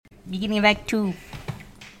Beginning of Act 2.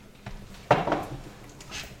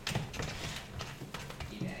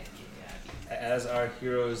 As our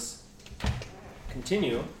heroes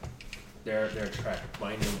continue their trek,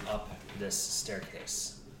 winding up this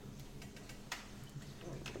staircase,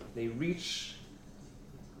 they reach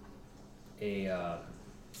a, we'll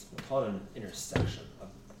call it an intersection of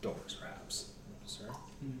doors, perhaps, sir.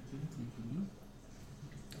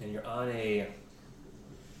 And you're on a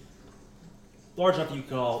large enough that you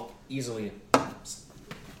can all easily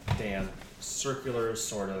stand, circular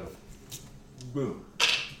sort of room.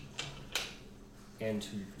 And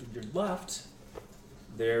to your left,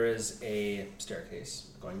 there is a staircase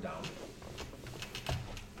going down.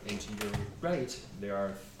 And to your right, there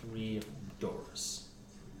are 3 doors.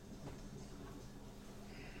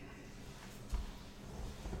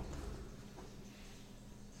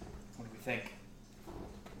 What do we think?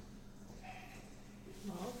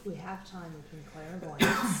 Well, if we have time, we can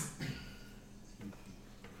clairvoyance.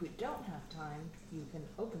 If we don't have time, you can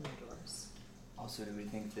open the doors. Also, do we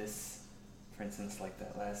think this, for instance, like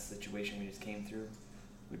that last situation we just came through,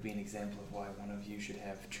 would be an example of why one of you should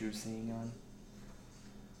have true seeing on?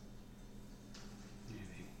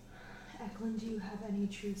 Maybe. Eklund, do you have any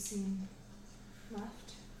true seeing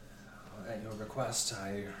left? At your request,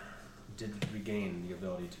 I did regain the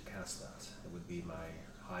ability to cast that. It would be my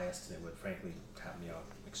highest, and it would frankly tap me out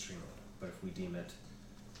extremely. But if we deem it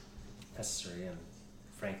necessary, and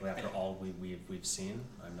frankly, after all we've seen,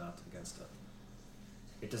 I'm not against it.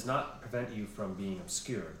 It does not prevent you from being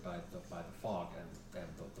obscured by the fog and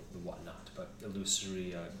the whatnot, but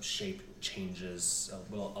illusory shape changes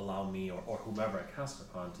will allow me or whomever I cast it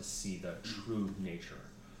upon to see the true nature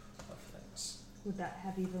of things. Would that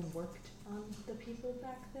have even worked on the people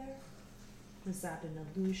back there? Was that an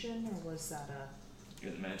illusion, or was that a...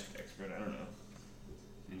 You're the magic expert, I don't know.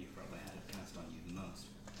 And you probably had it cast on you the most.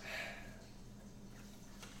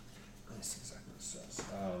 Let me see exactly what it says.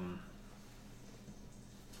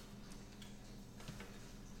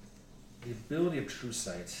 The ability of true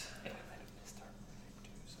sight, Yeah, I might have missed our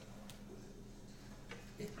too,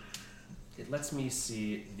 so... it lets me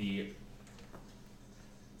see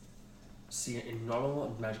in normal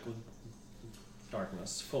and magical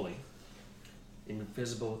darkness fully,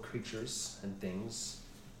 invisible creatures and things,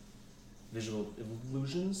 visual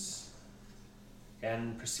illusions,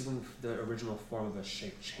 and perceiving the original form of a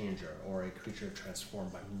shape changer or a creature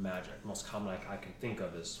transformed by magic. The most common I can think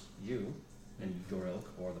of is you and your ilk,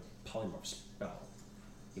 or the polymorph spell.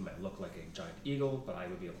 You might look like a giant eagle, but I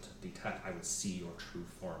would be able to detect, I would see your true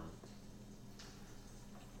form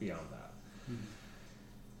beyond that.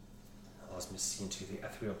 It allows me to see into the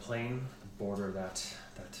ethereal plane, the border that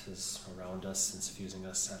is around us and suffusing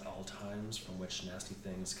us at all times, from which nasty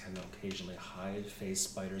things can occasionally hide. Phase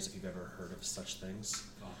spiders, if you've ever heard of such things.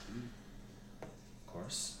 Of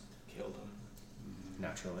course. Killed him.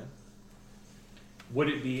 Naturally. Would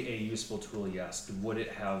it be a useful tool? Yes. Would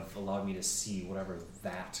it have allowed me to see whatever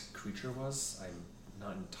that creature was? I'm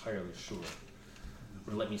not entirely sure.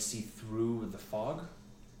 Would it let me see through the fog?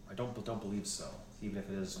 I don't believe so, even if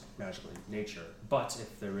it is magical in nature. But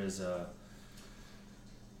if there is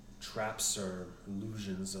traps or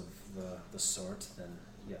illusions of the sort, then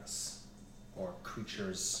yes. Or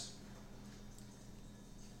creatures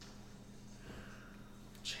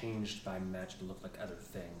changed by magic to look like other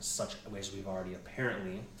things, such ways we've already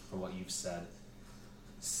apparently, from what you've said,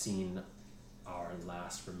 seen our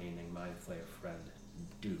last remaining mind flayer friend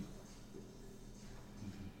do.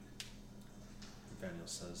 Daniel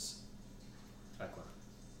says, Ekla,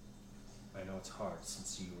 I know it's hard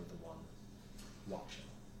since you were the one watching.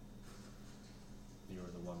 You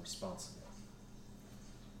were the one responsible.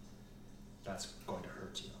 That's going to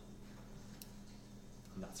hurt you.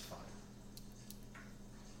 And that's fine.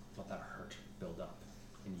 Let that hurt build up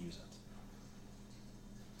and use it.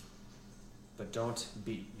 But don't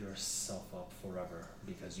beat yourself up forever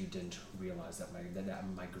because you didn't realize that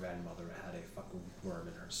my grandmother had a fucking worm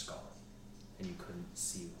in her skull and you couldn't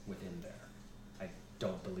see within there. I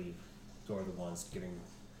don't believe you're the ones giving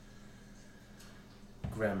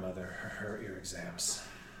grandmother her ear exams.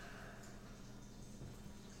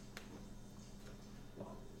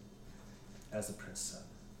 Well, as the prince said,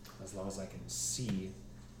 as long as I can see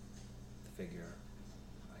the figure,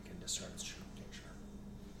 I can discern its true nature.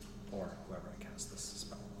 Or whoever I cast this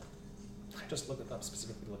spell on. I just look it up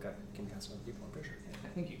specifically to look at can cast it on people, I'm pretty sure. I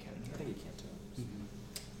think you can. I think you can too.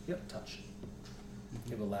 Yep, touch.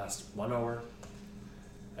 It will last 1 hour.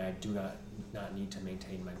 And I do not need to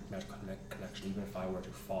maintain my magical connection. Even if I were to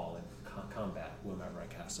fall in combat, whomever I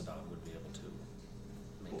cast it on would be able to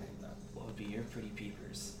maintain that. Well, it'd be your pretty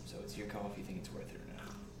peepers, so it's your call if you think it's worth it or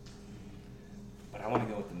not.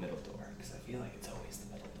 with the middle door, because I feel like it's always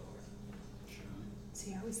the middle door. Sure.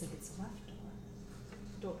 See, I always think it's the left door.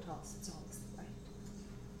 Don't tell us it's always the right.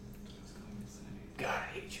 I was going to say. God,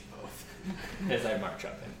 I hate you both. As I march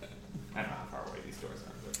up in. I don't know how far away these doors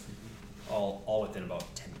are, but All within about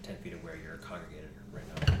 10 feet of where you're congregated right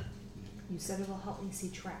now. You said it'll help me see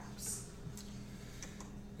traps.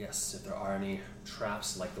 Yes, if there are any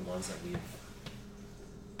traps like the ones that we've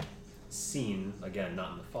seen, again,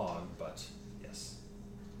 not in the fog, but yes,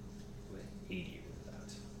 would aid you with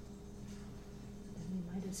that. Then we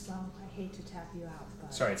might as well. I hate to tap you out,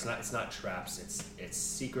 but Sorry, it's not traps. It's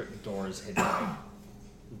secret doors hidden by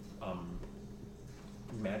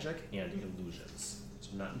magic and illusions. So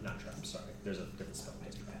not traps. Sorry, there's a different spell.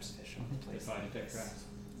 might be Traps. beneficial. It's fine to pick traps.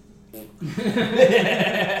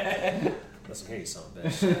 Listen here, you son of a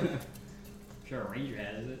bitch. Sure, a ranger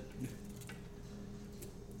has it.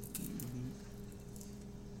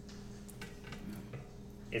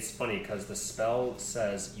 It's funny because the spell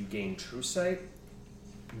says you gain true sight,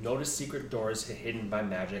 notice secret doors hidden by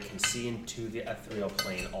magic, can see into the ethereal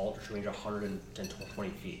plane, all to range 120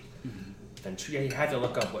 feet. Then you had to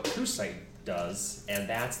look up what true sight does, and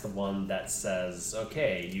that's the one that says,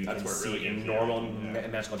 okay, you That's can where it see really in gives you normal everything, yeah.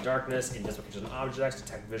 magical darkness, in dislocation of objects,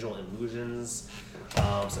 detect visual illusions,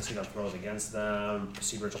 succeed on throws against them,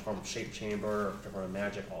 perceive virtual form of shape chamber, form of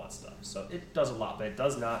magic, all that stuff. So it does a lot, but it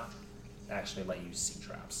does not actually let you see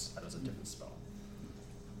traps. That was a different spell.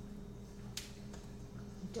 I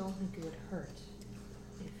don't think it would hurt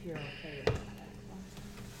if you're okay with that.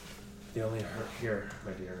 The only hurt here,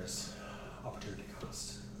 my dear, is opportunity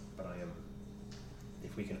cost. But I am,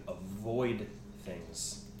 if we can avoid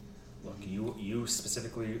things, look, you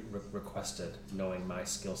specifically requested, knowing my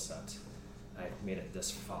skill set, I made it this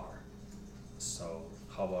far. So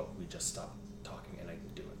how about we just stop talking and I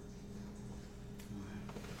can do it?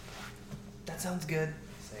 That sounds good.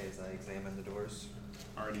 Say as I examine the doors.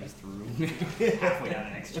 Already through. Halfway down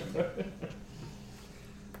the next chamber.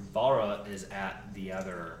 Valra is at the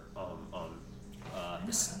other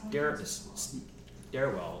this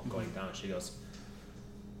stairwell going down. She goes,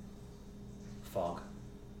 fog.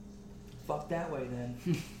 Fuck that way then.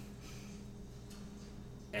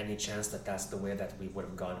 Any chance that that's the way that we would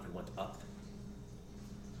have gone if we went up?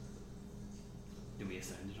 Do we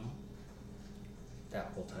ascend at all?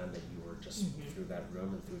 That whole time that you were just through that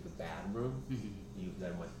room and through the bad room, you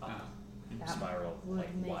then went up. That Spiral, would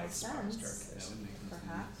like make wide spiral sense. That staircase. would make sense.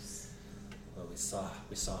 Perhaps. Well,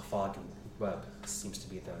 we saw fog and web seems to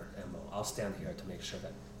be their MO. I'll stand here to make sure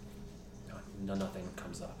that nothing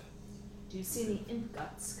comes up. Do you see any imp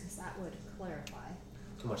guts? Because that would clarify.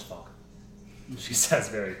 Too much fog. She says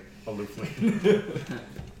very aloofly.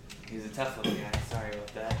 He's a tough little guy. Sorry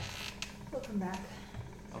about that. He'll come back.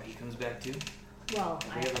 Oh, he comes back too? Well,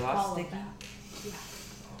 Have I we ever lost call him Sticky? back. Yeah.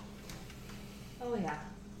 Oh yeah.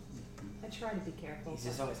 I try to be careful. He's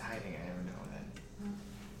just always hiding. I never know that.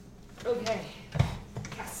 Okay.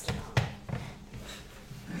 Cast it on.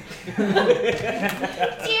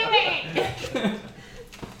 Damn it!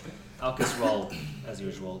 Alcus will, as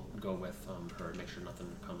usual, go with her, make sure nothing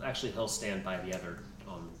comes. Actually, he'll stand by the other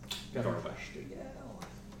doorway.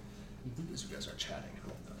 As you guys are chatting,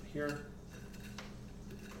 hold on here.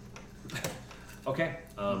 Okay,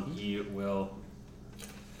 he will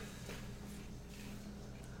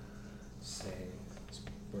say his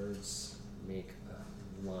words, make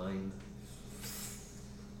a line.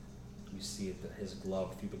 You see his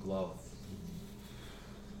glove, through the glove,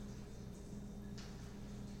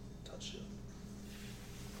 touch you.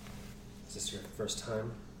 Is this your first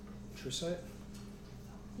time, True Sight?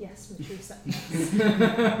 Yes, my true sight.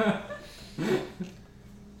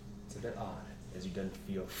 It's a bit odd, as you didn't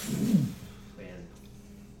feel, and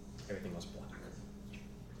everything was black.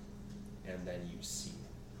 And then you see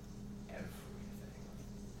everything.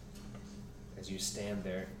 As you stand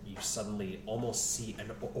there, you suddenly almost see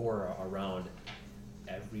an aura around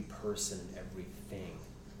every person and everything.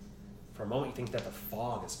 For a moment you think that the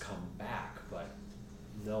fog has come back, but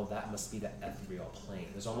no, that must be the ethereal plane.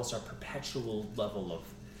 There's almost a perpetual level of,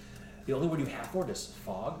 the only word you have for it is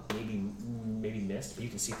fog, maybe mist, but you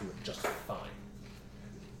can see through it just fine.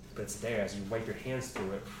 But it's there. As you wipe your hands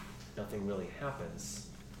through it, nothing really happens.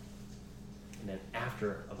 And then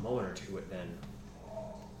after a moment or two,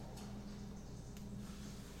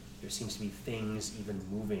 there seems to be things even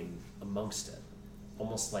moving amongst it,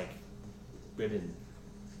 almost like ribbon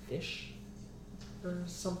fish or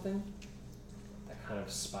something that kind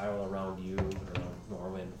of spiral around you and around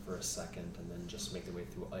Norwin for a second, and then just make their way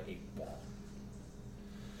through a wall.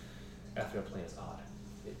 Ethereal plane is odd,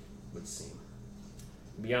 it would seem.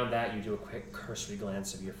 Beyond that, you do a quick cursory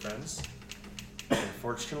glance of your friends,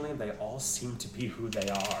 Unfortunately, they all seem to be who they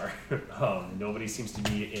are. Nobody seems to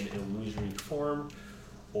be in illusory form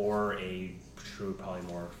or a true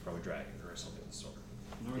polymorph from a dragon or something of the sort.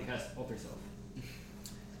 Nobody cast alter self.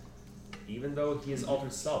 Even though he is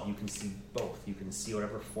altered self, you can see both. You can see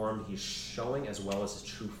whatever form he's showing as well as his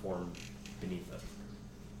true form beneath it.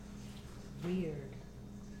 Weird.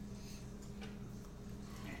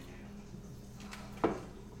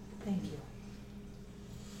 Thank you.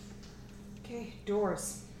 Okay,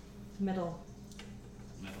 doors. Middle.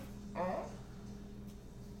 Metal.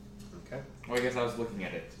 Okay. Well, I guess I was looking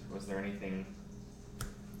at it. Was there anything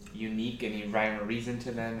unique, any rhyme or reason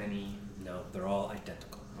to them? Any? No, they're all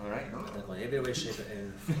identical. All right. Identical in every way, shape,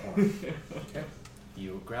 and form. Okay.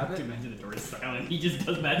 You grab To it. imagine the door is silent. He just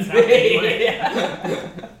does bad sound anyway.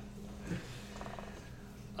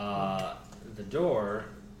 The door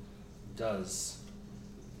does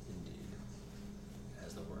indeed,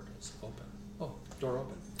 as the word is, open. Oh, door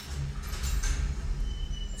open.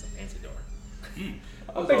 That's a fancy door.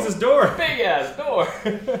 How big's this door? Big ass door.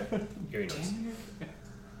 Eerie noise.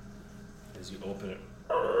 As you open it,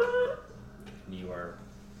 and you are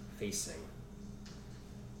facing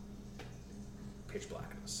pitch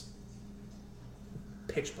blackness.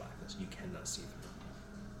 Pitch blackness. You cannot see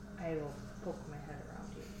through. I will poke my head around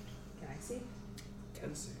you. Can I see?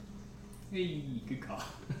 Can see. Hey, good call.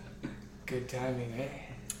 Good timing, eh?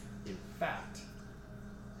 In fact,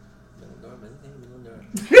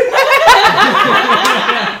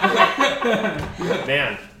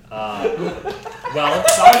 man, well,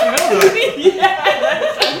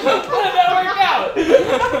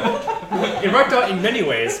 it worked out in many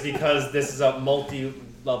ways because this is a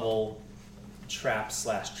multi-level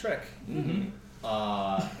trap/trick. Mm-hmm.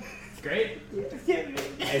 It's great.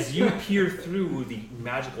 As you peer through the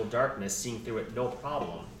magical darkness, seeing through it no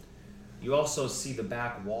problem, you also see the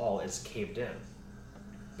back wall is caved in.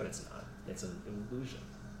 But it's not. It's an illusion.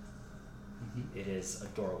 It is a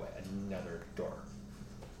doorway, another door.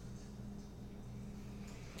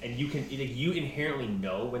 And you inherently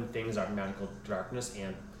know when things are magical darkness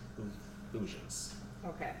and illusions.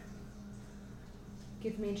 Okay.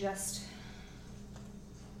 Give me just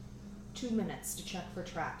 2 minutes to check for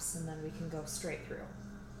traps, and then we can go straight through.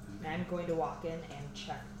 And I'm going to walk in and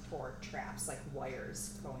check for traps, like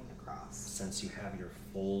wires going across. Since you have your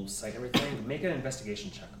full sight and everything, make an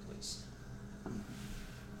investigation check, please.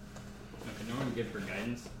 Okay, no one give her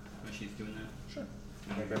guidance when she's doing that. Sure.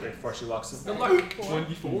 Right before she walks in. Good luck.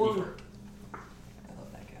 1d4. I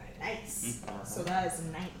love that guy. Nice. So that is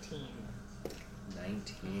 19.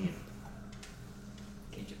 19.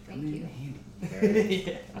 Okay, just Thank you. handy.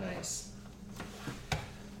 Very nice.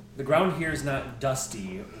 The ground here is not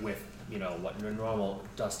dusty with, what normal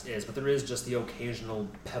dust is, but there is just the occasional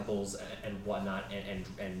pebbles and whatnot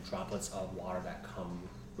and droplets of water that come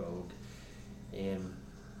rogue. And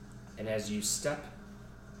as you step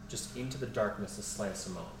just into the darkness the slightest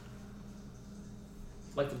amount,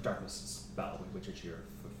 like the darkness spell, which is you're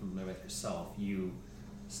familiar with yourself, you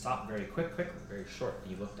stop very quickly, very short,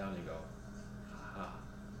 and you look down and you go, ha.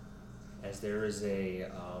 As there is a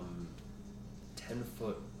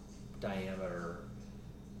 10-foot diameter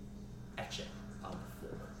etching on the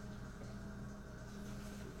floor.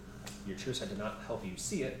 Your true sight did not help you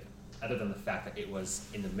see it, other than the fact that it was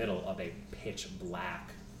in the middle of a pitch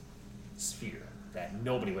black sphere that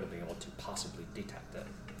nobody would have been able to possibly detect it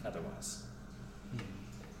otherwise.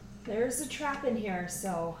 There's a trap in here,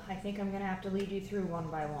 so I think I'm going to have to lead you through one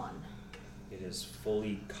by one. It is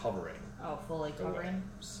fully covering Oh, fully the way, covering?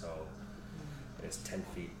 so it is 10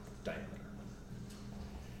 feet diameter.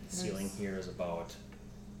 The ceiling Nice. here is about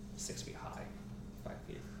 6 feet high, 5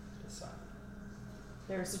 feet to the side.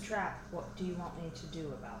 There's a trap. What do you want me to do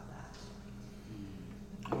about that?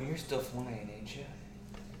 Well, you're still flying, ain't you?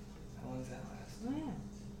 How long does that last? Oh, yeah.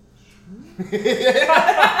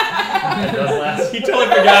 It does last. You totally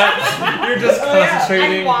forgot. You're just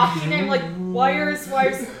concentrating. I'm walking. I'm like, wires.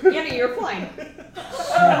 Annie, you're fine.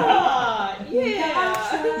 Ah,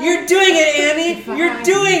 yeah. You're doing it, Annie. You're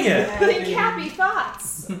doing it. Think happy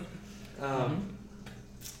thoughts.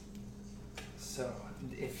 So,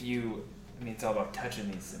 if you, it's all about touching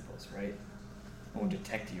these symbols, right? It won't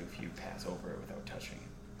detect you if you pass over it without touching it.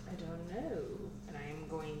 I don't know. And I am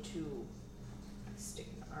going to stick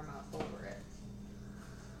an arm out over it.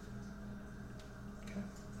 Okay.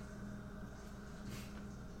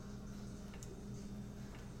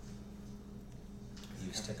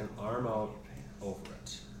 You stick an arm out over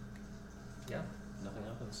it. Yeah, nothing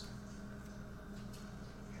happens.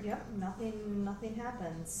 Yep, nothing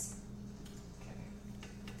happens. Okay.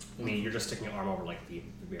 I mean, you're just sticking your arm over like the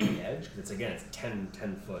very edge. 'Cause it's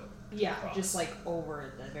 10 foot. Yeah, across. just like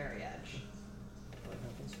over the very edge.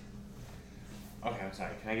 Okay, I'm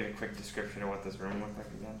sorry. Can I get a quick description of what this room looked like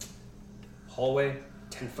again? Hallway,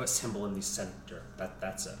 10-foot symbol in the center.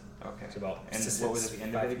 That's it. Okay. It's about And 6 what was at the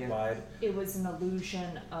end of it 5 feet again? wide. It was an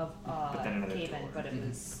illusion of But then another cave-in, door. but it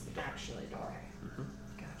was actually a door. Okay.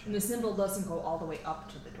 Gotcha. And the symbol doesn't go all the way up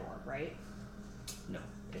to the door, right? No,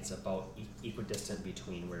 it's about equidistant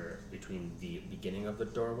between the beginning of the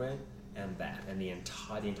doorway and that, and the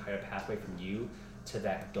entire pathway from you to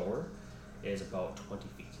that door is about 20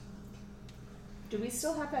 feet. Do we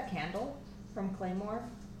still have that candle from Claymore?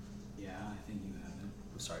 Yeah, I think you have it.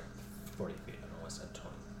 I'm sorry, 40 feet. I don't know. I said 20.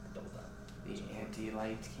 Double that. The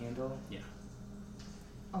anti-light candle? Yeah.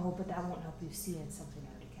 Oh, but that won't help you see in something I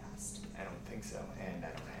already cast. I don't think so. And I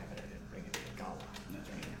don't have it. I didn't bring it to the gala. That's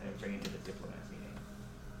right. I didn't bring it to the diplomat meeting.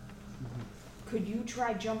 Could you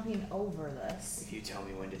try jumping over this? If you tell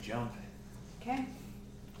me when to jump. Okay.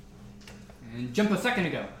 And jump a second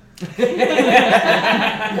ago.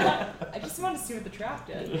 I just want to see what the trap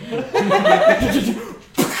did.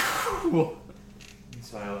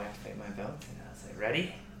 So I'll activate my belt and I'll say,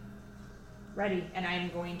 ready? Ready, and I'm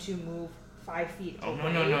going to move 5 feet Oh,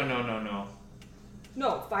 away. no.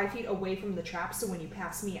 No, 5 feet away from the trap, so when you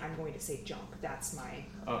pass me, I'm going to say jump. That's my...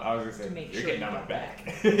 Oh, I was To going to make say, you're sure getting you on my don't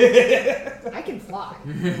back. I can fly.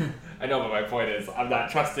 I know, but my point is, I'm not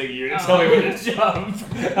trusting you to Oh. tell me when to jump.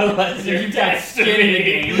 Unless you're You've got testing skin in the me.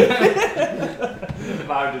 game.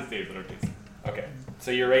 I'm just teasing her, please. Okay.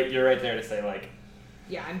 So you're right there to say, like,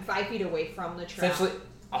 Yeah, I'm 5 feet away from the trap. essentially,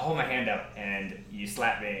 I'll hold my hand up and you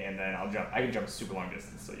slap me and then I'll jump. I can jump a super long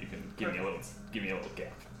distance, so you can give me a little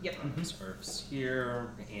gap. Yep. So Irv's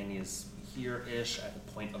here. Annie is here-ish at the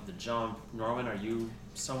point of the jump. Norman, are you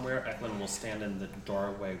somewhere? Eklund will stand in the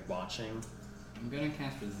doorway watching. I'm gonna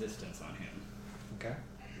cast resistance on him. Okay.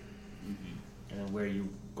 Mm-hmm. And then where are you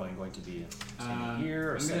going to be? Standing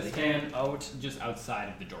here or I'm gonna standing stand out? just outside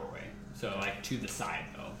of the doorway. So like to the side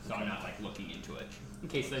though. So I'm not like looking into it. In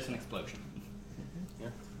case there's an explosion. Yeah.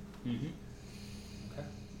 Mm-hmm. Okay.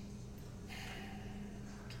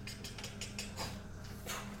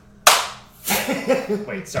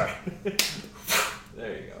 Wait, sorry.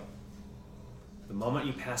 There you go. The moment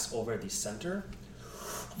you pass over the center,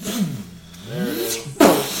 There it is.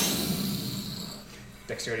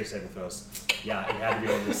 dexterity saving throws. Yeah, it had to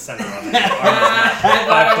be over the center of it. I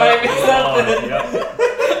thought I might have missed something. Yep.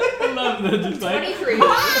 I love that. Just like 23.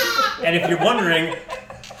 And if you're wondering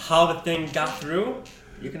how the thing got through,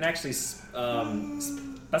 you can actually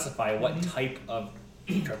specify what type of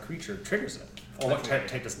creature triggers it, or what type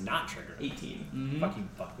does not trigger it. 18. Mhm. Fuck you,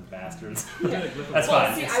 fucking bastards. Yeah. That's Well,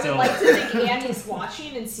 fine. see, It's I still would like to think Annie's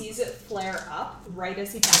watching and sees it flare up right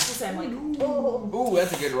as he passes. I'm like, oh. Ooh,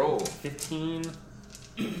 that's a good roll. 15,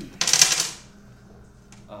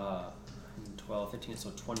 12, 15,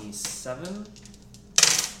 so 27.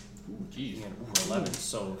 Ooh, geez. And 11,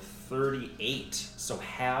 so 38. So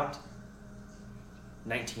halved,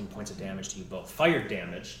 19 points of damage to you both. Fire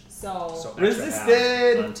damage. So, So extra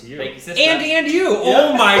Resisted. half onto you. Thank you, sister. And you!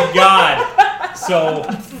 Oh my god! So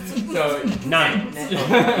So 9.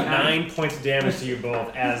 9 points of damage to you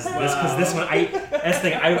both as this, because this one that's the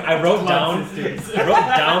thing, I wrote down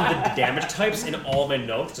the damage types in all my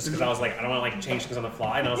notes just because I was like, I don't want to like change things on the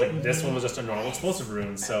fly, and I was like, this one was just a normal explosive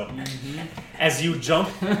rune. So as you jump,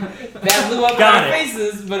 that blew up in Got our it.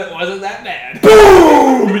 faces, but it wasn't that bad.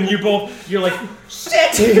 boom, and you're like,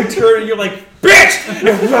 shit, you turn and you're like, bitch,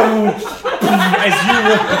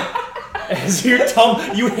 as you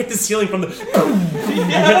hit the ceiling from the, you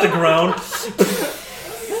hit the ground.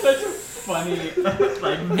 Such a funny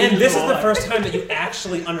like And this is the first time that you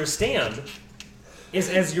actually understand, is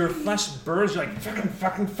as your flesh burns, you're like,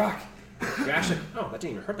 fuck. You're actually, oh, that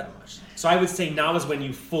didn't even hurt that much. So I would say now is when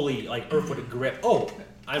you fully, like, Earth would grip, oh,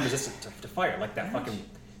 I'm resistant to fire, like that fucking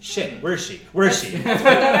shit. Where is she? That's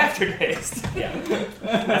that aftertaste. Yeah.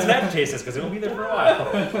 That's what aftertaste is, because it will be there for a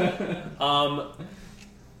while.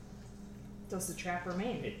 does the trap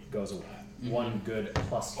remain? It goes away. One good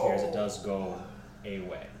plus here is it does go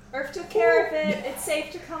away. Earth took care of it. It's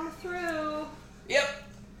safe to come through. Yep.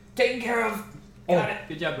 Taken care of. Got it.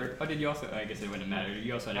 Good job, Bert. Oh, did you also? I guess it wouldn't matter.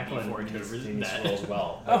 You also had a Eklund D4 to needs resist to roll as that.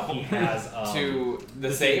 well. But he has To the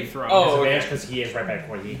the save save throw. Oh, okay. because he is right by the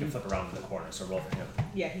corner. He can flip around in the corner, so roll for him.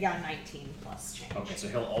 Yeah, he got a 19 plus change. Okay, so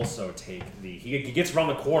he'll also take the... He gets around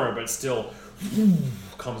the corner, but still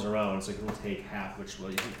comes around, so he'll take half, which will...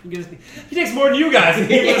 He takes more than you guys,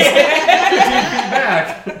 and he was 15 feet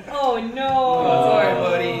back. Oh no! Oh, sorry,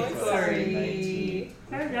 buddy. Sorry. Sorry.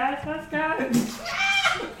 Hey guys, let's go.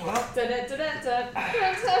 Well,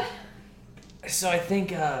 So I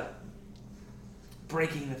think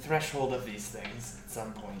breaking the threshold of these things at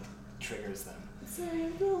some point triggers them.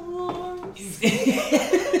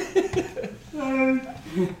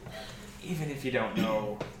 Even if you don't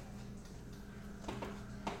know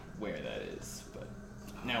where that is, but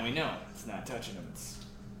now we know it's not touching them; it's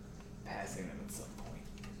passing them at some point.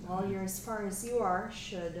 Well, you're as far as you are.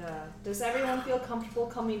 Does everyone feel comfortable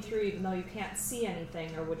coming through, even though you can't see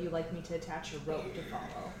anything, or would you like me to attach a rope to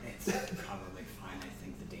follow? It's probably fine. I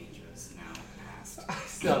think the danger is now past. I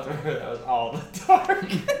still remember that was all the dark.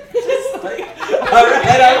 Just like,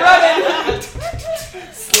 alright, I'm running!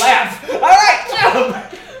 Slap! Alright,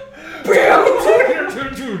 jump!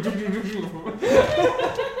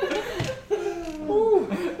 Ooh,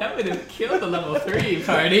 that would have killed the level 3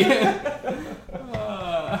 party.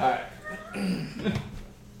 Alright.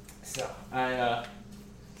 So, I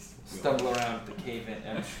stumble around the cave in.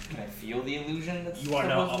 Can I feel the illusion that's You are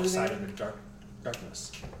now supposedly outside there? of the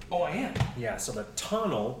darkness. Oh, I am. Yeah, so the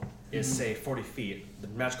tunnel is, say, 40 feet. The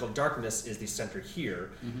magical darkness is the center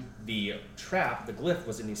here. The trap, the glyph,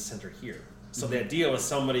 was in the center here. So the idea was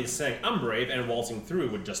somebody saying, I'm brave, and waltzing through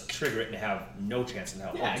would just trigger it and have no chance in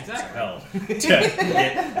hell. Yeah, exactly. Hell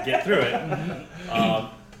to get through it.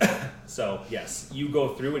 So, yes, you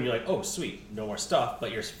go through and you're like, oh, sweet, no more stuff,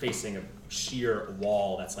 but you're facing a sheer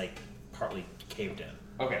wall that's like partly caved in.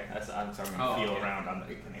 Okay, I'm sorry, I'm going to feel okay. around on the.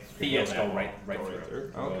 Can I Feel feel go that right wall through.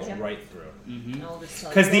 through? Goes Okay. right through. And I'll just tell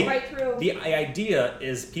Because you, go right through. the idea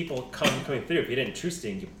is people coming through. If you didn't true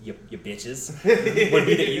steam, you bitches, would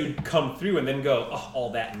be that you'd come through and then go, oh, all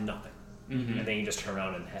that and nothing. And then you just turn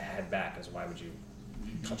around and head back, because why would you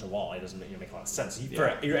touch a wall? It doesn't make a lot of sense.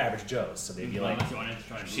 For your average Joes, so they'd be like... Unless you wanted to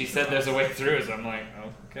try to She move said it. there's a way through, so I'm like,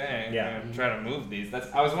 okay, Yeah. I'm trying to move these.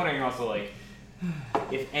 I was wondering also, like,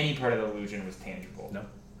 if any part of the illusion was tangible. No.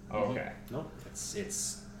 Oh, okay. No,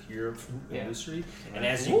 it's pure Yeah. illusory. And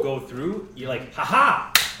as you go through, you're like,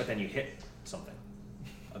 ha-ha! But then you hit something.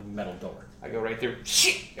 A metal door. I go right through.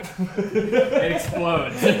 Shit! It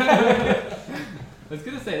explodes. I was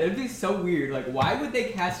gonna say, that'd be so weird. Like, why would they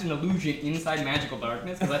cast an illusion inside magical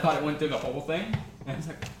darkness? Because I thought it went through the whole thing. And I was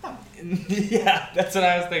like, oh. Yeah, that's what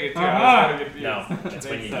I was thinking too. I was kind of confused. No, that's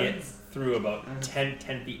when Makes you get sense. through about 10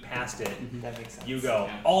 feet past it. That makes sense. You go,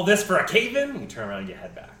 Yeah. all this for a cave-in? You turn around and you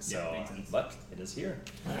head back. So, Yeah, makes sense. but it is here.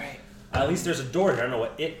 Alright. At least there's a door here. I don't know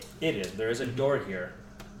what it is. There is a door here.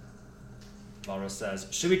 Valrus says,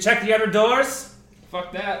 should we check the other doors?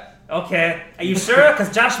 Fuck that. Okay. Are you sure?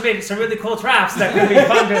 Because Josh made some really cool traps that could be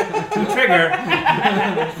fun to trigger.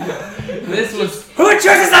 This was. Who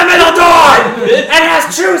chooses that middle door? It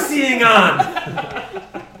has true seeing on.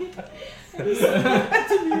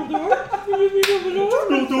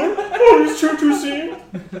 Oh, it's true seeing.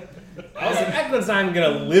 I was like, Eklund's not gonna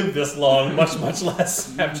live this long, much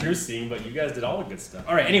less have true seeing, but you guys did all the good stuff.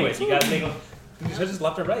 Alright, anyways, you guys make just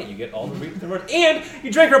left or right. You get all the words. And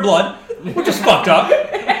you drank her blood, which is fucked up.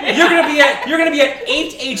 You're gonna be at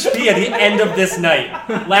 8 HP at the end of this night.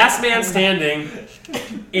 Last man standing,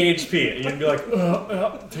 8 HP. And you'd be like,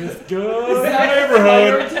 tastes good.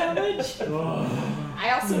 Neighborhood. I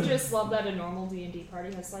also just love that a normal D&D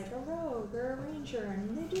party has like a rogue or a ranger,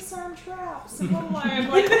 and they disarm traps. And I'm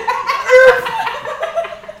like,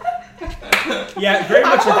 Yeah, it very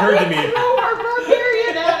much occurred to me. throw our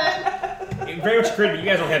barbarian at it. It very much occurred to me you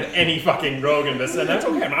guys don't have any fucking rogue in this, and that's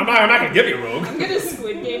okay. I'm not gonna give you a rogue. I'm gonna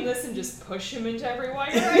Squid Game this and just push him into every wire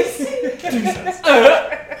I see.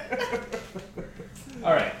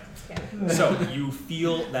 Alright. So you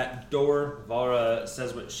feel that door. Vara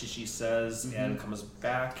says what she says and comes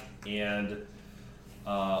back. And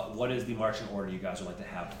what is the marching order you guys would like to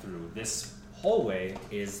have through? This hallway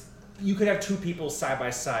is, you could have two people side by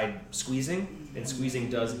side squeezing, and squeezing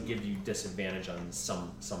does give you disadvantage on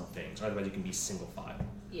some things. Otherwise, you can be single file.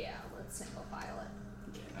 Yeah, let's single file it.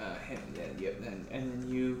 And then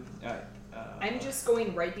you. I'm just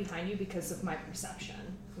going right behind you because of my perception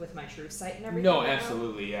with my true sight and everything. No, now.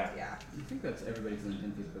 absolutely, yeah. Yeah. I think that's everybody's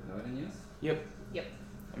in physical paladin, yes? Yep. Yep.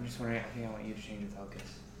 I'm just wondering. I think I want you to change your focus.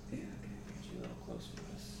 Yeah, okay. Get you a little closer to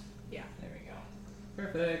us. Yeah. There we go.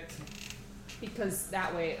 Perfect. Because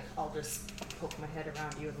that way I'll just poke my head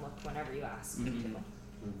around you and look whenever you ask me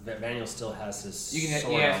to. Vaniel still has his You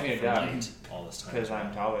sword ask out me to for die. light all this time. Because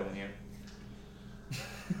I'm taller than you.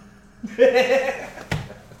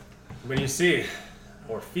 When you see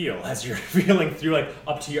or feel as you're feeling through, like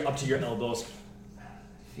up to your elbows.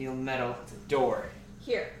 Feel metal. It's a door.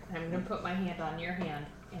 Here, I'm gonna put my hand on your hand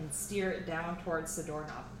and steer it down towards the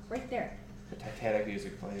doorknob. Right there. The Titanic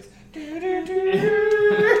music plays.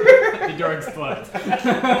 The door explodes.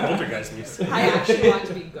 Poltergeist music. I actually want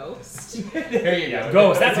to be ghost. There you go.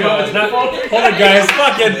 Ghost, that's what it was. Not poltergeist.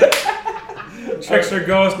 Fucking trickster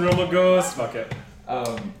ghost, normal ghost. Fuck it.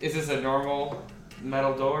 Is this a normal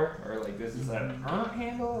metal door, or like this is a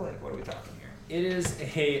handle? Like, what are we talking here? It is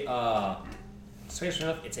a, strangely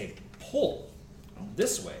enough, it's a pull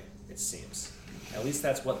this way, it seems. At least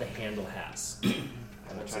that's what the handle has. I'm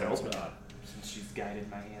gonna try to open it up since she's guided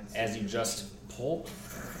my hands. As you just pull,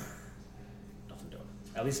 nothing doing.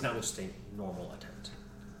 At least not with just a normal attempt.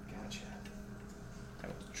 Gotcha. I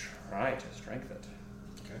will try to strength it.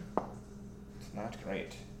 Okay. It's not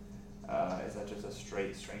great. Is that just a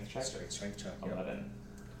straight strength check? Straight strength check. Yep. 11.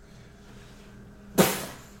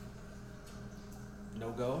 No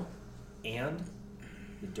go, and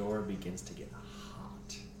the door begins to get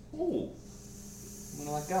hot. Ooh. I'm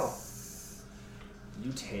gonna let go.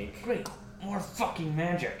 You take Great. More fucking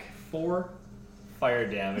magic. 4 fire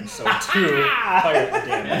damage, so 2 fire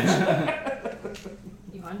damage.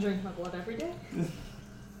 You want to drink my blood every day?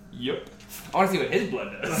 Yep. I want to see what his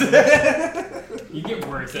blood does. You get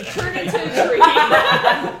worse at Turn into a tree.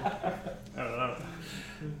 I don't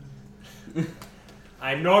know.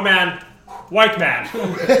 I'm Norman, white man.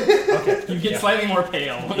 Okay, You get slightly more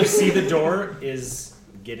pale. You see the door is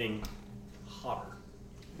getting hotter.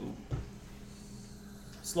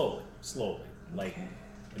 Slowly. Like, Okay.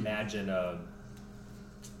 imagine the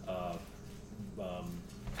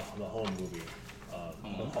home movie,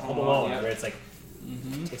 Home Alone, yeah. where it's like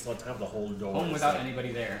Mm-hmm. it takes a lot of time for the whole door. Home is without like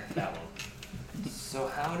anybody there. that one. So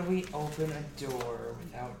how do we open a door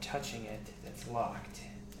without touching it that's locked?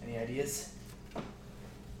 Any ideas?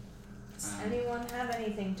 Does anyone have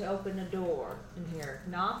anything to open a door in here?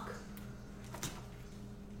 Knock?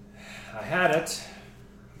 I had it.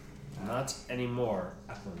 Not anymore,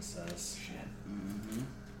 Eklund says. Shit. Mm-hmm.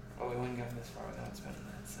 Oh, we wouldn't gotten this far without spending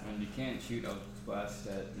that, so. And you can't shoot a blast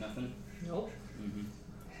at nothing. Nope. Mm-hmm.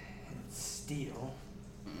 It's steel,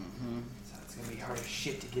 Mm-hmm. so it's gonna be hard as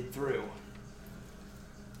shit to get through.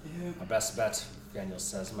 Yeah. Our best bet, Daniel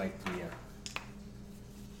says, might be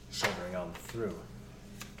shouldering on through.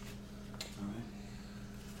 Alright.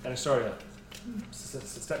 And I'm sorry to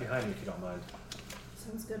step behind me if you don't mind.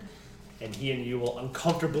 Sounds good. And he and you will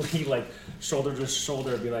uncomfortably, like, shoulder to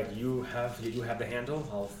shoulder, be like, you have the handle,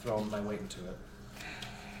 I'll throw my weight into it.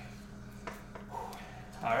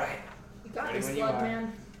 Alright. You got Ready this, when you blood are.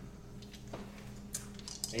 man.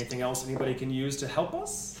 Anything else anybody can use to help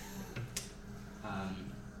us?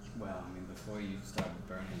 Well, I mean, before you start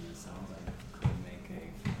burning the cells, I could make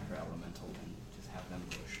a fire elemental and just have them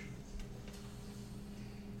push.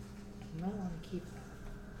 You might want to keep them.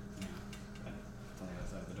 Yeah. But it's on the other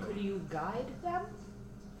side of the door. Could you guide them?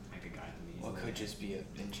 I could guide them easily. Well, it could just be an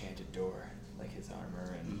enchanted door, like his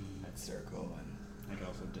armor and Mhm. that circle, and I could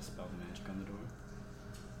also dispel the magic on the door.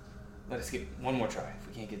 let us get one more try. If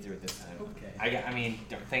we can't get through it this time. Okay. I mean,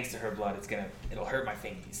 thanks to her blood, it'll hurt my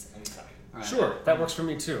fingies. I'll be fine. Alright. Sure, that works for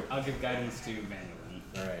me too. I'll give guidance to Manuel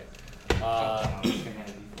then. Alright. I'm just gonna add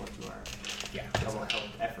a d4 to our Yeah. double help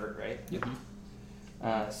effort, right? Yep.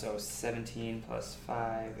 So 17 plus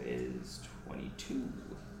 5 is 22.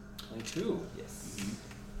 22. Yes. Mhm.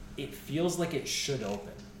 It feels like it should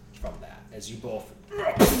open from that, as you both.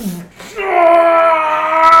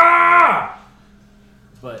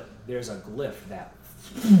 But there's a glyph that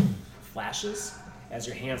flashes as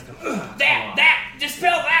your hands come.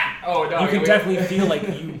 Dispel that! Oh, no. You can definitely feel like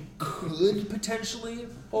you could potentially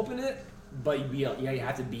open it, but you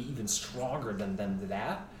have to be even stronger than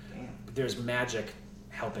that. Damn. But there's magic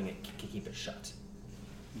helping it keep it shut.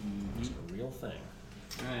 It's a real thing.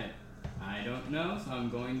 Alright. I don't know, so I'm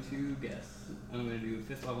going to guess. I'm going to do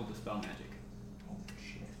 5th level dispel magic. Oh,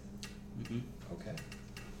 shit. Mm-hmm. Okay.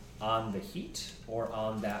 On the heat or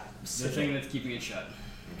on that The sigil? thing that's keeping it shut.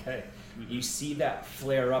 Okay. You see that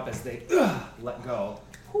flare up as they let go.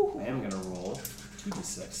 I am going to roll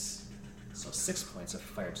 2d6. So 6 points of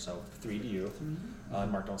fire. So 3 to you.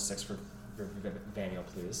 Mark down 6 for Vaniel,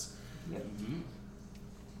 please. Yep. Mm-hmm.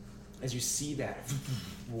 As you see that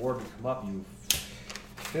ward come up, you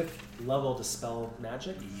 5th level dispel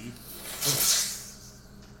magic.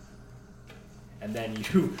 And then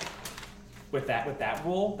you, with that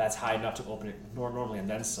roll, that's high enough to open it normally and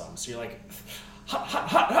then some. So you're like, hot, hot,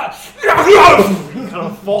 hot, hot. You kind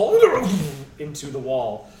of fall into the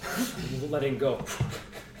wall, letting go.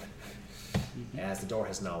 As the door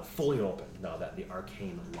has now fully opened, now that the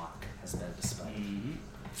arcane lock has been dispelled.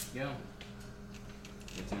 Mm-hmm. Go.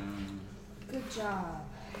 Get down. Good job.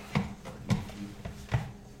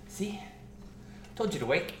 See? Told you to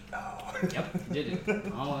wake. Oh. Yep, you did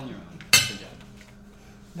it. All on your own. Good job.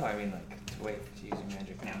 No, I mean, like, to way to use your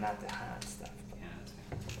magic now, not the hot stuff. Yeah, that's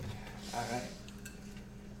fair. All right.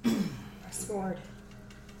 I scored.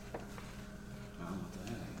 Well, what the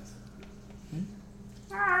heck,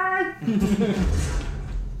 I guess.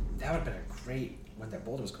 That would have been a great when that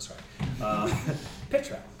boulder was sorry. Pit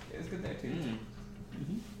trap. It was good there too. Mm.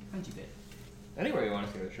 Mm-hmm. Punchy bit. Anywhere you want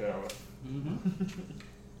to scare the shit out of it. Mm-hmm.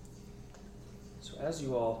 So as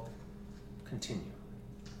you all continue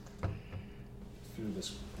through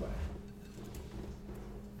this way,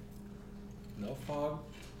 no fog,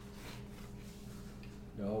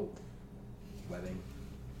 no webbing,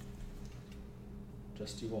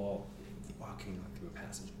 just you all walking through a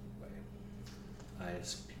passageway,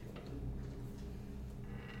 eyes peeled.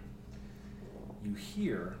 You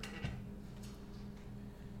hear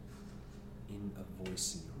in a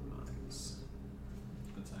voice in your minds,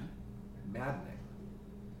 Good sign. maddening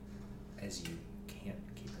as you can't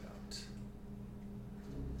keep it out.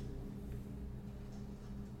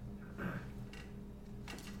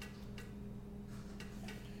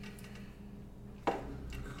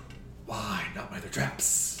 Why not by the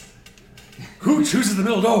traps? Who chooses the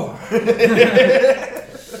middle door?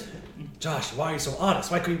 Josh, why are you so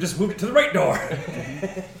honest? Why couldn't you just move it to the right door?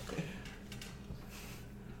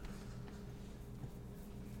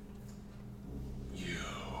 You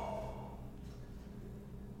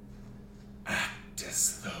act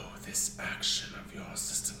as though this action of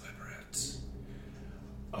yours is deliberate,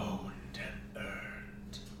 owned and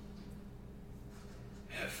earned.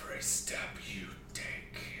 Every step you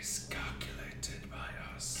take is calculated by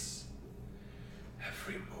us.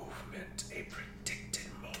 Every movement a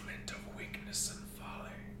predicted moment of weakness and folly.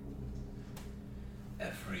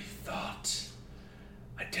 Every thought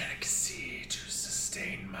a delicacy to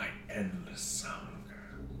sustain my endless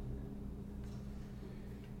hunger.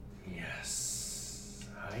 Yes,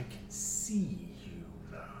 I can see you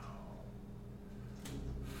now.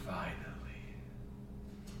 Finally.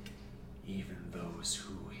 Even those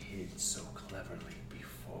who hid so cleverly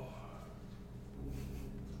before.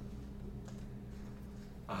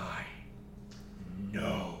 I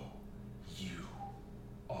know you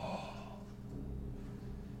all.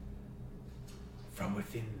 From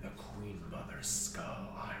within the Queen Mother's skull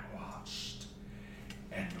I watched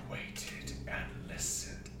and waited and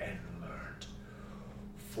listened and learned.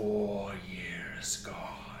 4 years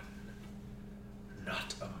gone.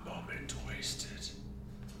 Not a moment wasted.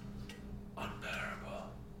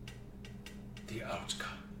 Unbearable. The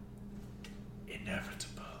outcome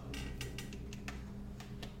inevitable.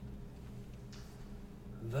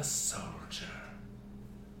 The soldier,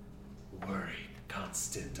 worry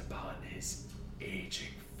constant upon his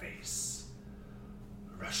aging face,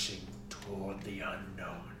 rushing toward the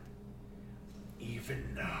unknown,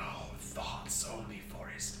 even now thoughts only for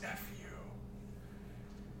his nephew,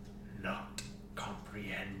 not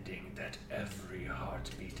comprehending that every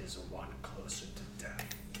heartbeat is one closer to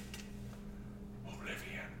death,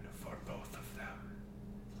 oblivion for both of them.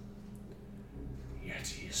 Yet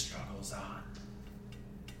he struggles on,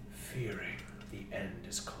 fearing the end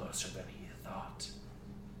is closer than he thought.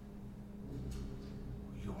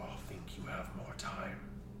 You all think you have more time,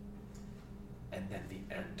 and then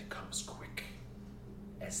the end comes quick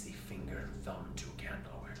as the finger and thumb to a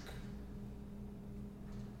candle wick.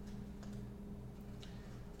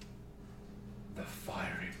 The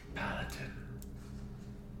fiery paladin,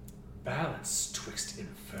 balanced twixt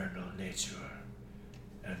infernal nature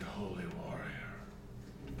and holy warrior,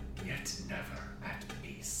 yet never at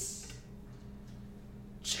peace,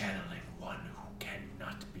 channeling one who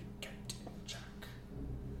cannot be kept in check,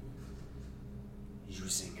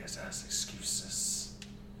 using it as excuses,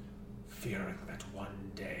 fearing that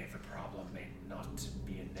one day the problem may not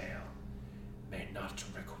be a nail, may not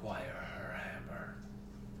require her hammer,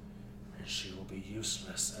 and she will be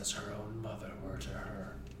useless as her own mother were to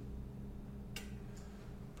her.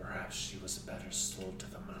 Perhaps she was better sold to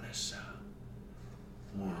the militia,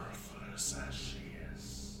 worthless as she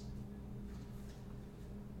is.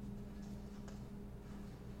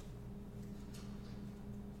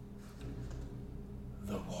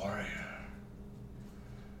 The warrior,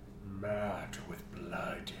 mad with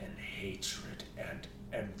blood and hatred and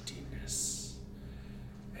emptiness,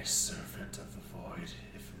 a servant of the void,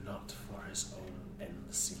 if not for his own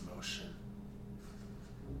endless emotion.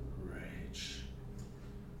 Rage,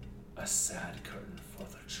 a sad curtain for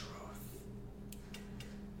the truth.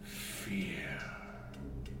 Fear,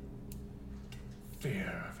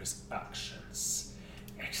 fear of his actions,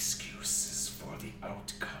 excuses for the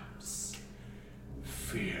outcomes.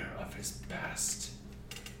 Fear of his past,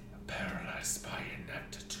 paralyzed by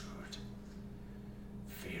ineptitude.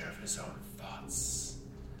 Fear of his own thoughts,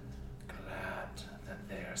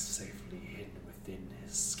 they are safely hidden within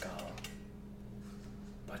his skull.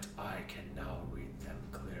 But I can now read them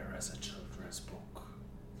clear as a children's book.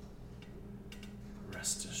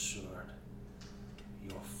 Rest assured,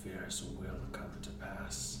 your fears will come to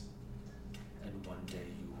pass, and one day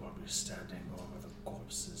you will be standing over the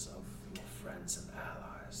corpses of your friends and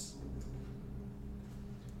allies.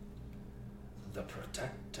 The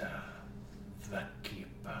protector, the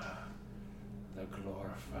keeper, the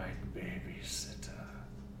glorified babysitter,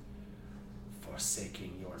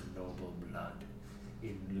 forsaking your noble blood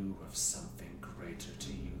in lieu of something greater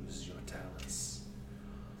to use your talents,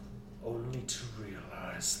 only to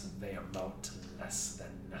realize that they amount to less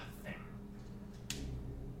than nothing.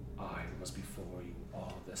 I was before you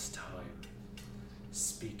all this time,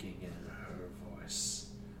 speaking in her voice,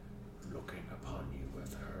 looking upon you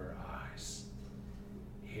with her eyes,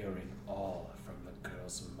 hearing all from the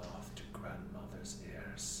girl's mouth to grandmother's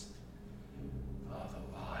ears, all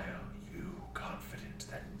the while you confident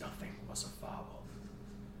that nothing was a foul,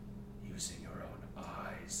 using your own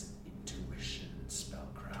eyes and intuition and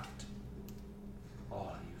spellcraft,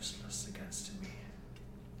 all useless against me.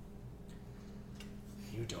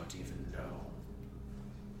 You don't even know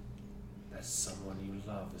that someone you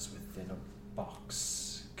love is within a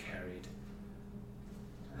box carried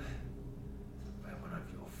by one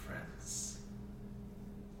of your friends.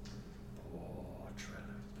 Poor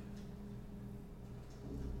Trillip.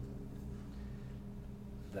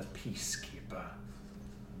 The peacekeeper,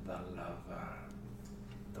 the lover,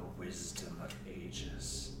 the wisdom of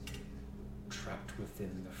ages, trapped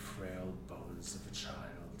within the frail bones of a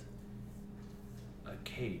child, a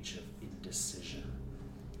cage of indecision,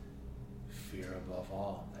 fear above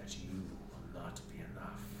all that you will not be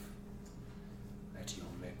enough, that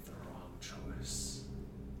you'll make the wrong choice,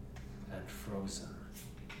 and frozen.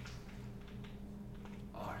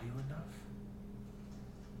 Are you enough?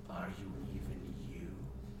 Are you even you?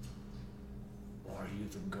 Or are you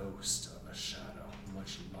the ghost of a shadow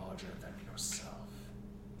much larger than yourself,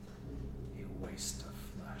 a waste of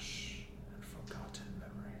flesh and forgotten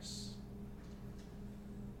memories?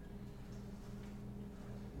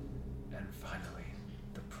 And finally,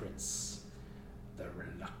 the prince, the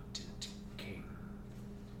reluctant king,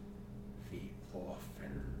 the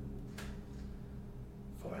orphan.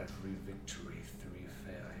 For every victory, 3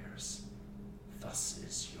 failures. Thus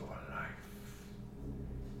is your life.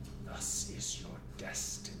 Thus is your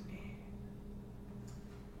destiny.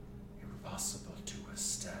 Impossible to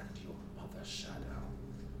withstand your mother's shadow,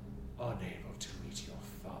 unable to meet your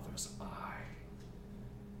father's eye.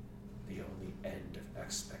 The only end of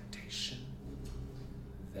expectation,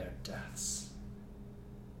 their deaths.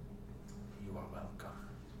 You are welcome,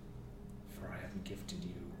 for I have gifted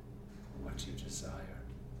you what you desire,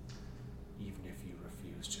 even if you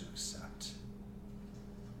refuse to accept.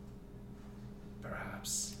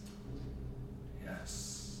 Perhaps,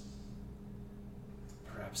 yes,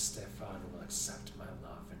 perhaps Stefan will accept my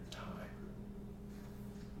love in time.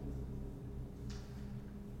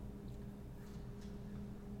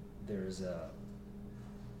 There's a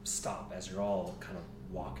stop as you're all kind of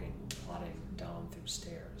walking, plodding down through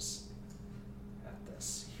stairs at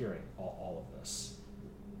this, hearing all of this.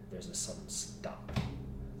 There's a sudden stop.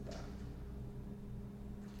 And,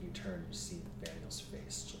 you turn to see Daniel's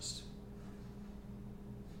face just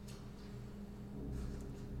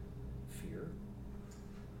fear,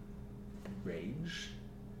 rage.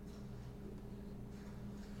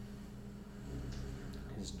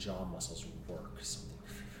 His jaw muscles work, something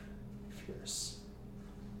fierce.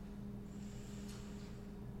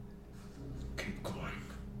 Keep going,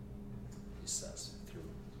 he says through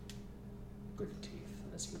gritted teeth,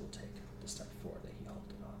 and as he will take the step forward that he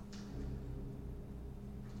halted on.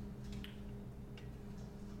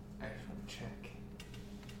 I just want to check.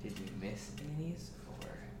 Did we miss any of these,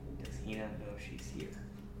 or does he not know she's here?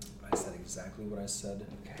 I said exactly what I said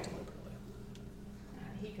Okay. deliberately.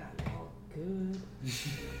 He got it all good.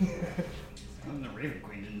 Something the Raven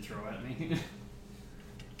Queen didn't throw at me.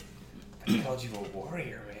 I called you a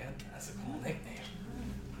warrior, man. That's a cool nickname.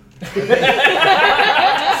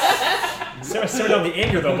 Start down the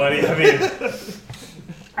anger though, buddy. I mean,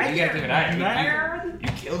 You gotta keep an eye on You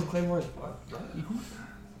killed Claymore's butt.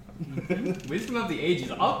 Wisdom of the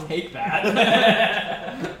ages. I'll take that.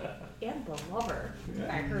 And the lover.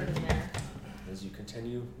 I heard in there. as you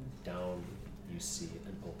continue down, you see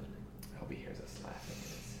an opening. I hope he hears us laughing at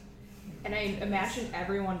this. And I imagine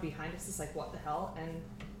everyone behind us is like, what the hell? And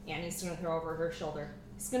Annie's gonna throw over her shoulder.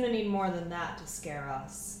 He's gonna need more than that to scare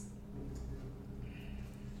us.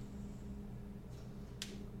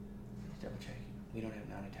 Double check. We don't have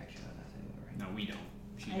non-detection on us anymore, right? No, we don't.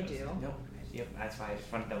 She I does. do. Nope. Yep, that's why I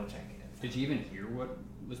just want to double check it. Did you even hear what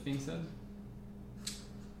was being said?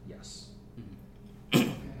 Yes.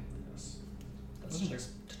 Okay. Yes. That's Wasn't just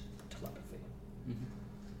telepathy.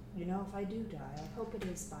 You know, if I do die, I hope it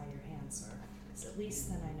is by your hand, sir. Because at least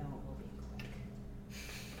then I know it will be quick.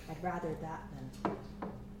 I'd rather that than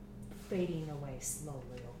fading away slowly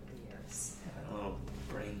over the years. Having a little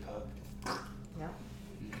brain pug. Yep.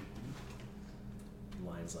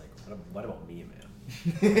 Lines like, what about me, man?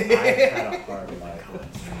 I've had a hard life.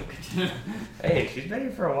 Hey, she's been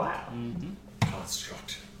here for a while.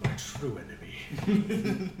 Construct, my true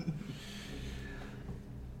enemy.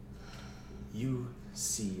 You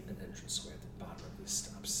see an entranceway at the bottom of these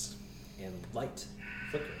steps, and light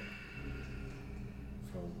flickering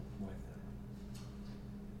from within.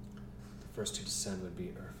 The first to descend would be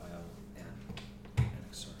Urfael and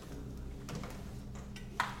Anaxor.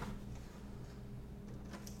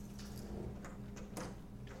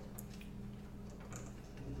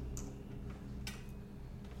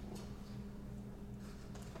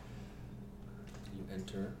 You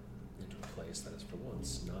enter into a place that is for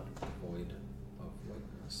once not void of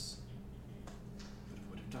whiteness.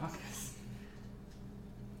 What a darkness.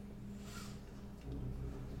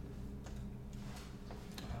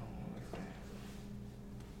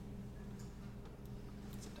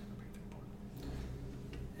 It's a type of breakthrough point.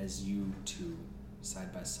 As you two,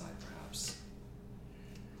 side by side perhaps,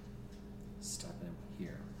 step in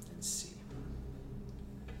here and see.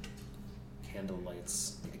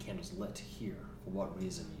 Candles lit here. For what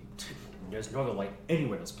reason? There's no other light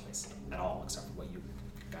anywhere in this place at all, except for what you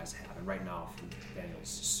guys have. And right now, from Daniel's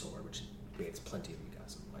sword, which creates plenty of you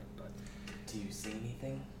guys in light. But Do you see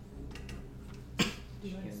anything? Do She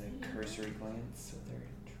you has see a cursory glance with her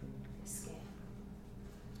true. Scan.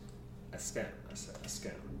 a scan. I said a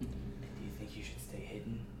scan. Do you think you should stay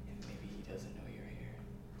hidden if maybe he doesn't know you're here?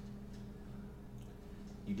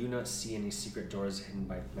 You do not see any secret doors hidden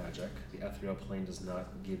by magic. The ethereal plane does not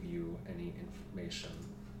give you any information.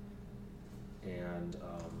 And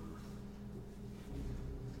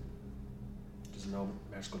there's no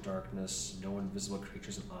magical darkness, no invisible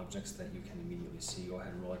creatures and objects that you can immediately see. Go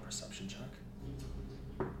ahead and roll a perception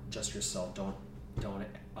check. Just yourself. Don't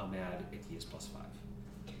add Icky is +5.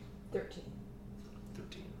 13.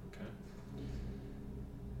 13, okay.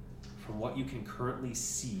 From what you can currently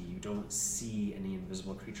see, you don't see any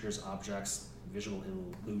invisible creatures, objects, visual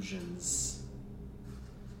illusions,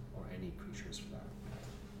 or any creatures for that.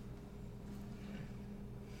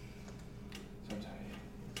 So I'm sorry.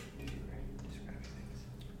 Did you describe things?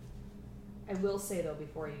 I will say though,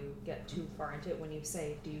 before you get too far into it, when you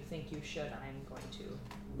say, "Do you think you should?" I'm going to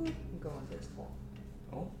go invisible.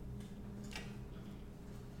 Oh.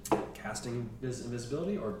 Casting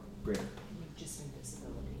invisibility or greater? Just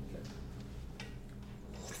invisibility.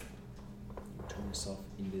 You turn yourself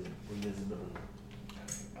invisible.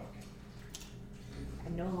 Okay. I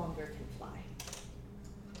no longer can fly.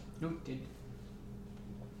 Nope, did.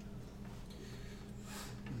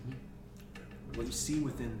 What you see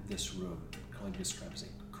within this room can only be described as a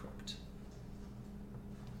crypt.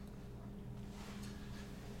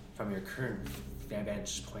 From your current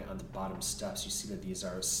vantage point on the bottom steps, you see that these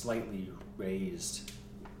are slightly raised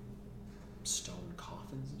stone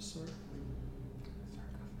coffins of sort.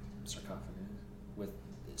 Sarcophagi. With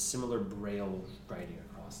similar braille writing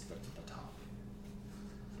across the top.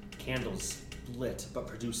 Candles lit, but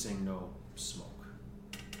producing no smoke.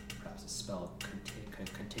 Perhaps a spell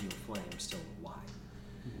continue flame still wide.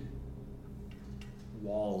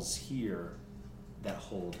 Walls here that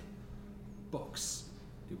hold books,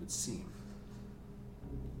 it would seem.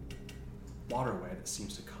 Waterway that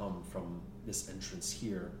seems to come from this entrance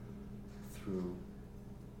here through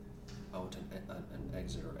out an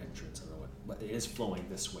exit or entrance, I don't know what, but it is flowing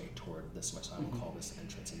this way toward this way, so I will call this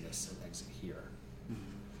entrance and this an exit here.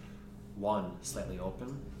 One slightly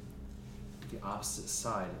open, the opposite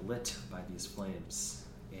side lit by these flames,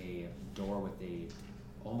 a door with a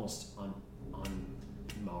almost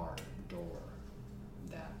unmarred door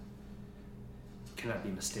that cannot be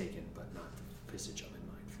mistaken, but not the visage of a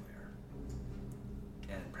mind flayer.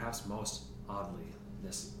 And perhaps most oddly,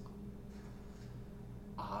 this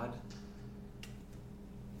odd,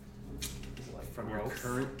 Like from your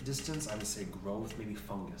current distance, I would say growth, maybe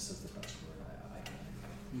fungus is the best word I can.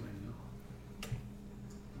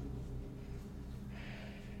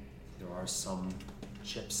 There are some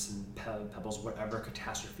chips and pebbles, whatever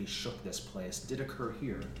catastrophe shook this place did occur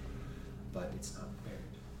here, but it's not buried.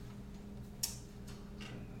 I'm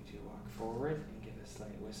going to walk forward and give a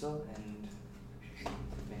slight whistle and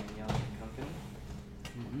Van Young and company.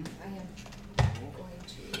 I am going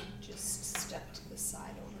to just step to the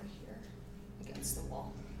side over here.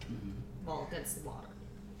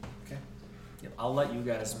 I'll let you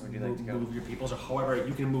guys Where would you like to go? move your peoples, or however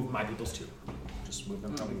you can move my peoples too. Just move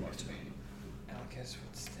them probably more too. Alcus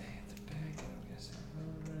would stay at the back. Alcus,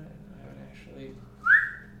 I would actually.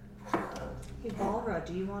 Hey, Balra,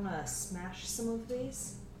 do you want to smash some of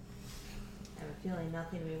these? I have a feeling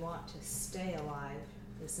nothing we want to stay alive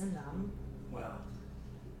is in them. Well,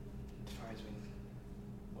 as far as we.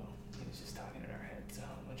 Well, he was just talking in our heads. So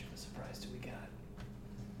how much of a surprise do we got?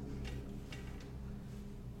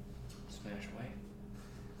 Smash away.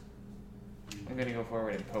 I'm gonna go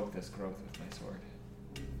forward and poke this growth with my sword.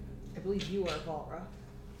 I believe you are Balra.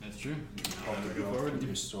 That's true. Hold the growth with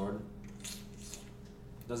your sword.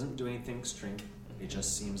 Doesn't do anything extreme. It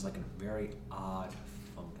just seems like a very odd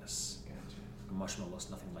fungus. Gotcha. A mushroom that looks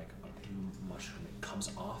nothing like a mushroom. It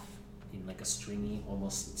comes off in like a stringy,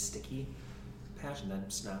 almost sticky patch, and then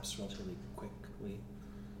snaps relatively quickly.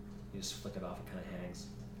 You just flick it off, it kind of hangs.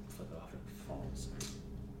 Flick it off, it falls.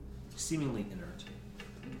 Seemingly inert.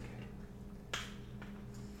 Okay.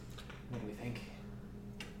 What do we think?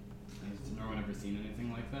 Has no one ever seen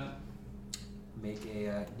anything like that? Make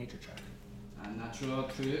a nature check. Natural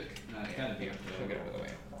trick. No, it's gotta be up She'll get out of the way.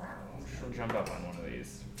 She'll jump up on one of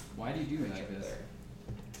these. Why do you do it like Right this? there.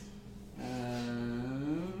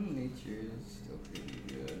 Nature is still pretty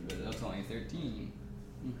good, but that's only 13.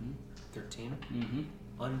 13. Mm-hmm.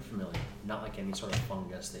 Unfamiliar. Not like any sort of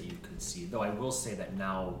fungus that you could see. Though I will say that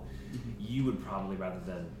now you would probably, rather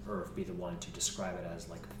than Earth, be the one to describe it as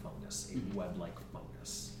like a fungus, a web-like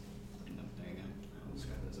fungus. No, there you go. I'll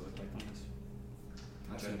describe it as a web-like fungus.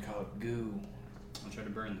 I was gonna call it goo. I'll try to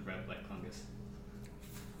burn the web-like fungus.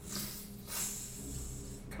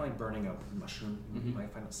 Kind of like burning a mushroom, you Mhm.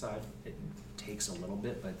 might find outside. It takes a little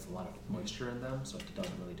bit, but it's a lot of moisture in them, so it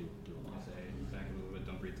doesn't really do a I'll lot. say back a little bit,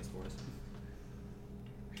 don't breathe the spores.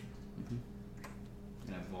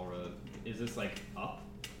 And have Volra, is this like up?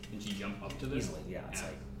 Can she jump up to this? Easily, yeah. It's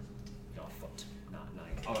like a foot, not 9.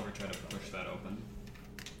 I'll ever try to push that open.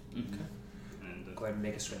 Okay. And Go ahead and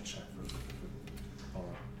make a strength check for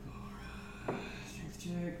Aura. strength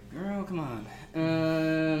check, girl, come on.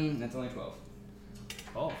 That's only 12.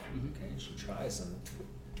 Oh, Mhm. okay. She tries and.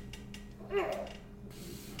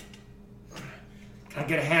 Can I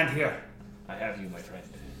get a hand here? I have you, my friend.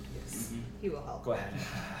 Yes. He will help. Go ahead.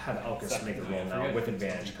 Have Alcus make a roll now with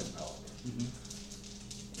advantage because of help.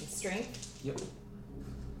 And strength, Yep.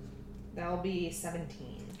 that'll be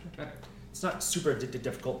 17. It's not super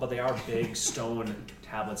difficult, but they are big stone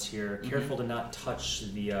tablets here. Careful to not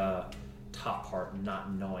touch the top part,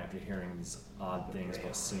 not knowing after hearing these odd things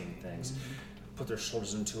about seeing things. Put their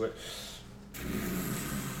shoulders into it.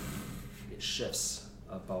 It shifts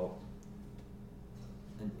about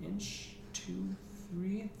an inch, 2,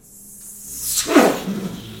 3. It's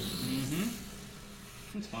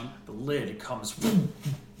fun. The lid comes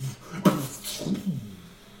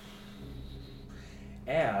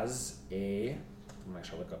as a. I'm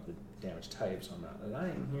actually look up the damage type, so I'm not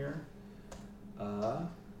lying here.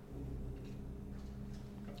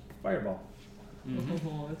 Fireball.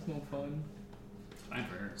 Oh, that's no fun. Fine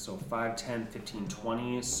for her. So 5, 10, 15,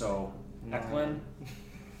 20. So Eklund,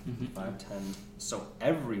 5, 10. So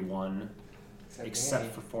everyone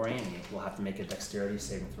except for Annie will have to make a dexterity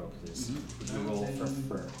saving throw, please. Would you roll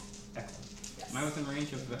for Eklund? Am I within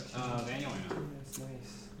range of Daniel or no? That's nice.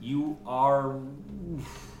 You are.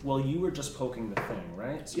 Well, you were just poking the thing,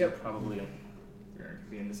 right? So Yep. you're probably. Here, I could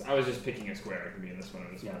be in this. I was just picking a square. I could be in this one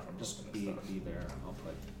or this Yeah, one. if I'm just poking be this stuff. there. I'll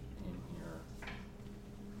put in here.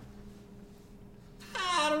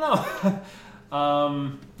 I don't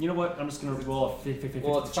know. You know what? I'm just gonna roll a 50-50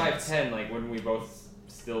 Well, it's chance. 5'10". Like, wouldn't we both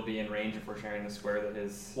still be in range if we're sharing the square that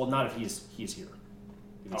is? Well, not if he's here.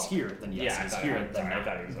 If he's Oh. here, then yes. Yeah, If I he's thought, here, I, then sorry, I not.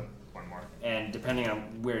 thought he was one more. And depending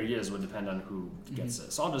on where he is would depend on who gets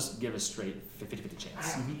it. So I'll just give a straight 50-50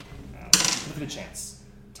 chance. 50-50 chance.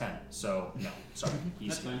 10. So no, sorry,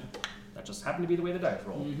 he's That's here. fine. That just happened to be the way the dice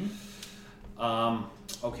rolled.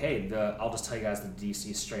 Okay, I'll just tell you guys the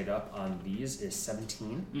DC straight up on these is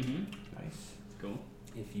 17. Nice. Cool.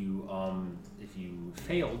 If you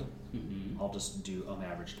failed, I'll just do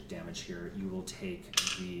average damage here. You will take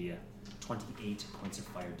the 28 points of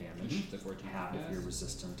fire damage. The 14 Half if pass. you're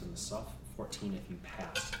resistant and stuff. 14 if you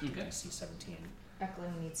pass. Okay. DC 17.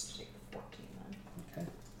 Eklund needs to take 14 then.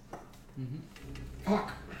 Okay.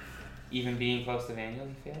 Even being close to Daniel,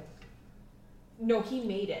 he failed? No, he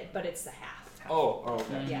made it, but it's the half. Oh,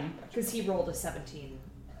 okay. Yeah, because he rolled a 17.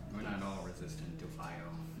 We're not all resistant to fire.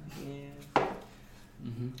 Yeah.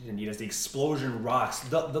 And as the explosion rocks,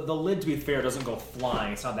 the lid, to be fair, doesn't go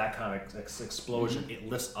flying. It's not that kind of explosion. It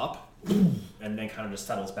lifts up and then kind of just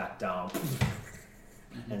settles back down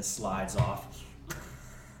and slides off.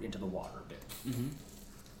 into the water a bit. Mm-hmm.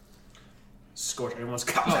 Scorch everyone's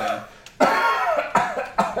cup. Oh, yeah.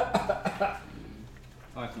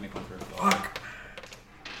 I'll have to make one for a Fuck.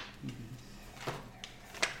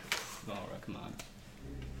 Laura, come on.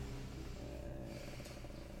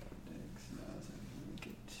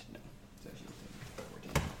 No, so she's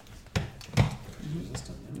 14.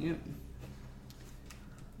 Resistant. Yep.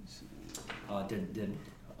 Did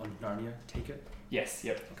Narnia take it? Yes.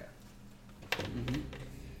 Yep. Okay. Mm-hmm.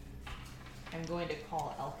 I'm going to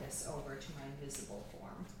call Elkis over to my invisible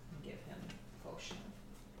form and give him a potion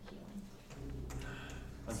of healing.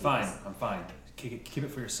 I'm fine. I'm fine. Keep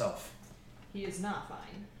it for yourself. He is not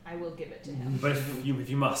fine. I will give it to him. But if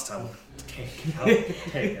you must, I will take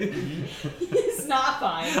it. He is not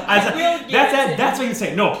fine. I will give it to him. That's what you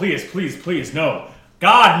say. No, please, no.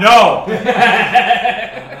 God, no.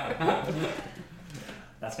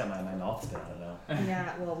 That's got my mouth spit out now.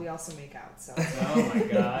 Yeah, well, we also make out, so. Oh my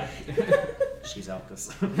god. She's out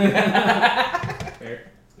this.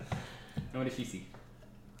 Fair. And what does she see?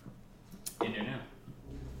 In there now.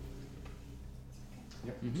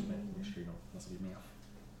 Yep. Mhm. Make sure you don't leave me off.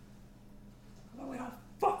 Well, we don't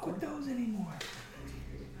fuck with those anymore.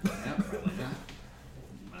 Yep, probably not.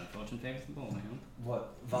 My fortune favors the bold, I hope.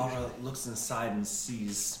 What Vara looks inside and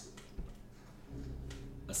sees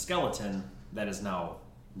a skeleton that is now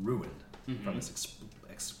ruined from this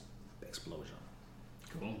explosion.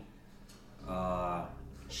 Cool.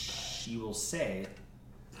 She will say,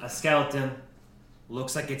 a skeleton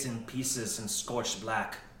looks like it's in pieces and scorched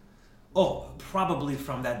black. Oh, probably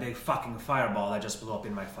from that big fucking fireball that just blew up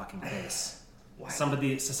in my fucking face.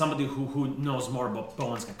 Somebody who knows more about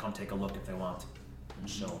bones can come take a look if they want. And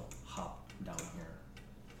she'll hop down here.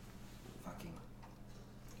 Fucking.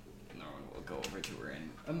 Norman will go over to her and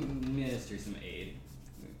administer some aid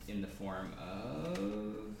in the form of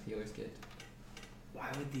healer's kit. Why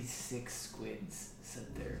would these 6 squids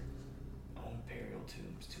set their own burial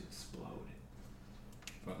tombs to explode?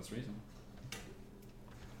 For this reason.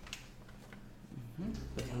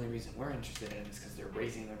 But the only reason we're interested in it is because they're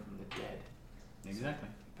raising them from the dead. Exactly.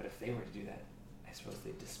 But if they were to do that, I suppose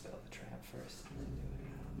they'd dispel the trap first. And then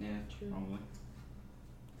do it. Yeah, True. probably.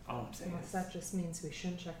 All I'm saying Unless is, that just means we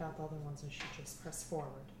shouldn't check out the other ones and should just press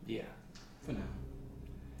forward. yeah. For now.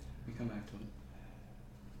 We come back to it.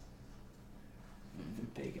 The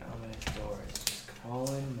big ominous door is just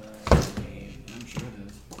calling my name. I'm sure it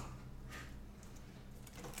is.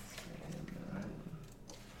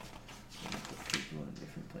 People in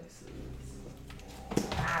different places.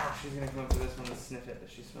 Ow! She's gonna come up to this one and sniff it.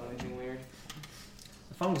 Does she smell anything weird?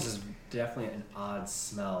 The fungus is definitely an odd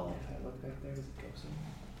smell. If I look back there, does it go somewhere?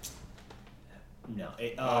 No.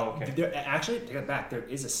 It, Oh, okay. There, actually, take it back. There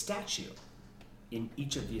is a statue in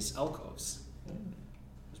each of these alcoves.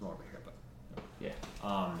 There's more over here, but Yeah.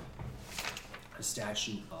 a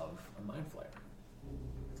statue of a mind flayer.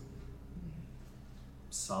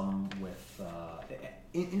 Some with,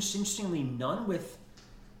 interestingly, none with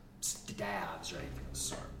stabs or anything of the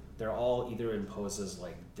sort. They're all either in poses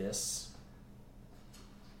like this,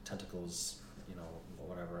 tentacles,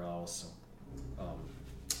 whatever else,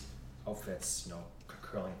 outfits,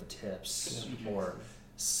 curling at the tips, or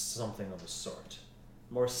something of the sort.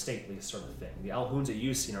 More stately sort of thing. The Alhoons that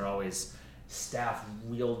you've seen are always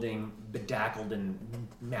staff-wielding, bedazzled and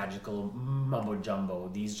magical mumbo-jumbo.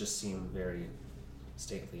 These just seem very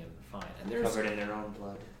stately and fine. And Covered in their own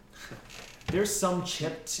blood. there's some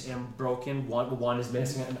chipped and broken. One is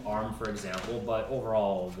missing an arm, for example, but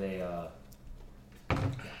overall they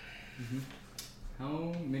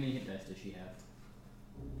How many hit dice does she have?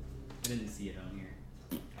 I didn't see it on here.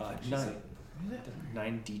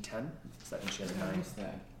 9d10. Is that when she has a 9? What's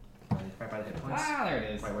that? Right by the hit points. Ah, there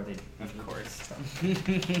it is. Right where they. Of course.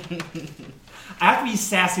 I have to be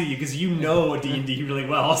sassy with you because you know D&D really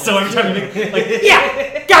well. So every time you make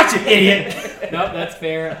yeah, gotcha, idiot. Nope, that's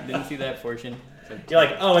fair. Didn't see that portion. So You're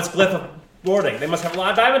like, oh, it's glyph of warding. They must have a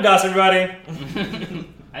lot of diamond dust, everybody.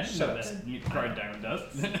 I didn't know that you required diamond dust.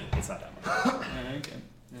 It's not that much. Okay.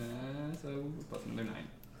 So plus another 9.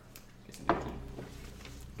 Guess I'm 19.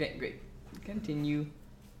 Okay, great. Continue.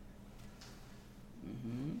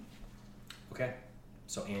 Okay.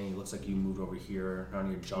 So Annie, looks like you moved over here.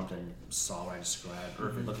 Narnia jumped and saw what I described.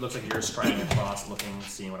 Perfect. Looks like you're striding across, looking,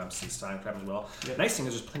 seeing what I'm seeing, as well. Yep. Nice thing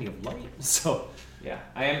is there's plenty of light. So Yeah,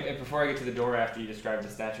 I am. Before I get to the door, after you describe the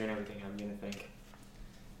statue and everything, I'm gonna think,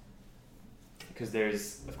 because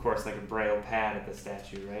there's, of course, like a braille pad at the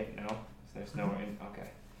statue, right? No, so there's no. Okay.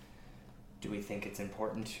 Do we think it's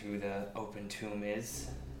important who the open tomb is?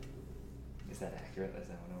 Is that accurate? Is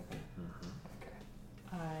that one open?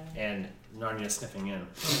 Okay. and Narnia sniffing in.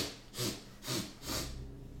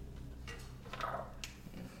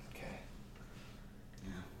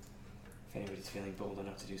 feeling bold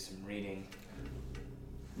enough to do some reading.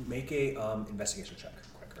 Make a investigation check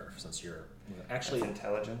quicker, since you're actually That's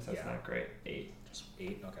intelligence. That's yeah. not great. 8. Just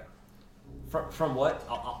 8. Okay. From what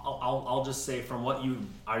I'll just say from what you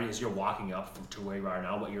are as you're walking up to where you are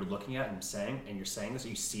now, what you're looking at and you're saying this,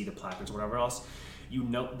 you see the placards or whatever else, you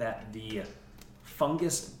note that the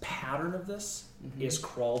fungus pattern of this is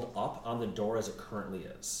crawled up on the door as it currently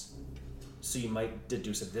is. So you might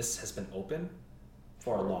deduce that this has been open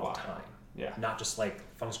for a long time. Yeah. Not just like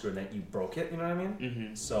fungus grew and then you broke it, you know what I mean?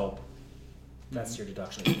 Mm-hmm. So that's your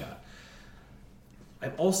deduction that you got.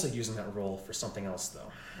 I'm also using that roll for something else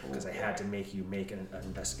though, because I had to make you make an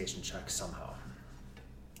investigation check somehow.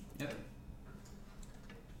 Yep.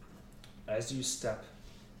 As you step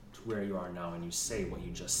to where you are now and you say what you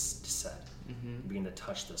just said, you begin to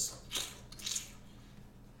touch this.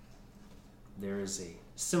 There is a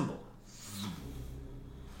symbol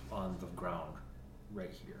on the ground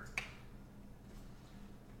right here.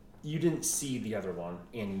 You didn't see the other one,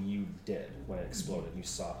 and you did when it exploded. You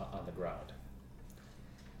saw it on the ground.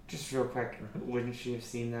 Just real quick, wouldn't she have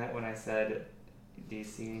seen that when I said, do you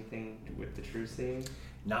see anything with the true seeing?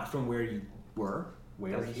 Not from where you were.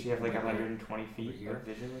 Where Doesn't she have like where- 120 feet here? of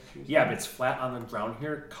vision with true seeing? Yeah, but it's flat on the ground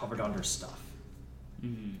here, covered under stuff.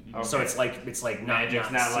 Mm-hmm. So it's like not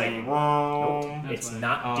Magic's not like seeing- wrong. Nope. That's It's fine.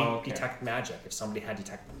 not detect magic. If somebody had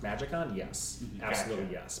detect magic on, yes, absolutely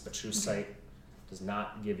Gotcha. yes. But true sight does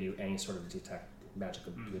not give you any sort of detect magic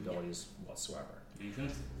abilities whatsoever. Makes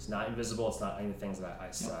sense. It's not invisible. It's not any of the things that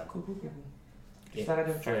I said. Cool. It thought I'd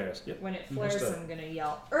have tried. flares. Yep. When it flares, Understood. I'm gonna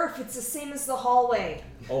yell, "Earth, it's the same as the hallway."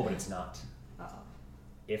 Oh, but it's not. Uh-oh.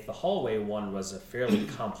 If the hallway one was a fairly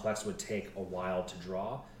complex, would take a while to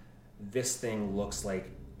draw. This thing looks like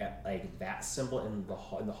that symbol in the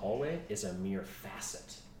hallway is a mere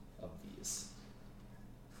facet of these.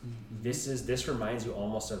 This reminds you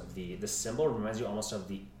almost of the symbol reminds you almost of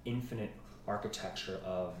the infinite architecture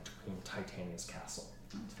of Queen Titania's castle.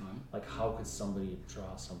 That's fun. Like, how could somebody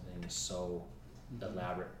draw something so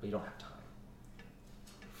elaborate, but you don't have time?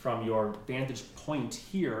 From your vantage point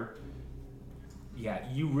here, yeah,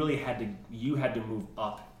 you really had to move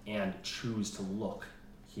up and choose to look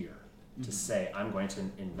here to say, I'm going to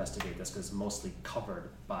investigate this because it's mostly covered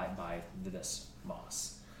by this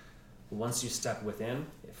moss. Once you step within,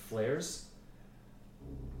 it flares,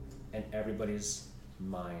 and everybody's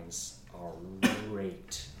minds are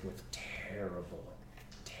raked with terrible,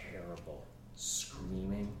 terrible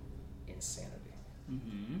screaming insanity.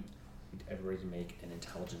 Mm-hmm. Everybody make an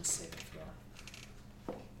intelligence saving throw.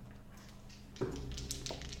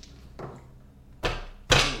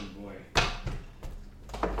 Oh boy.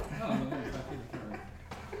 Oh, no,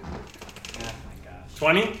 Oh my gosh.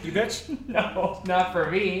 20, you bitch? No, not for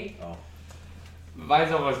me. Oh.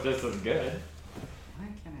 Mine's almost just as good. why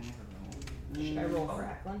can't I never roll? Should I roll for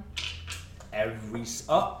Eklund?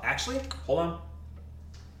 Actually, hold on.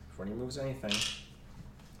 Before he moves anything,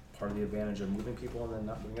 part of the advantage of moving people and then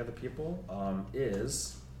not moving other people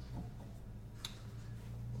is,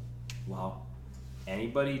 wow,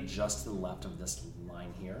 anybody just to the left of this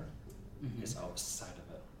line here is outside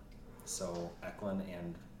of it. So Eklund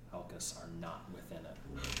and Elkis are not within it.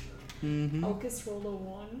 Elkis rolled a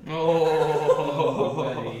 1.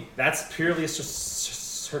 Oh. buddy. That's purely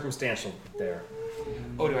circumstantial there.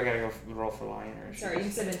 Oh, do I gotta go roll for lion or? Sorry,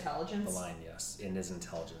 you said The intelligence? line, yes. It is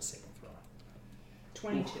intelligence saving throw.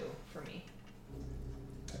 22 for me.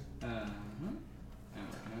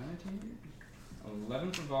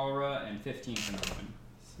 11 for Valra and 15 for Norman.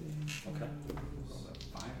 Okay. Rolled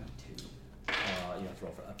a 5 and a 2. You have to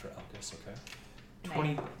roll for Elkis,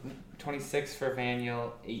 okay? 26 for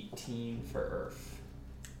Vaniel, 18 for Earth.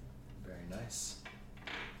 Very nice.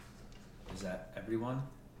 Is that everyone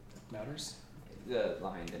that matters? The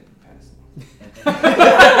lion didn't pass.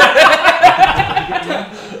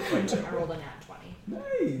 I rolled a nat 20.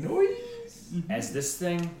 Hey, noise! As this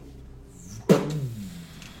thing,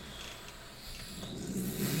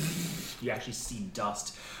 you actually see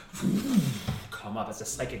dust come up as a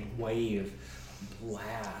psychic wave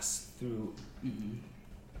blasts through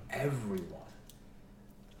everyone.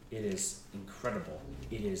 It is incredible.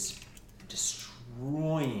 It is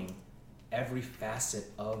destroying every facet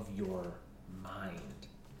of your mind.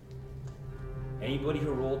 Anybody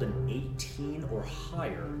who rolled an 18 or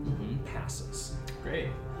higher passes. Great.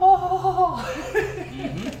 Oh,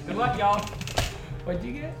 Good luck, y'all. What'd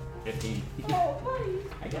you get? 15. oh, buddy.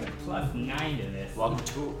 I got a plus 9 to this. Welcome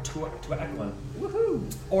to Eklund.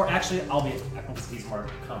 Woohoo! Or actually, I'll be Eklund because he's more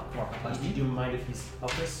complex. Do you mind if he's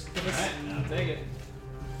Elkis for this? Alright, I'll take it.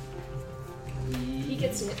 He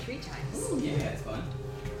gets to hit 3 times. Ooh, yeah, it's fun.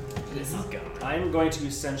 This is gone. I'm going to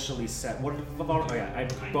essentially set. What about? Oh yeah,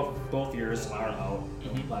 both yours are out.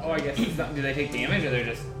 Oh, I guess it's not, do they take damage or they're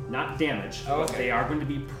just? Not damage, Oh, but okay. they are going to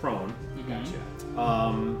be prone. Gotcha.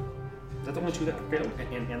 Is that the only two that can fail?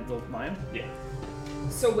 And the lion? Yeah.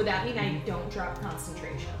 So would that mean I don't drop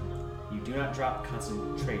concentration? You do not drop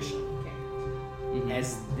concentration, Okay.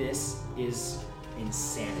 as this is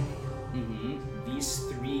insanity. Mm-hmm.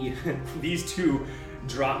 These two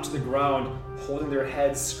drop to the ground, holding their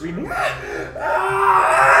heads, screaming,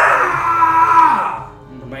 "Ah!"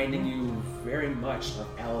 Reminding you very much of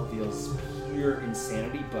Alathiel's pure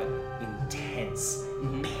insanity, but intense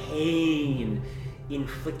pain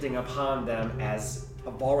inflicting upon them as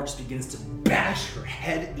Avalra just begins to bash her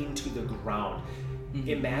head into the ground.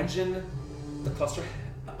 Imagine the cluster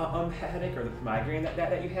headache or the migraine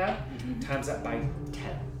that you had, times that by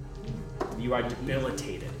 10. You are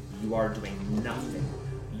debilitated. You are doing nothing.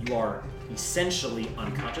 You are essentially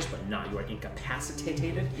unconscious, but not. You are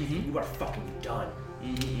incapacitated. You are fucking done.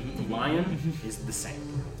 The lion is the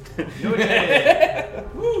same.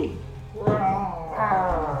 Woo!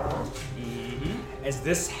 As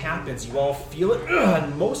this happens, you all feel it,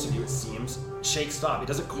 and most of you, it seems, shakes off. It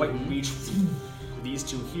doesn't quite reach these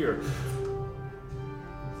two here.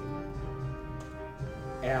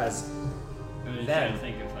 As I'm just then trying to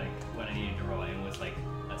think of like what I needed to roll in was like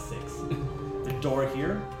a 6. the door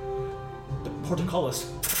here, the portcullis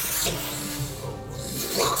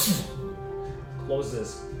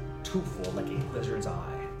closes twofold like a lizard's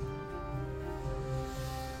eye.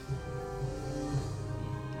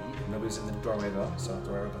 Nobody's in the doorway though, so don't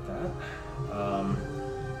worry about that.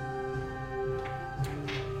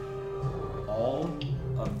 All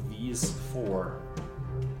of these four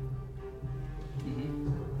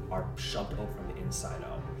are shoved open from the inside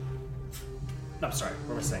out. No, I'm sorry,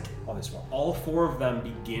 what am I saying? All these four. All four of them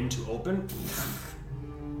begin to open.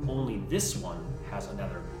 Only this one has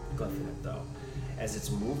another glyph in it though. As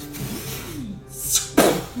it's moved.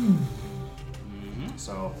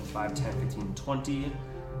 So 5, 10, 15, 20.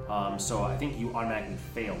 So I think you automatically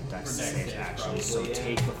failed Dex For Dex save save, actually. probably, So yeah.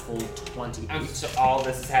 take the full 28. So all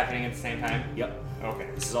this is happening at the same time? Yep. Okay.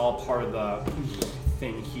 This is all part of the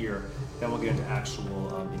thing here. Then we'll get into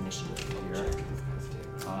actual initiative here.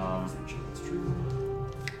 That's true.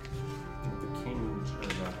 I think the king or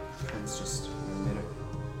the prince just made it.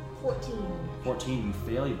 14. 14, you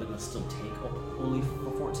fail, but you'll still take only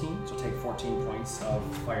 14. So take 14 points of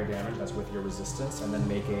fire damage, that's with your resistance, and then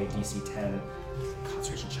make a DC 10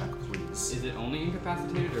 concentration check, please. Is it only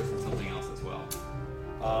incapacitated or is it something else as well?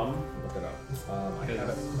 Look it up. I have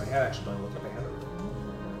it. I had actually done look up. I have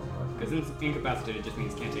it. Because incapacitated just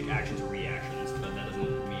means can't take actions or reactions, but that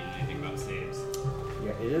doesn't mean anything about saves.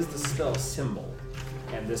 Yeah, it is the spell symbol,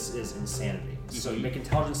 and this is insanity. So you make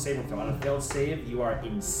intelligence saving throw. On a failed save, you are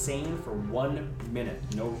insane for 1 minute.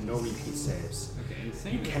 No repeat saves. Okay,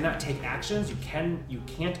 insane. You cannot take actions. You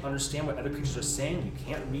can't understand what other creatures are saying. You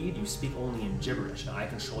can't read. You speak only in gibberish. Now I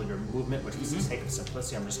control your movement, which for the sake of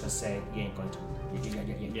simplicity, I'm just gonna say you ain't going to.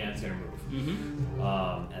 Yeah, it's gonna move.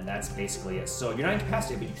 Mm-hmm. And that's basically it. So you're not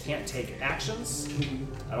incapacitated, but you can't take actions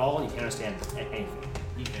at all. You can't understand anything.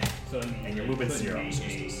 Okay. So I mean, And your it movement's could 0, make so a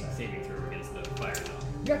it's just saving throw against the fire though.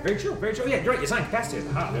 Yeah, very true. Very true. Yeah, you're right. It's not incapacitated.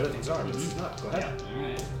 The other things are, but it's not. Go ahead.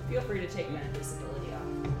 Alright. Feel free to take my invisibility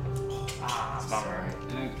off. Ah,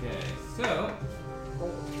 bummer. Okay, so.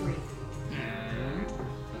 Roll 3.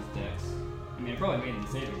 That's Dex. I mean, I probably made the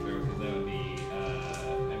saving throw because that would be,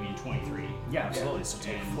 23. Yeah, absolutely. So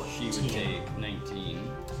take And 14. she would take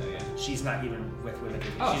 19. So yeah. She's not even with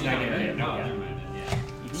Oh, she's not even in in it. it. No, Yeah. never mind then,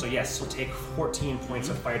 yeah. So yes, so take 14 points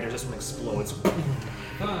of fire damage. This one explodes.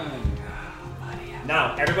 Fun.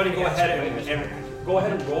 Now, everybody go ahead and go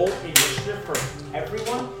ahead and roll initiative for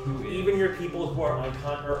everyone, even your people who are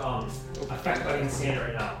affected by insanity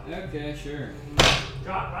right now. Okay, sure.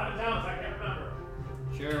 God, write it down so I can remember.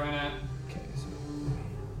 Sure, why not? Okay, so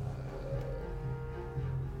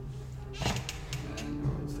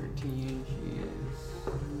It's 13. She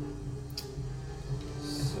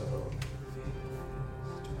is. So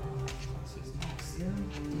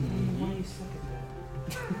Why you suck at that?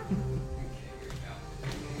 Okay, here we go.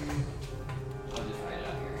 I'll just write it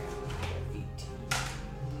out here. 18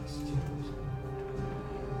 plus 2 is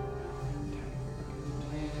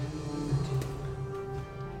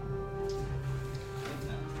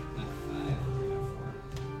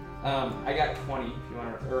 5. I got 20 if you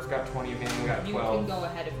want to. Earth got 20, Van got You 12. can go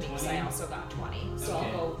ahead of me because I 20? also got 20. So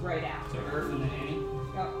Okay. I'll go right after. So Earth and then Annie.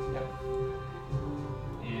 Yep. Yep.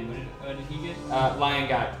 And what did he get? Lion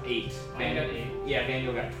got 8. Lion got 8. Yeah,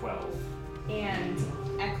 Daniel got 12. And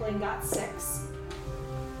Eklund got 6.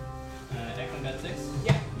 Eklund got 6.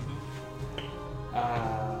 Yep.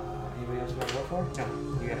 Anybody else want to roll for? No,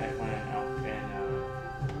 you got Eklund and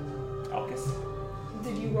Alcus.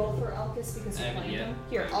 Did you roll for Elkis because I you haven't played yet. him?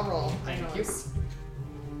 Here, I'll roll. Thank you. Yours.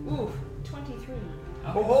 Ooh, 23.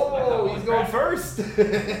 Oh, he's going first.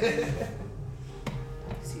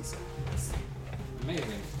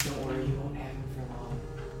 Amazing. Don't worry, you won't have him for long.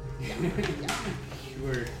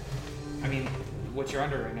 Sure. I mean, what you're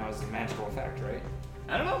under right now is a magical effect, right?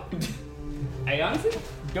 I don't know. I honestly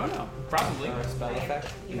don't know. Probably. Or a spell effect?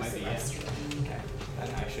 It might be, yeah. Okay. Then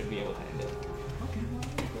I should be able to end it. Okay.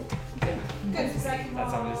 Good, because I can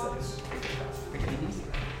That's how roll. it is.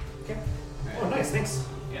 Okay. Oh, nice, thanks.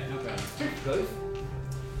 Yeah, no problem. Good.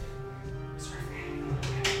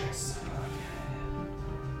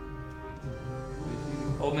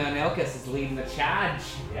 Old man Elkis is leading the charge.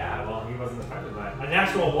 Yeah, well, he wasn't affected by it. A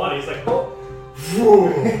natural one, he's like, oh.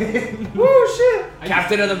 Woo shit!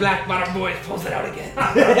 Captain of the Black Bottom Boys pulls it out again.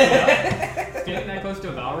 Getting that close to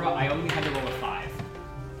a Valra, I only had to roll a 5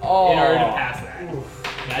 Oh. in order to pass that.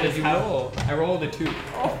 That is you how roll? I rolled a 2.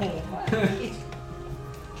 Oh,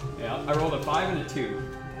 Yeah, I rolled a 5 and a 2.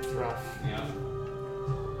 that's rough. Yeah.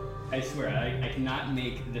 I swear, I cannot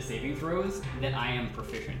make the saving throws that I am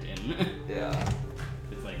proficient in. Yeah.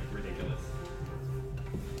 It's like ridiculous.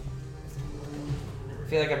 I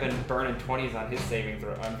feel like I've been burning 20s on his saving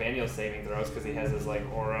throw, on Vaniel's saving throws, because he has his like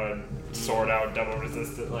aura and sword out, double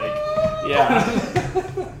resistant, like, yeah.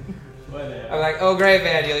 I'm like, oh great,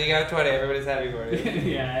 Vaniel, you got a 20, everybody's happy for you.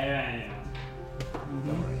 yeah.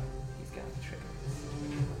 Don't worry, he's got the trick.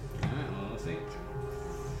 Alright, well, let's see.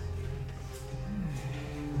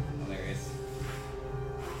 Hilarious.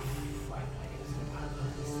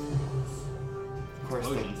 Of course,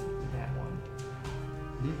 Explosions. that one.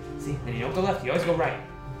 See, then you don't go left, you always go right.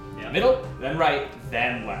 Yeah. Middle, then right,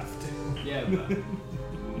 then left. Yeah, but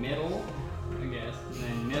middle, I guess. And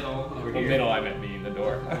then middle over Well, here. middle, I meant meaning the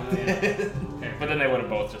door. Yeah. But then they would have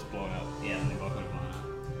both just blown up. Yeah, and they both would have blown up.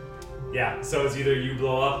 Yeah, so it's either you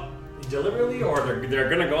blow up deliberately or they're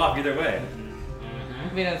gonna go off either way.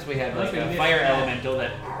 I mean, as we had like Unless we a missed fire that. elemental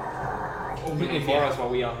that opened before us while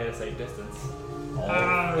we all hit a safe distance.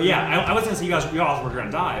 Yeah, I was gonna say you all were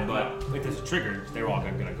gonna die, but if this is triggered, they were all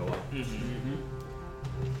gonna go up.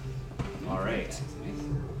 All right.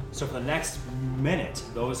 So for the next minute,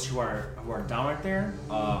 those who are down right there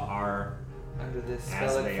are Under this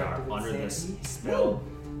as spell they are effect of under this insanity. spell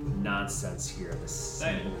nonsense here. This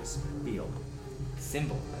symbols field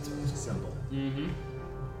Symbol. That's what it was. symbol. Mm-hmm.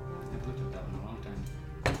 I've looked at that one a long time.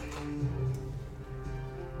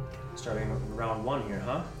 Starting with round 1 here,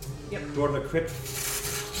 huh? Yep. Door to the crypt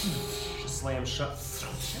slam shut.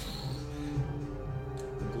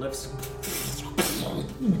 The glyphs.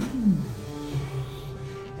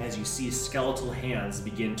 As you see skeletal hands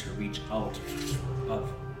begin to reach out of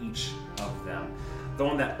each of them. The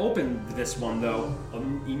one that opened this one, though,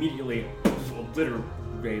 immediately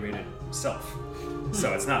obliterated itself.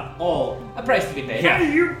 So it's not all. A price to be paid. Yeah,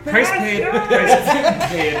 price paid. Price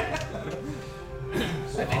paid.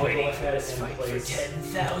 I've been waiting for this fight for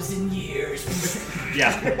 10,000 years.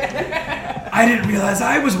 Yeah. I didn't realize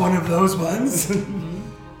I was one of those ones.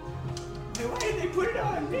 Why did they put it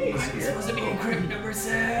on me? I'm supposed to be in crypt number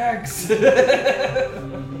 6. Okay.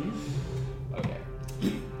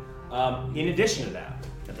 In addition to that,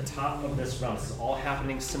 at the top of this round, this is all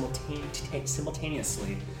happening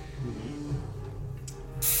simultaneously.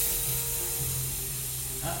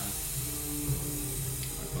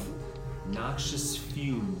 Noxious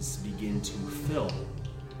fumes begin to fill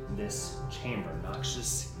this chamber.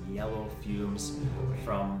 Noxious yellow fumes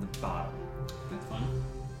from the bottom. That's fun.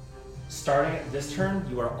 Starting at this turn,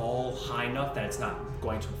 you are all high enough that it's not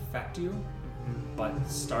going to affect you. But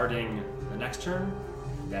starting the next turn,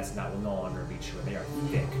 that's not will no longer be true. They are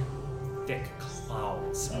thick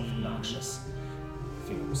clouds of noxious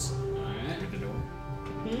fumes. Alright. Through the door.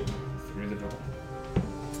 Through the door.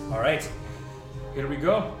 All right, here we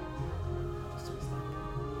go.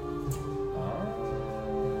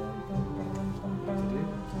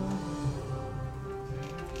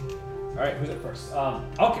 All right, who's it first?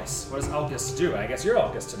 Alcus. What does Alcus do? I guess you're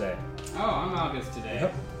Alcus today. Oh, I'm August today.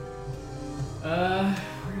 Yep. Where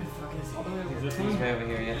the fuck is he? All the way over Is this He's one? way over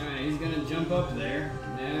here, yeah. Alright, he's gonna jump up there,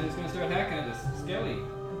 and he's gonna start hacking at this skelly.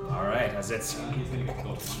 All right, as it's He's gonna get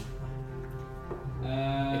close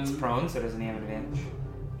one. It's prone, so doesn't he have an advantage?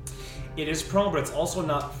 it is prone, but it's also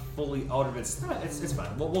not fully out of its. It's fine.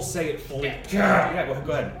 We'll say it fully. Yeah,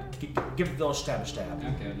 go ahead. Give it the little stab. Okay,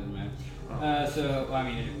 it doesn't matter. I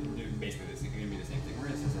mean, basically this is gonna be the same thing.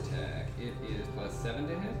 Where is his attack? It is +7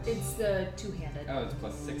 to hit. It's the two-handed. Oh, it's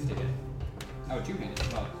 +6 to hit. Oh,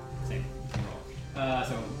 two-handed. Well, same roll.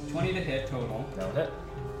 So 20 to hit total, That'll hit.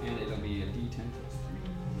 and it'll be a D10 plus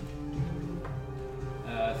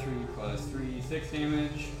 3. 3 plus 3, 6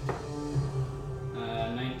 damage.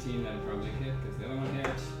 19, that'll probably hit because the other one hit.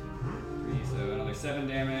 3, so another 7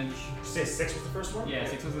 damage. Did you say 6 was the first one? Yeah,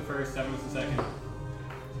 6 was the first, 7 was the second.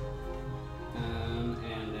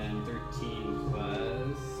 And then 13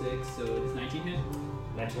 plus 6, so does 19 hit?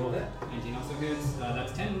 19 will hit. 19 also hits.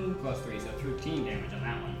 That's 10 plus 3, so 13 damage on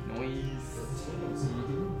that one. Noise.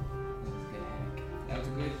 13. That was a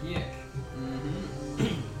good kick.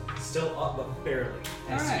 Still up, but barely.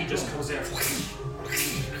 As Alright, he just cool. comes in.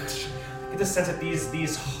 Get the sense that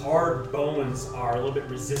these hard bones are a little bit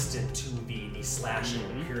resistant to the slashing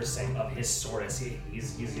and piercing of his sword as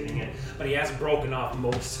he's getting it. But he has broken off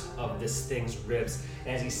most of this thing's ribs.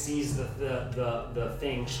 As he sees the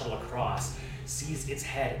thing shuttle across, sees its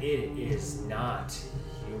head, it is not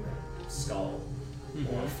human skull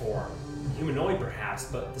or form. Humanoid perhaps,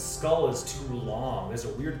 but the skull is too long. There's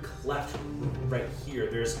a weird cleft right here.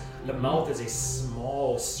 The mouth is a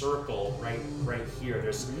small circle right here.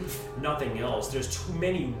 There's nothing else. There's too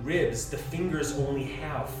many ribs. The fingers only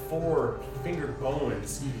have 4 finger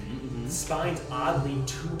bones. The spine's oddly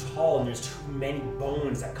too tall, and there's too many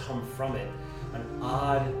bones that come from it. An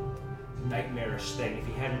odd, nightmarish thing. If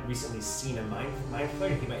he hadn't recently seen a mind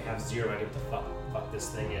flayer, he might have 0 idea what the fuck this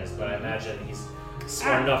thing is. But I imagine he's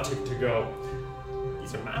smart enough to go.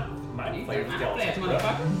 These are mind flayer skeletons.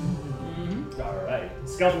 Motherfucker. All right.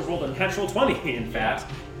 Skeletons rolled a natural 20, in fact.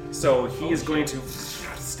 So he is going to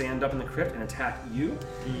stand up in the crypt and attack you.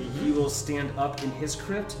 He will stand up in his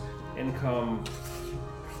crypt and come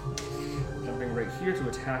jumping right here to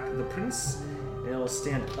attack the prince. And he'll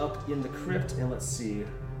stand up in the crypt and let's see.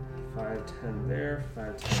 5, 10 there,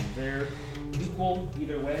 5, 10 there. Equal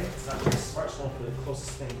either way. It's not very smart, so we'll do the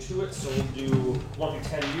closest thing to it. So we'll do 1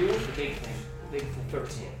 through 10 you. The big thing. Big thing.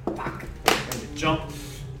 13. Fuck. I'm going to jump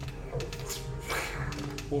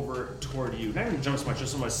over toward you. Not even jump so much,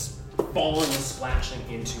 just almost falling and splashing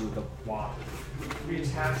into the water. 3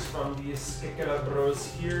 attacks from these Skikara bros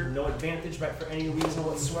here. No advantage back for any reason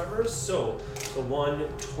whatsoever. So the one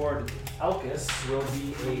toward Alcus will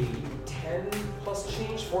be a 10 plus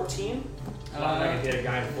change, 14. Not gonna hit a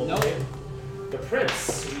guy full nope. hit. The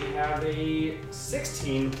prince, we have a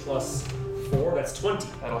 16 plus 4, that's 20.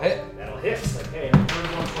 That'll hit. That'll hit. Okay, and the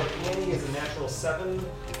third one toward Annie is a natural 7,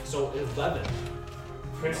 so 11.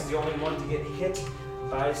 Prince is the only one to get hit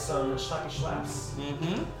by some shocky slaps.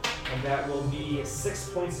 And that will be 6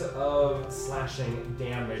 points of slashing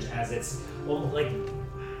damage as it's, well,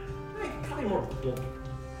 probably more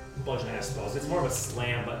bludgeoning, I suppose. It's more of a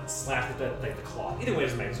slam, but slash with the claw. Either way, it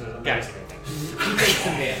doesn't make anything. He takes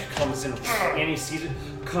some damage. Comes in, and he sees it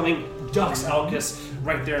coming, ducks Alcus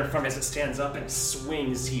right there in front as it stands up and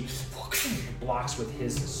swings. He blocks with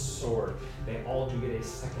his sword. They all do get a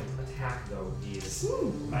second attack, though, these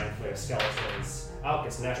Mind Flayer skeletons.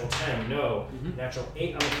 Alcus, natural 10, no. Natural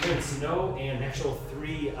 8 on the prince, no. And natural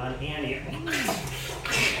 3 on Annie.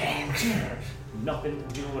 Nothing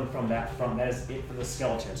doing from that. That is it for the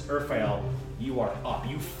skeletons. Urfael, you are up.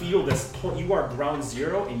 You feel this point. You are ground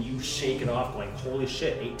 0, and you shake it off going, holy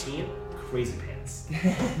shit, 18? Crazy pants.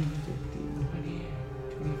 15, 20,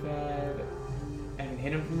 25. I can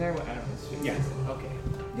hit him from there? I don't know. Yeah. Okay.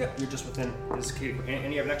 Yep. You're just within this key.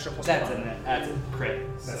 And you have an extra plus That's 1. that's a crit.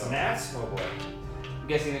 That's so. an axe? Oh boy. I'm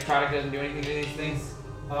guessing necrotic doesn't do anything to these things?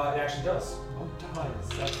 It actually does. Oh, does.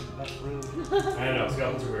 That's rude. I know,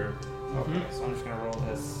 skeletons are weird. Okay, so I'm just gonna roll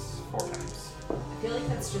this 4 times. I feel like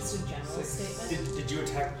that's just a general statement. Did you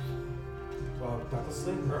attack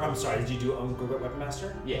recklessly? Or I'm sorry, did you do Weapon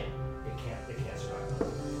Master? Yeah. It can't survive.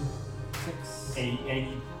 6. And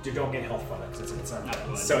you don't get health from it because it's not Not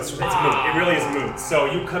blood. So it's moot. It really is moot. So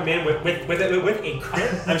you come in with a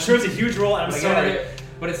crit. I'm sure it's a huge roll. I'm sorry.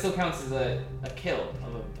 But it still counts as a kill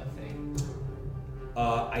of a thing.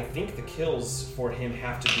 I think the kills for him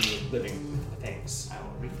have to be living things.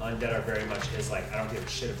 Undead are very much is like I don't give a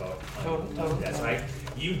shit about undead. So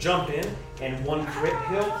you jump in and 1 crit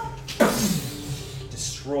kill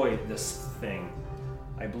destroyed this thing.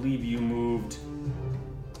 I believe you moved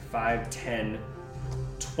 5, 10,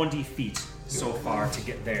 20 feet so far to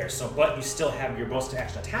get there. So, but you still have your bonus to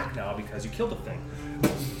action attack now because you killed the thing.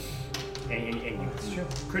 And you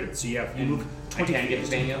crit it. So you move 20 I can feet. get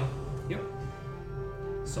the Daniel. Yep.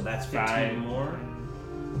 So that's 15 more.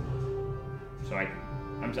 So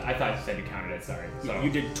I thought you said you counted it, sorry. So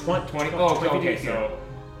You did 20. Oh, 20 okay, feet so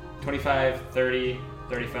 25, 30,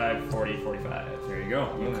 35, 40, 45. there you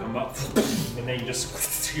go. You come up, and then you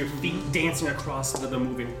just your feet dancing across the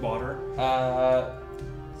moving water.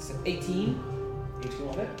 So 18. 18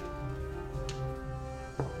 will hit.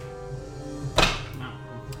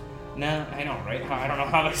 No, I know, right? I don't know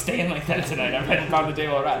how they're staying like that tonight. I'm heading down the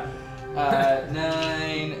table around.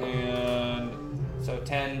 9 and so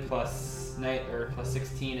 10 plus 9 or plus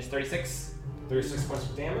 16 is 36. 36 points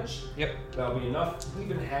of damage. Yep. That'll be enough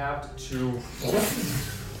even halved to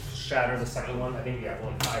shatter the second one. I think you have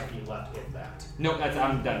only 5 feet left in that. Nope,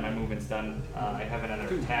 I'm done. My movement's done. I have another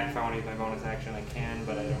attack. If I want to use my bonus action, I can,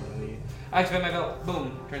 but I don't really. I activate my belt.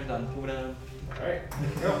 Boom. Turn's done. Move it on. Alright,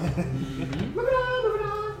 there you go. Moving on.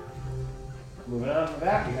 Moving on from the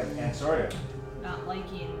back, you have Ansoria. Not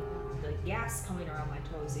liking the gas coming around my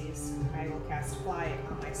toesies, I will cast Fly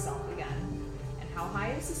on myself again. And how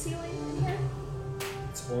high is the ceiling in here?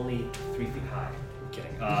 It's only 3 feet high. I'm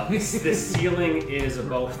kidding. The ceiling is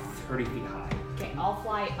about 30 feet high. Okay, I'll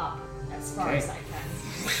fly up as far as I can.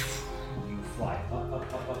 You fly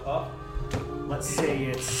up. Let's say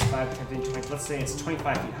it's 5, 10, 15, 20. Let's say it's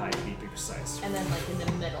 25 feet high to be precise. And then like in the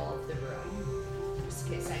middle of the room, just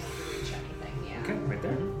in case I need to reach anything, yeah. Okay, right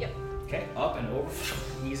there. Yep, Okay, up and over.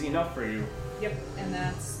 Easy enough for you. yep, and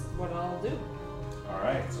that's what I'll do.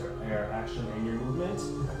 Alright, so your action and your movement.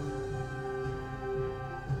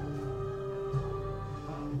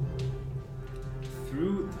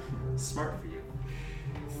 Smart for you.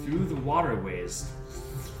 Through the waterways,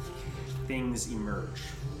 things emerge.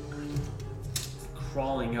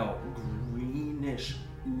 Crawling out, greenish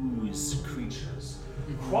ooze creatures.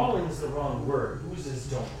 Crawling is the wrong word. Oozes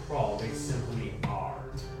don't crawl, they simply are.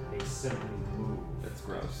 They simply move. That's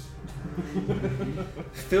gross.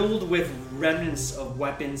 Filled with remnants of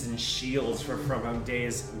weapons and shields from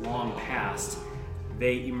days long past,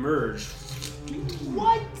 they emerge.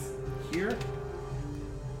 What? Here?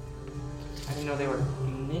 I didn't know they were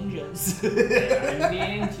ninjas.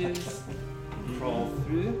 Ninjas. Crawl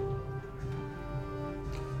through.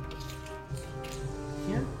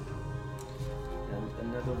 Here. And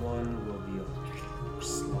another one will be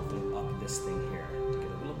sloughing up this thing here to get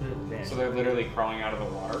a little bit of advantage. So they're literally crawling out of the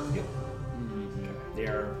water? Yep.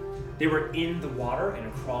 They were in the water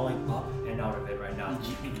and crawling up and out of it right now.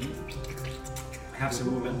 Have some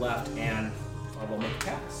movement left and I will make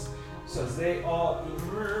attacks. So as they all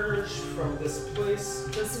emerge from this place.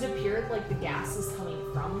 Does it appear like the gas is coming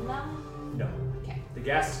from them? No. Okay. The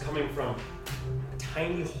gas is coming from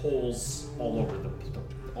tiny holes all over the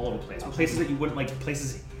place. Places that you wouldn't like,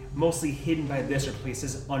 places mostly hidden by this, or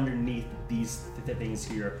places underneath these things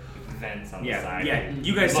here. Vents on the side. Yeah,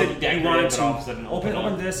 you guys Look said you decorative, wanted but all of a to sudden open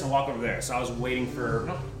up. this and walk over there, so I was waiting for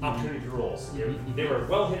opportunity rolls. They were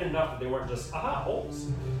well hidden enough that they weren't just holes.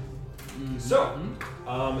 So,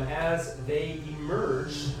 as they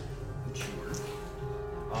emerge,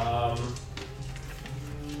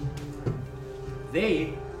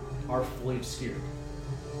 they are fully obscured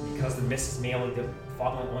because the mist is mainly the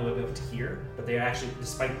fog line only able to hear, but they are actually,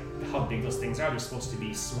 despite how big those things are, they're supposed to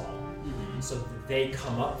be small. So they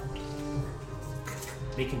come up,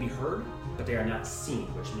 they can be heard, but they are not seen,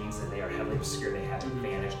 which means that they are heavily obscured. They have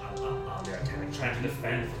advantage on their attack, trying to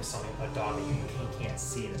defend from something, a dog that you can't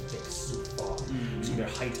see in a thick soup fog. So their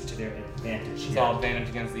height to their advantage. It's all advantage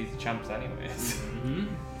against these chumps anyways.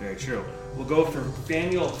 Very true. We'll go for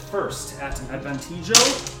Daniel first at an advantaggio.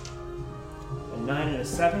 A 9 and a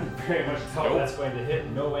 7. Very much how that's going to hit.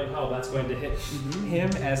 No way in hell that's going to hit him,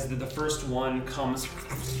 as the first one comes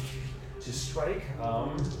to strike.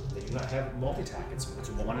 They do not have multi-attack. It's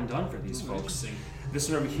one and done for these folks. This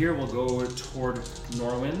one over here will go toward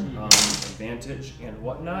Norwin. Advantage and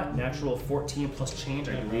whatnot. Natural 14 plus change,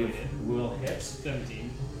 I believe, will hit.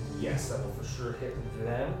 17. Yes, that will for sure hit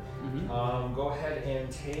them. Go ahead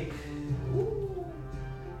and take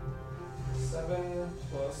 7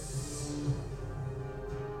 plus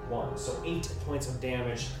 1, so 8 points of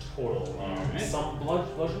damage total. Some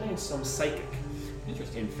bludgeoning, some psychic.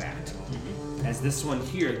 Interesting. In fact, as this one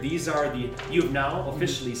here, these are you have now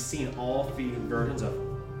officially seen all 3 versions of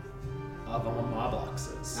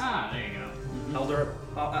Obluxes. Ah, there you go. Elder,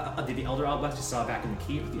 the elder Oblex you saw back in the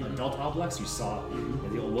keep, the adult Oblex you saw in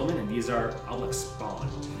the old woman, and these are Oblex spawn.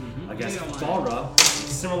 Against Balra,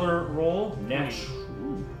 similar roll, Nash.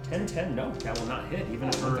 10, no, that will not hit,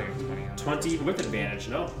 even for 20 with advantage.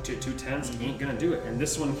 No, two 10s ain't gonna do it. And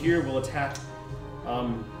this one here will attack.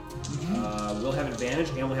 We'll have advantage,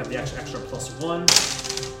 and we'll have the extra +1.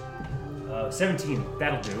 17,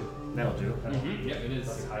 that'll do. That'll do. Yep, it is.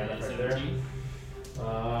 That'll be high enough right there. 17.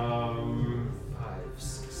 5,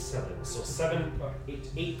 6, 7. So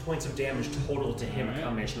 8 points of damage total to him, a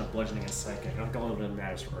combination of bludgeoning and psychic. I don't know what it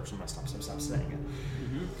matters for Ursa. I'm gonna stop saying it.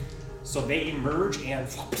 So they emerge, and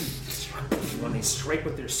when they strike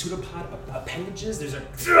with their pseudopod appendages, there's a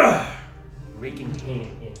raking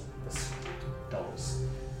pain in the skulls.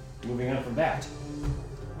 Moving on from that,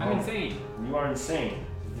 I'm insane. You are insane.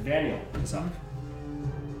 Daniel is up.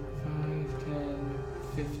 5, 10,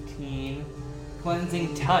 15.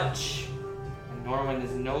 Cleansing touch. And Norman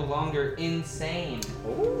is no longer insane.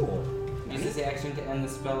 Oh. Use this action to end the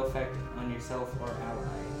spell effect on yourself or ally.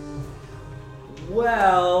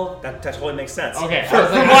 Well, that totally makes sense. Okay. For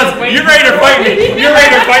once, you're ready to fight me. You're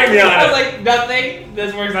ready to fight me on I was it. like, nothing.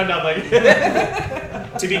 This works on nothing.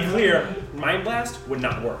 To be clear, Mind Blast would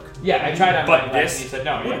not work. Yeah, I tried on But Mind Blast this and you said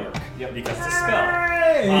no. would Yeah. work. Yep. Because it's a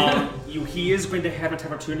spell. He is going to have an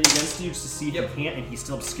attack opportunity against you just to see if Yep. he can't, and he's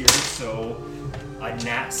still obscured, so a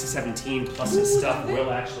nat 17 plus his stuff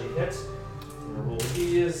will actually hit. I'm gonna roll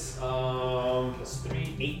these. Plus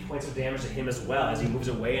 3, 8 points of damage to him as well as he moves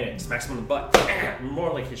away and it smacks him on the butt.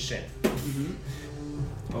 More like his shin.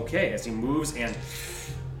 Okay, as he moves and.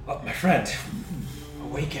 Oh, my friend.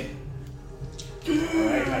 Awaken.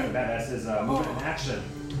 Alright, after that, that's his movement and action.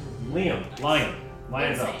 Liam,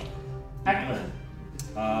 Lion's up. Eklund.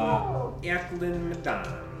 Eklund Madon.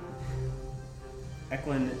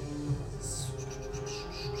 Eklund.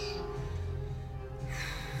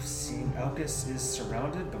 Seeing Elkis is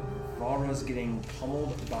surrounded, but Valra's getting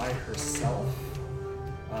pummeled by herself.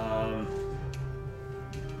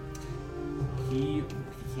 He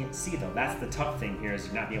can't see though. That's the tough thing here is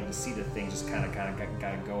you're not being able to see the thing. Just kind of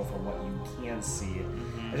gotta go for what you can see.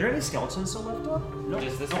 Is there any skeletons still left up? No.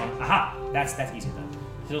 Just this one. Aha! That's easy then.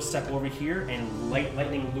 He'll step over here and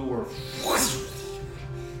lightning lure.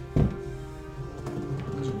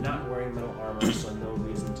 He's not wearing metal armor, so no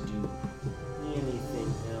reason to do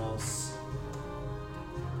anything else.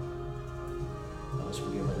 Unless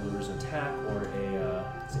we give a lure's attack or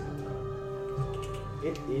a saving throw.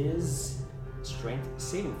 It is strength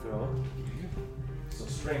saving throw. So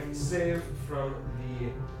strength save from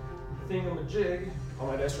the thingamajig. All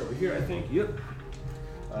my dice are over here, I think. Yep.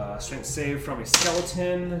 Strength save from a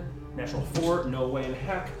skeleton. Natural 4, no way in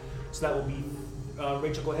heck. So that will be.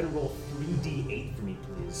 Rachel, go ahead and roll 3d8 for me,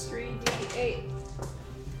 please. 3d8.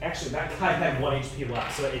 Actually, that guy had 1 HP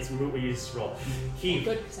left, so it's move you just roll. He.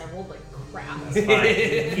 Good, because I rolled like crap. That's fine.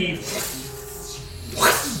 He.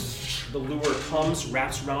 The lure comes,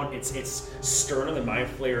 wraps around its sternum, the Mind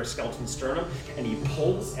Flayer skeleton sternum, and he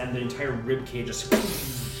pulls, and the entire rib cage just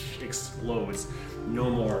explodes. No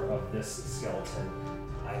more of this skeleton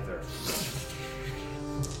either.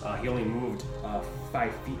 He only moved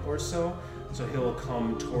 5 feet or so, so he'll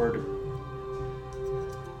come toward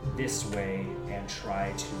this way and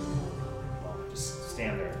try to, well, just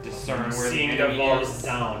stand there. Discern where the seeing the enemy bars is.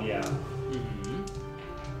 down, yeah.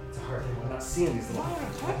 It's a hard thing. We're not seeing these little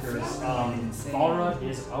attackers. Valra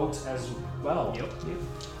is out as well. Yep.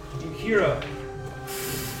 You hear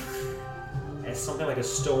as something like a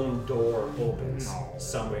stone door opens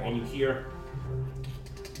somewhere, and you hear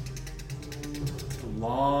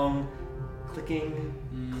long clicking,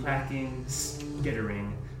 clacking,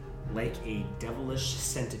 skittering, like a devilish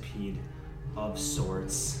centipede of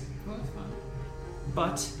sorts. Oh, that's fun.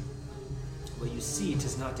 But what you see, it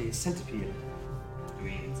is not a centipede. Do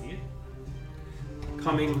we even see it?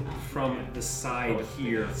 Coming from the side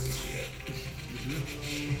here.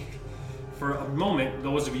 For a moment,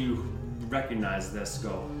 those of you who recognize this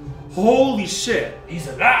go, "Holy shit, he's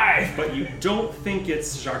alive!" But you don't think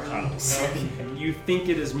it's Jarkanos. You think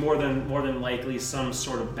it is more than likely some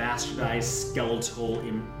sort of bastardized skeletal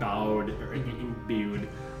imbued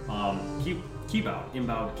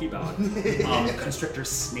constrictor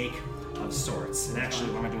snake of sorts. And actually,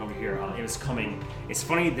 what am I doing over here? It was coming. It's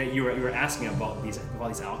funny that you were asking about these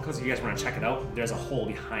alcos. If you guys want to check it out, there's a hole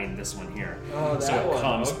behind this one here. Oh, that so it one.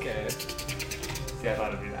 comes. Okay. See, I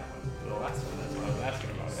thought it'd be that one. The last one. That's what I was asking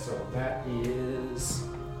about it. So that is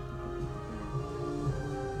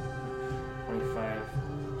 25,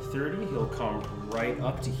 30. He'll come right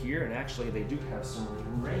up to here, and actually, they do have some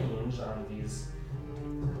range on these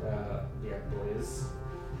boys.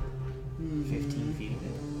 15 feet.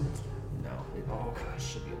 No. Oh gosh.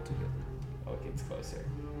 Should be able to get. Oh, it gets closer.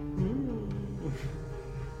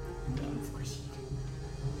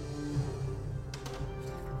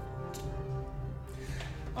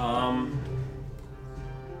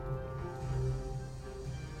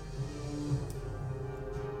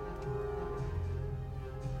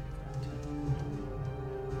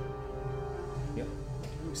 Yep,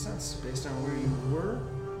 that makes sense based on where you were.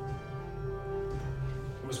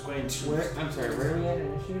 I was going to. I'm sorry, where are we at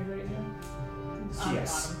initiative right now? On the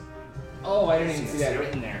Yes. bottom. Oh, I didn't even Yes. see that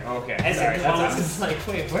written there. Okay. As sorry, it that's comes- I was like,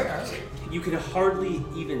 wait, where are we? You can hardly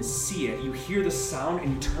even see it. You hear the sound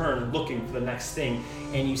and you turn looking for the next thing,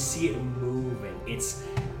 and you see it moving. It's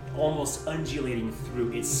almost undulating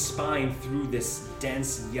through its spine through this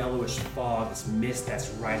dense yellowish fog, this mist that's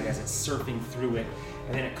rising as it's surfing through it,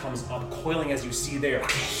 and then it comes up, coiling as you see there.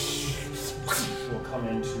 Will come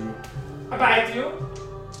into. Bye-bye, you.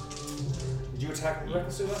 Did you attack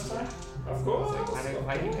recklessly last time? Of course.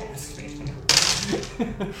 Why do you ask me?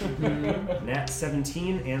 Nat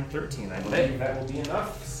 17 and 13. I believe that will be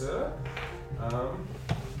enough, sir.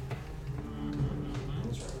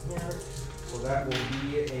 It's right here. So that will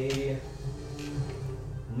be a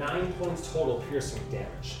 9 points total piercing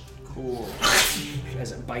damage. Cool.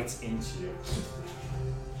 As it bites into you.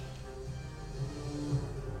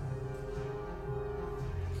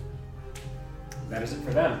 That is it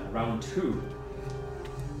for them. Round 2.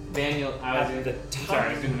 Vaniel, At the top. Sorry,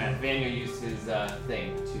 I was doing that. Vaniel used his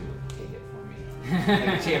thing to take it for me.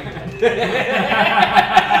 Like a champion.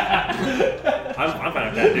 I'm fine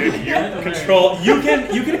with that, dude.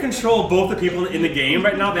 You can control both the people in the game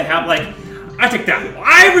right now that have like, I take that. Well,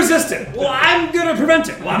 I resist it. Well, I'm gonna prevent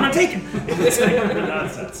it. Well, I'm not taking. It's like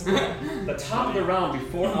nonsense. The top of the round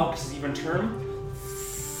before Alk's even turn,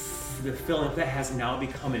 the feeling that has now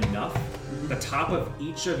become enough. The top of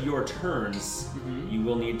each of your turns, you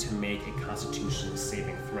will need to make a Constitution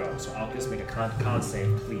saving throw. So Alkis, make a con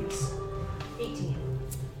save, please. 18.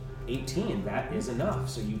 18, that is enough.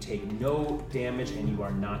 So you take no damage and you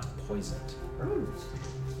are not poisoned.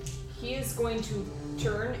 He is going to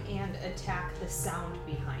turn and attack the sound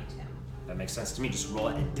behind him. That makes sense to me. Just roll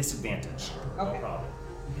it at disadvantage. No Okay. problem.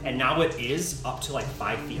 And now it is up to like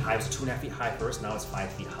 5 feet high. It was 2.5 feet high first. Now it's 5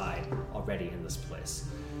 feet high already in this place.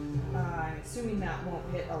 I'm assuming that won't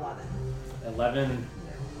hit 11. 11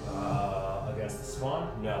 against the spawn?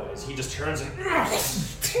 No, he just turns and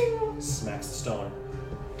smacks the stone.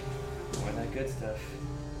 More of that good stuff.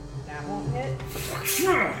 That won't hit.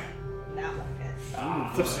 That won't hit.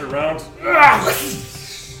 Flips it around.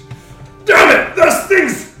 Damn it! This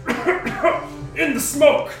thing's in the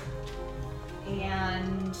smoke!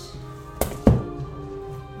 And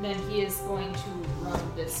then he is going to run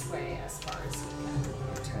this way as far as he can.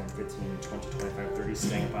 10, 15, 20, 25, 30,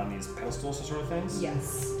 staying up on these pedestals sort of things?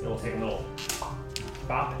 Yes. It'll take a little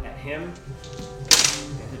bop at him.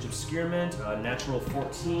 Advantage obscurement, natural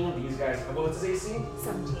 14. These guys, what was his AC?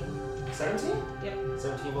 17. 17? Yep.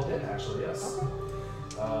 17 will hit, actually, yes.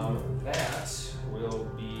 Okay. That will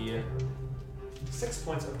be 6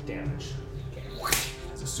 points of damage.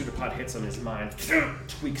 As the pseudopod hits him, his mind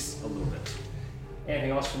tweaks a little bit.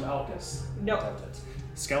 Anything else from Alkis? Nope.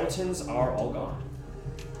 Skeletons are all gone.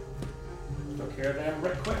 Took care of them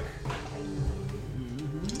right quick.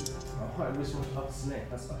 Oh, I wish one up the snake.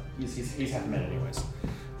 That's fine. He's half a minute anyways.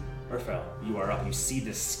 Orfel, you are up. You see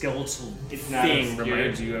this skeletal not thing obscured?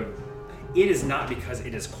 reminds you of. It is not because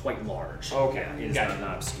it is quite large. Okay, Yeah, it is gotcha.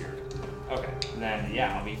 not obscured. Okay, then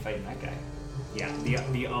yeah, I'll be fighting that guy. Yeah, the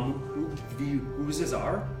oozes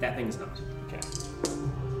are. That thing's not. Okay.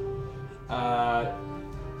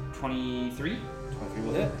 23. 23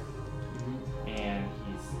 will hit. And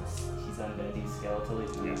he's undead. He's skeletal.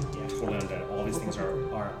 Yeah, totally undead. All these things are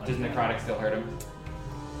Does undead. necrotic still hurt him?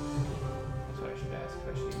 That's what I should ask. If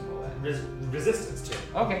I should even roll that. Resistance too.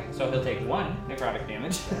 Okay, so he'll take 1 necrotic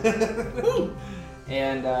damage.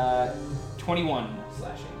 And 21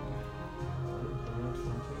 slashing.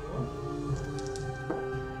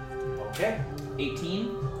 Okay.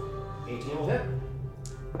 18. 18 will hit.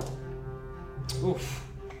 Oof.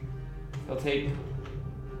 He'll take.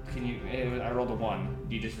 Can you? I rolled a 1.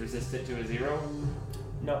 Do you just resist it to a 0?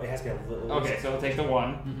 No, it has to be a little. Okay, so he'll take the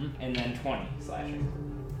 1 and then 20 slashing.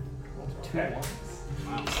 Okay.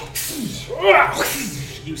 2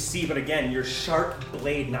 1s. You see, but again, your sharp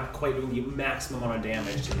blade not quite doing the maximum amount of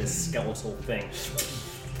damage to this skeletal thing.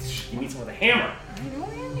 You meet someone with a hammer. I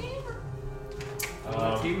don't have a hammer.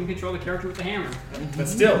 Let's see if we can control the character with the hammer. But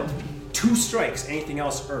still, 2 strikes. Anything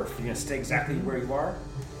else, Earth? You're gonna stay exactly where you are.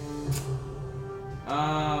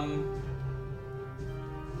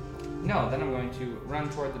 No, then I'm going to run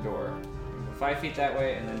toward the door. I'm gonna go 5 feet that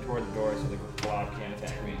way and then toward the door so the blob can't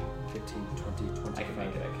attack me. 15, 20, 25, I can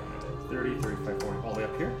make it, I counted 30, 35, 40. All the way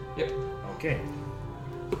up here? it. Yep. Okay.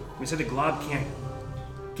 We said the glob can't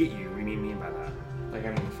get you. What do you mean by that? Like I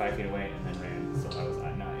moved 5 feet away and then ran, so I was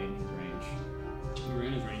not in his range. You were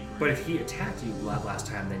in his range. But if he attacked you glob last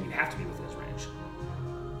time, then you have to be within his range.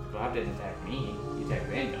 Blob didn't attack me, he attacked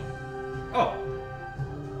Vandal. Oh,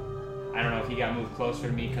 I don't know if he got moved closer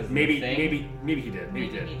to me because maybe the thing. he did. Maybe he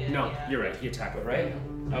did. No, yeah. you're right. He attacked with Right?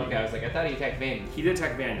 Vaniel. Okay, I was like, I thought he attacked Vandal. He did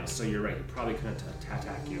attack Vaniel, so you're right. He probably couldn't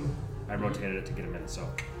attack you. I rotated it to get him in, so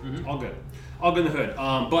all good. All good in the hood.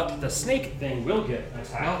 But the snake thing will get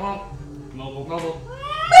attacked. No, well, Mobile. mobile.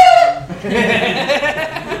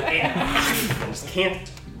 Just can't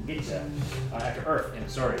get you. After Earth, and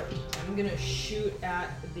sorry. I'm gonna shoot at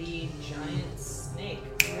the giant snake.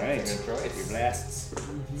 Alright, throw it. Your blasts.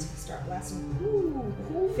 Start blasting.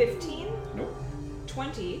 Ooh, 15, Nope.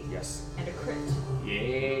 20, Yes. and a crit.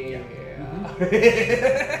 Yeah.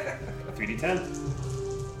 3d10.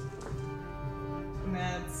 And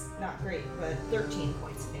that's not great, but 13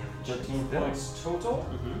 points of damage. 13 points total.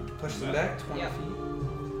 Push them back 20 Yep. feet.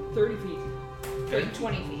 30 feet. Wait,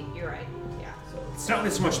 20 feet, you're right. Yeah. It's not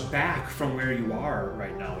as much back from where you are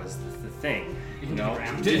right now as the thing. You know?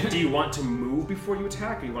 Around. Do you want to move before you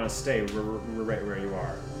attack, or you want to stay right where you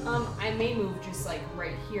are? I may move just like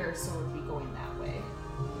right here, so it would be going that way.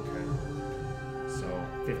 Okay. So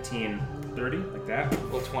 15, 30, like that.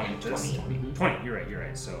 Well, 20. 20. You're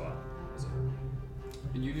right. So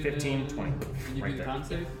Can you do 15, the, 20. Can you Right do the there. con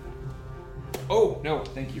save? Oh, no,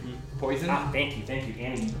 thank you. Poison? Thank you.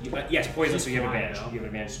 Annie, yes, poison, so you have Fine, advantage. though. You have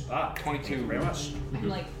advantage. 22. Thank you very much. I'm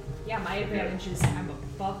like, yeah, my advantage is I'm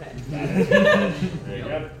above it. There you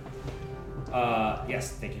go.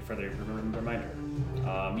 Yes, thank you for the reminder.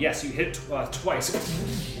 Yes, you hit it twice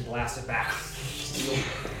and blast it back.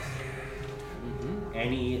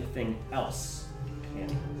 Anything else?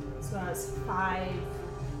 Annie? So that's 5.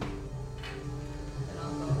 Then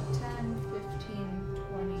I'll go 10, 15,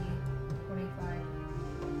 20, 25,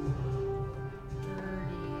 30,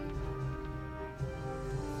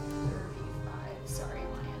 35. Sorry,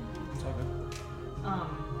 Lion. It's all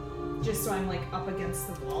good. Just so I'm like up against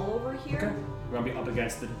the wall over here. Okay. You want to be up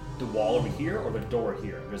against the wall over here or the door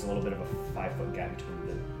here? There's a little bit of a 5-foot gap between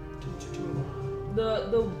the two of them.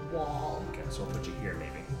 The wall. Okay, so we'll put you here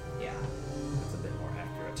maybe. Yeah. That's a bit more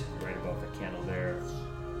accurate. Right above the candle there.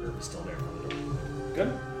 Herb is still there from the door.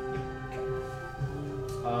 Good? Okay.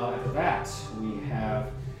 After that, we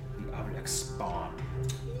have the object spawn.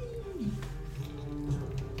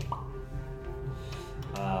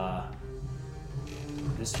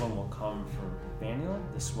 This one will come from Vaniel.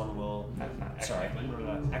 This one will...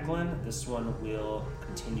 Eklund. This one will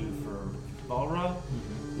continue for Balra.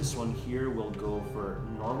 This one here will go for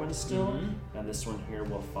Norwin still. And this one here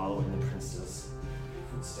will follow in the prince's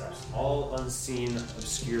footsteps. All unseen,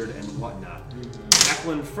 obscured, and whatnot.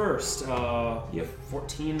 Eklund first.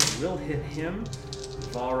 14 will hit him.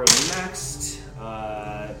 Balra next.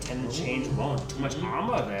 10 change. Whoa, too much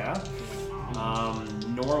armor there.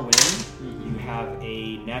 Norwin, you have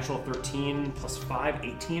a natural 13 plus 5,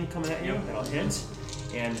 18 coming at you. That'll hit.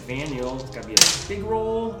 And Vaniel, it's gotta be a big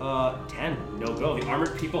roll. 10, no go. The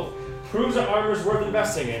armored people proves that armor's worth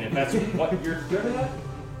investing in if that's what you're good at.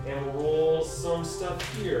 And we'll roll some stuff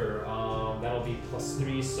here. That'll be plus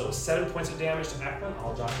 3, so 7 points of damage to Eklund.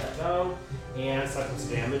 I'll jot that down. And 7 points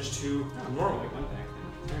of damage to Norwin. One back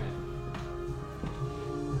then. Alright.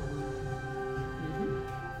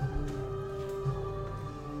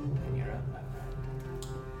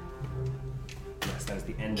 Yes, that is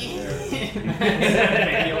the end of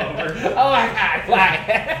their... Oh my god, fly!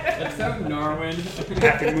 Episode Norwin.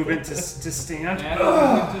 have to move into to stand.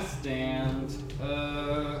 To stand.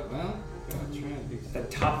 Well, go try to do At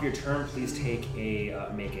the top of your turn, please take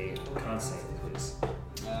make a con save, please.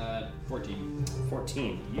 14.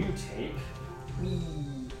 14. You take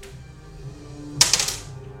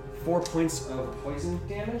 4 points of poison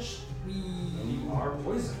damage, and you are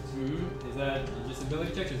poisoned. Is that just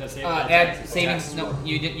ability check or is that saving? Add savings. No,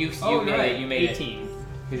 you did. You Oh, made right. it. You made 18. it.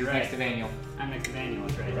 Because you're next to Vaniel. I'm next to Daniel,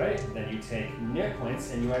 that's right. Right? Then you take net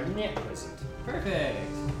points, and you are net poisoned. Perfect.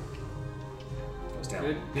 Goes down.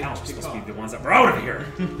 Good Pounds supposed to call. be the ones that were out of here.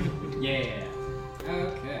 Yeah.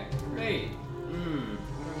 Okay, great. What do I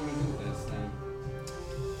want to do with this then?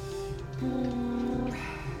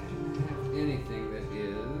 Have anything that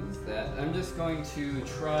is that I'm just going to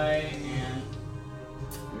try and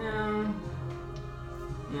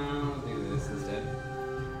no, I'll do this instead.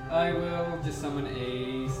 I will just summon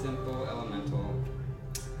a simple elemental.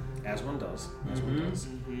 As one does. As one does.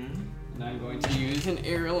 And I'm going to use an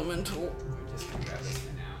air elemental. I'm just gonna grab this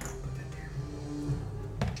for now. Put that there.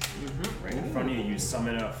 Right in front of you, you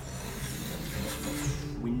summon a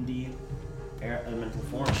windy air elemental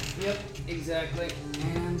form. Yep, exactly.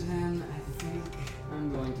 And then I think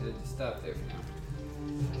I'm going to stop there for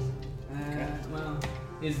now. Well,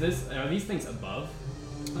 are these things above?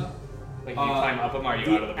 Like you climb up them, are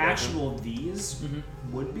you out of the poison? actual these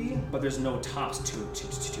would be, but there's no tops to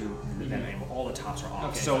them anymore. All the tops are off.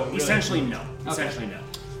 Okay, so so really- essentially no. Okay. Essentially no.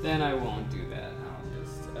 Then I won't do that. I'll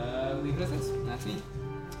just leave it as this. That's me.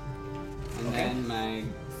 And Okay. then my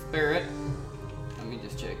spirit. Let me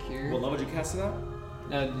just check here. What level did you cast it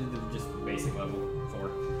at? Just basic level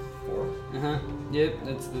 4. 4. Yep,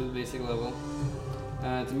 that's the basic level.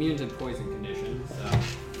 It's immune to poison condition, so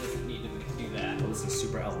it doesn't need to do that. Well, this is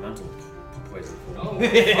super elemental poison. Oh,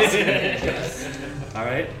 yes. All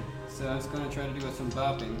right. So I was going to try to do some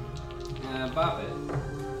bopping. Bop it.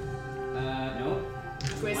 Nope.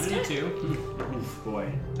 Twist 1 and it. 2. Oof,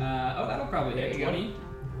 boy. That'll probably hit. 20.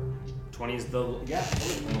 20 is the Yeah.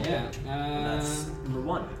 That's number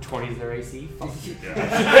 1. 20 is their AC. Fuck you.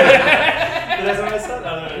 That's what I said.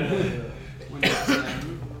 No. 1 is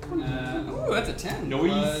 10. Ooh, that's a 10.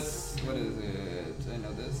 Noise. Plus, what is it? I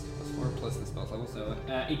know this. Plus 4 plus the spell level, so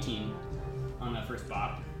 18 on that first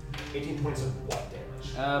bop. 18 points of what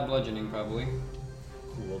damage? Bludgeoning probably.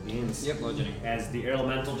 Cool beans. Yep, bludgeoning. As the air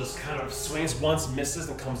elemental just kind of swings once, misses,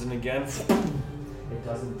 and comes in again. It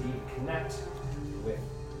does indeed connect with.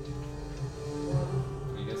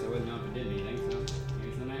 I guess I wouldn't know if it did anything, so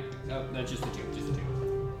here's the next. Oh, that's just the 2. Just the 2.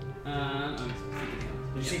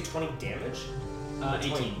 Did you say 20 damage?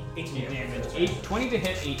 18. 18 damage. 20 to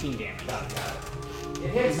hit, 18 damage. Got it. It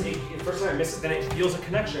hits. The first time it misses, then it feels a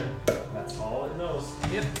connection. That's all it knows.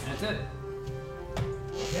 Yep, that's it.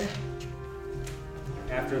 Okay.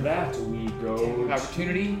 After that, we go.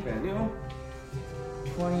 Opportunity. Daniel.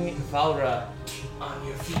 20. Valra. On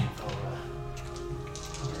your feet, Valra.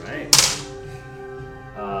 All right.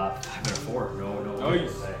 5 and a 4. No.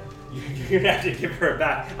 Nice. You're gonna have to give her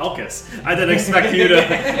back. Elkis. I didn't expect you to.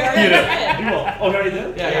 Oh, you already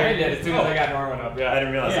did? Yeah, I already did. As soon as I got Norman up. I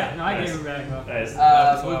didn't realize Yeah, that. no, I Nice. gave him back though.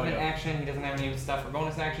 Nice. Movement action. He doesn't have any stuff for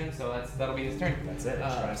bonus action, so that'll be his turn. That's it.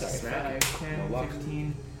 Tries to Sorry, smack. 5, 10, No luck.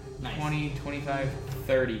 15, Nice. 20, 25,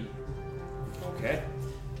 30. Okay.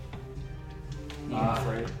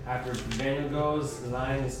 After Daniel goes, the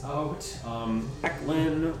line is out.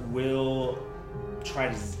 Eklund will try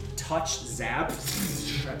to touch Zap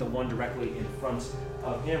at the one directly in front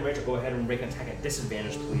of him. Rachel, go ahead and make an attack at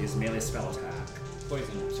disadvantage, please. Melee spell attack.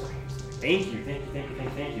 Poison. Sorry. Thank you.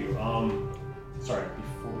 Sorry,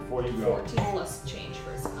 before you go. 14 plus change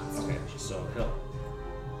for his Okay, constitution. so Hill.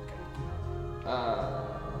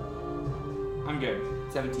 I'm good.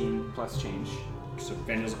 17 plus change. So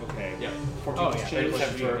Daniel's okay. Yep. 14 Oh, plus yeah. change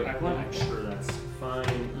 37 for good. Eklund. I'm sure that's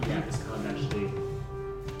fine. Yeah, his con actually.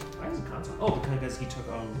 Why is it con? Oh, because he took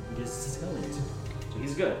his salient. So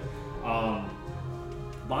he's good.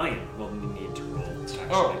 Lion will need to roll.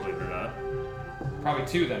 Actually, believe it or not. Probably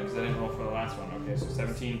 2 then, because I didn't roll for the last one. Okay, so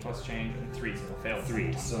 17 plus change and 3, so it'll fail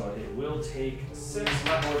 3. So it will take 6.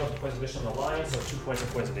 Not more than points of addition on the lion, so 2 points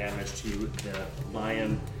of poison damage to the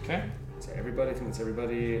lion. Okay. So everybody, I think that's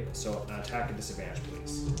everybody. So attack at disadvantage,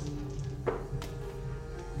 please.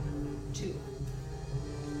 2.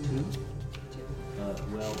 2.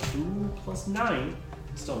 Well, 2 plus 9.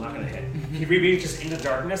 Still not gonna hit. He reaches into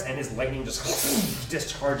darkness, and his lightning just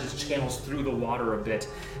discharges, channels through the water a bit,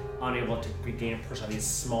 unable to regain a push on these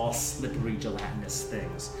small, slippery, gelatinous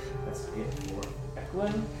things. That's it for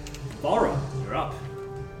Eklund. Valra, you're up.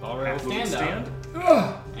 Valra will Absolute stand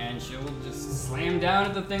up. And she'll just slam down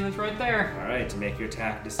at the thing that's right there. All right, to make your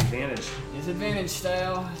attack disadvantage. Disadvantage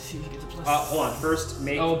style. Let's see if you get the plus. Hold on. First,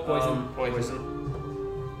 make poison. Poison.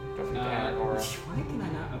 Go for the aura. Why can I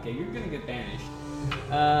not? Okay, you're gonna get banished.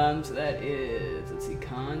 So that is, let's see,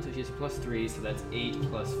 con. So she has plus 3, so that's 8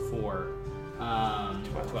 plus 4.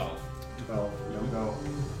 12. 12. There we go.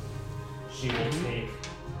 She will take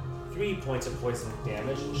 3 points of poison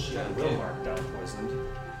damage, and she will mark down poisoned.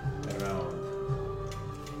 Around.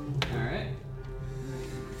 Alright.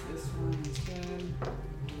 This one instead.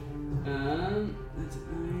 That's a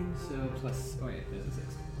 9, so plus. Oh, wait, there's a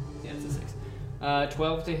 6. Yeah, it's a 6.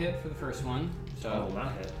 12 to hit for the first one. So, Oh,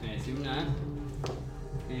 not hit. I assume not.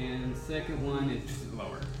 And second one is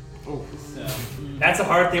lower. Oh. So. That's the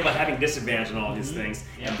hard thing about having disadvantage on all these things.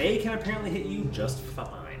 Yeah. And they can apparently hit you just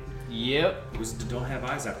fine. Yep. Those don't have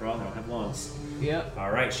eyes after all, they don't have lungs. Yep.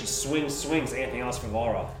 Alright, she swings. Anything else for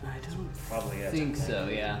Valra? I don't Probably it. think so,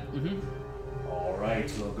 yeah.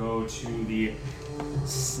 Alright, we'll go to the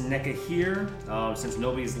Snecka here. Since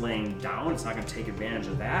nobody's laying down, it's not going to take advantage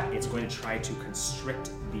of that. It's going to try to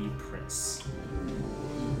constrict the prince.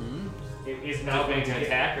 It is Now now going going to to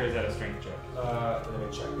attack, or is that a strength check? Let me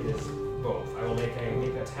check. It is both. I will make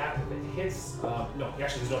an attack if it hits. No,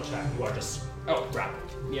 actually, there's no check. You are just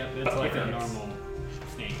grappled. Yep, it's like a normal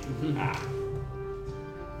snake.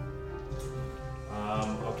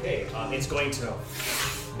 Okay. It's going to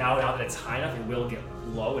now that it's high enough, it will get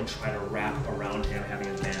low and try to wrap around him, having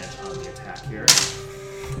advantage on the attack here.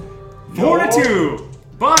 4 to 2!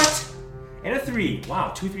 But! And a 3.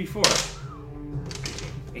 Wow, 2, 3, 4.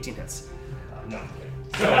 18 hits. No.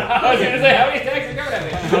 I was going to say, how many attacks are coming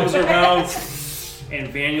at me? Comes around, and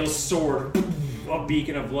Vaniel's sword a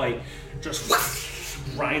beacon of light, just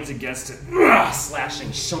grinds against it,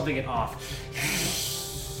 slashing, shoving it off.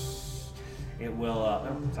 It will,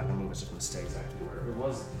 it's not gonna move, it's just gonna stay exactly where it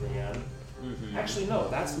was then. Actually, no,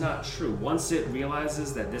 that's not true. Once it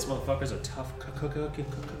realizes that this motherfucker's a tough cookie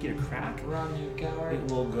to crack, Run, you coward.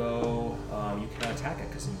 it will go, you cannot attack it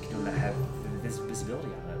because you cannot have visibility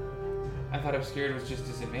on it. I thought obscured was just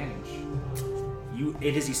disadvantage.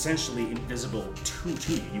 It is essentially invisible to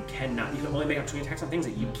you. You can only make opportunity attacks on things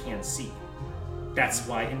that you can see. That's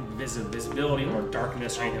why invisibility or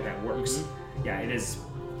darkness or anything of that works. Yeah, it is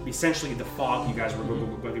essentially the fog you guys were going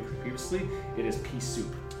through previously. It is pea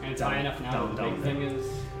soup. And it's high enough now that the big thing is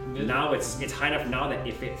visible? Now it's high enough now that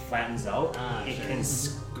if it flattens out, it sure. can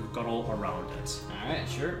scuttle around it. Alright,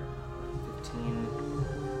 sure. 15.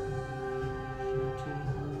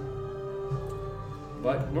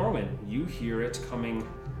 But Norwin, you hear it coming.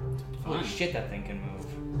 Holy shit, that thing can move.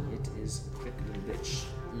 It is a quick little bitch.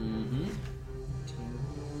 Mm-hmm.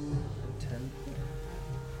 10.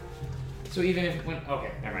 So even if it went...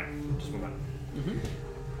 Okay, never mind. Just move on. Mm-hmm.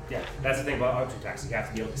 Yeah, that's the thing about auto attacks. You have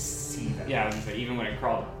to be able to see them. Yeah, I was gonna say, even when it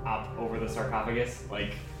crawled up over the sarcophagus,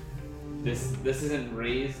 like, this isn't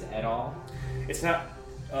raised at all. It's not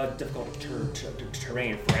difficult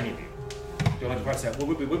terrain for any of you. The only parts that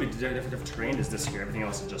would be different terrain is this here. Everything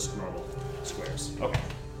else is just normal squares. Okay.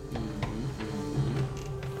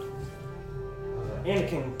 And it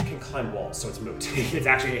can climb walls, so it's moot. It's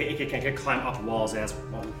actually, it can climb up walls as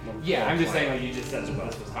well. Yeah, I'm just saying, like, you just said this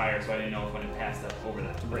was higher, so I didn't know if when it passed up over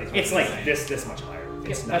that. It's like this much higher. Yeah,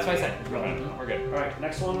 It's that's not what I said. relevant. We're good. Alright,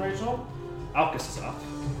 next one, Rachel. Alcus is up.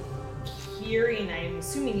 Hearing, I'm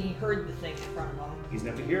assuming he heard the thing in front of him. He's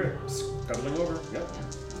going to hear it. Scuttling over. Yep.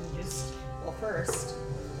 And just, well, first,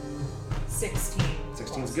 16.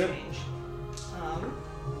 16's plus good. Change.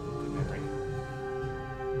 Good memory.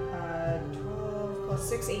 12 plus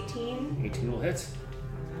 6, 18. 18 will hit.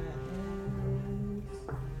 And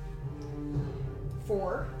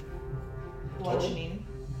 4. Bludgeoning.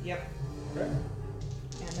 Yep. Okay.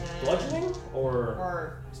 And then. Bludgeoning or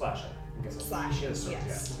Or slashing? I guess slashing, It is, so,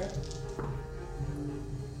 yes. Yeah. Okay.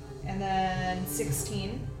 And then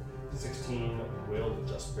 16. 16 will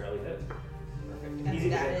just barely hit. Perfect. Easy And to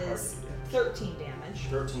that hit, hard is to do damage. 13 damage.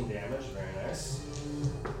 13 damage, very nice.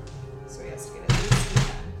 So he has to get at least a 10.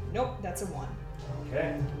 Nope, that's a 1.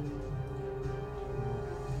 Okay.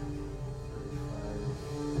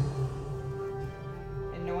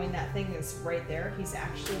 And knowing that thing is right there, he's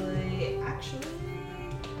actually,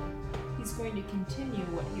 he's going to continue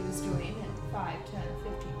what he was doing at 5, 10,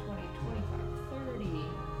 15, 20, 25, 30.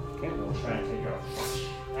 Okay, we'll try and take off.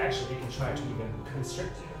 Actually, you can try to even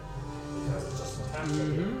constrict you. Because it's just an attack that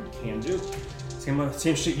you can do.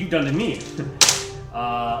 Same shit you've done to me.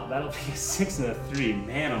 That'll be a 6 and a 3.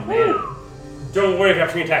 Man, oh man. Don't worry if your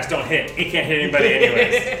opportunity attacks don't hit. It can't hit anybody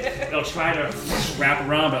anyways. It'll try to wrap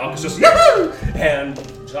around, but Alcus just and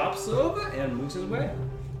drops over and moves his way.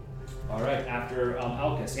 Alright, after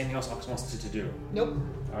Alcus, anything else Alcus wants to do? Nope.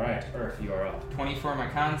 Alright, Earth, you are up. 24 my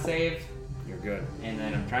con save, You're good. and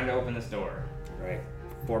then I'm trying to open this door. Alright.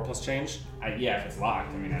 4 plus change? Yeah, if it's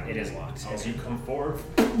locked, I mean, It is locked. As Okay. you come forward,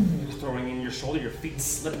 throwing in your shoulder, your feet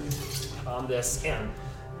slip on this, and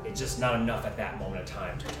it's just not enough at that moment of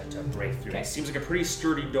time to break through. Okay. It seems like a pretty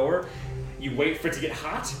sturdy door. You wait for it to get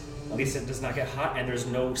hot. At least it does not get hot, and there's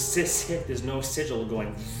no there's no sigil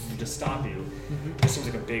going to stop you. It seems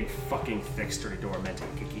like a big, fucking, thick, sturdy door meant to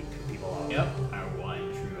keep people out. Yep. Our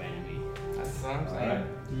one true enemy. That's what I'm All saying.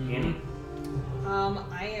 right. Annie?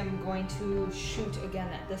 I am going to shoot again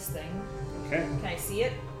at this thing. Okay. Can I see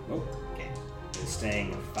it? Nope. Okay. It's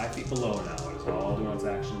staying 5 feet below now. It's all doing its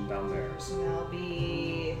action down there. So that'll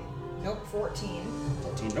be, nope, 14.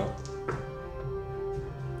 14, nope.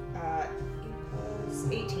 8 plus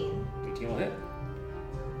 18. 18 will hit.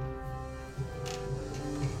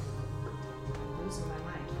 Losing my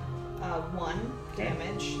mind. 1 Okay.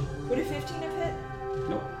 damage. Would a 15 have hit?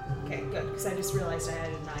 Nope. Okay, good, because I just realized I had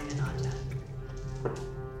a 9 and not 10.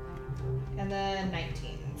 And then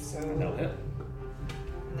 19, so... That'll hit.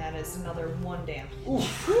 And that is another 1 damage.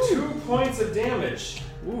 Oof, 2 points of damage.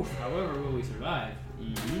 Oof. However, will we survive?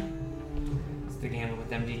 It's the game with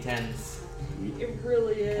them D10s. It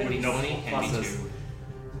really is. Can be No only can be pluses. 2.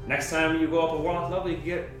 Next time you go up a warlock level, you can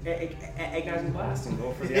get Agonizing Blast and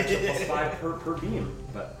go for the extra plus 5 per beam.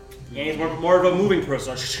 But Annie's more of a moving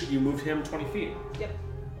person. You moved him 20 feet. Yep,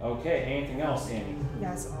 Okay, anything else, Annie?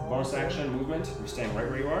 that's all. Bonus action, movement. You're staying right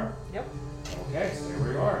where you are? Yep. Okay, stay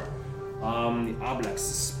where you are. The Oblex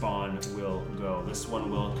spawn will go. This one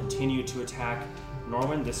will continue to attack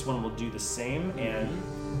Norwin. This one will do the same, and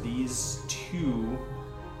these two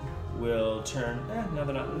will turn. No,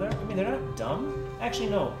 they're not. They're not dumb. Actually,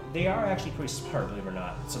 no. They are actually pretty smart, believe it or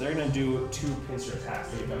not. So they're going to do 2 pincer attacks.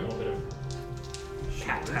 They've got a little bit of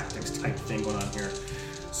cat tactics type thing going on here.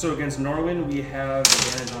 So against Norwin, we have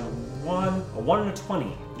advantage on a 1 and a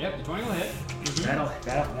 20. Yep, the 20 will hit. That'll hit.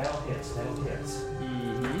 That'll hit.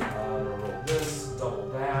 Roll this, double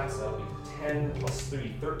that. So that'll be 10 plus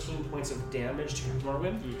 3, 13 points of damage to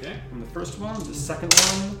Norwin. Okay. From the first one, the second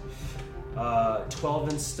one, 12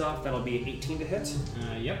 and stuff. That'll be 18 to hit.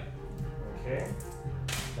 Yep. Okay.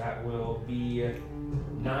 That will be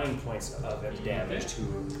 9 points of damage to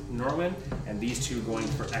Norwin, and these two going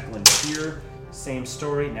for Eklund here. Same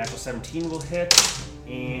story. Natural 17 will hit,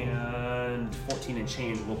 and 14 and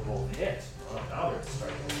change will both hit. Well, now they're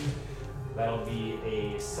striking. That'll be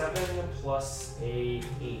a 7 plus a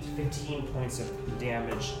 8, 15 points of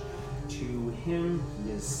damage to him.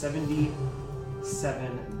 He is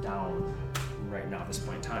 77 down right now at this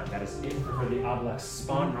point in time. That is it for the Oblex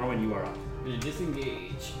spawn. Norwin, you are up. I'm gonna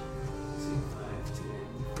disengage. 5,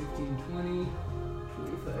 10, 15, 20,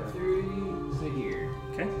 25, 30. So here.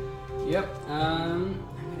 Okay. Yep. I'm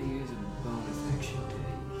gonna use a bonus action to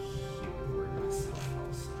heal word myself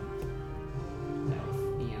also.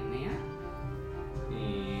 That'll be in there.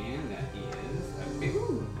 And that is a big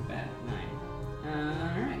not bad. 9.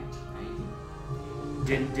 Alright.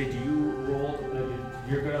 Did you roll?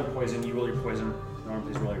 You're good on poison. You roll your poison. Norman,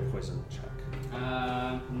 please roll your poison check.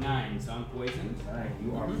 9, so I'm poisoned. 9.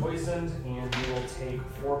 You are poisoned, and you will take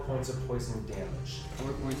 4 points of poison damage.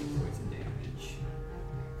 4 points of poison damage.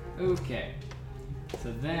 Okay.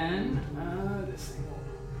 So then, this thing will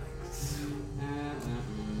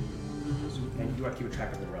And you are keeping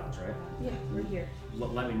track of the rounds, right? Yeah, we're here.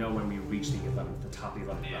 Let me know when we reach the 11th, the top of the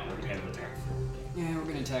 11th round, or the end of the turn. Yeah, we're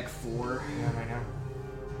gonna attack 4. Yeah, right now.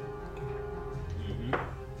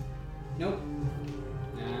 Nope.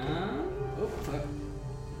 Oh, fuck.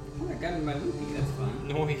 Oh, I got in my loopy. That's fun.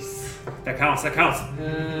 Noise. That counts. What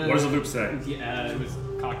does the loop say? Yeah, it was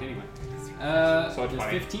cocked anyway. So it's does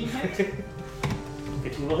fine. 15 hit?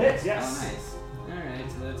 15 will hit, Oh, yes. nice.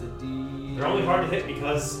 Alright, so that's a D. They're only hard to hit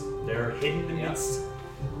because they're hidden Yep. amidst.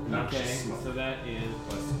 Not Okay, just smoke. so that is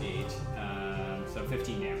plus 8. So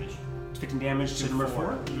 15 damage. 15 damage to number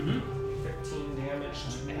 4. Mm-hmm. 15 damage.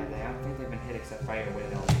 Yeah, I don't think they've been hit except by your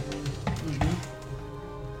whale. Mm-hmm.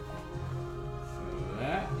 So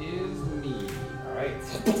that is me. Alright.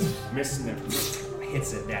 Missing it.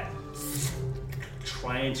 Hits it. That.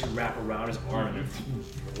 Trying to wrap around his arm, and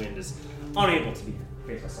the wind is unable to be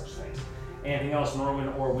faced by such things. Anything else,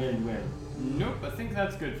 Norwin or Wind? Nope, I think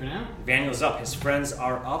that's good for now. Daniel's up. His friends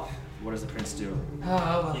are up. What does the prince do? Oh,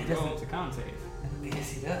 well, He rolls a con save.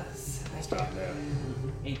 Yes, he does. Stop there.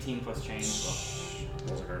 18 plus change as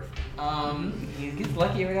Rolls a curve. He gets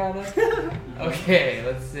lucky regardless. Okay,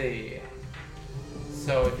 let's see.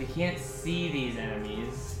 So if he can't see these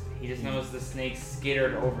enemies, he just knows the snake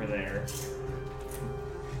skittered over there.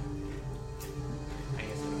 I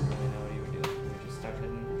guess I don't really know what he would do. He would just start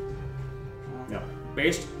hidden. No.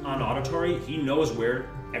 Based on auditory, he knows where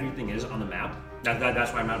everything is on the map.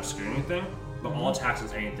 That's why I'm not obscuring anything. But all attacks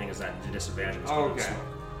against anything is at a disadvantage. Okay.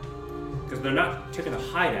 Because they're not taking a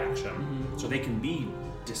hide action, so they can be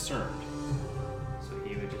discerned. So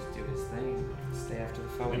he would just do his thing, stay after the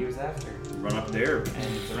foe he was after. Run up there.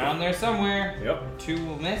 And it's around there somewhere. Yep. 2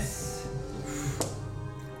 will miss.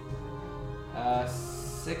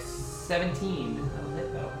 6, 17. That'll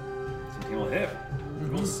hit though. He will hit.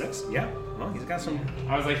 Roll 6. Yeah. Well, he's got some.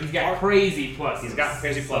 I was like, he's got crazy pluses. He's got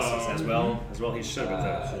crazy pluses as well. As well, he should with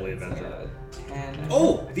the Holy Avenger. 10.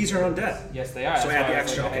 Oh, these are undead. Yes, they are. So That's add why the I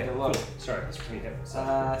was extra. like, I Okay, had to cool. look. Sorry, that's pretty hit. So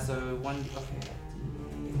 1. Okay.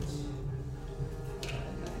 And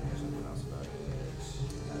then there's something else about it.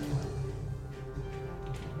 Another one.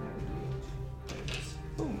 There it is.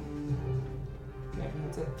 Boom. Yeah,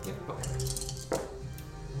 that's it. Yep. Okay.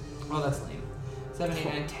 Well, that's lame. 7, 8,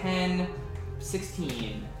 9, 10,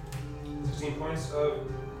 16. 16 points of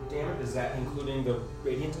damage. Is that including the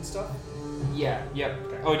radiant and stuff? Yeah. Yep.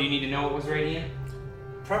 Okay. Oh, do you need to know what was radiant?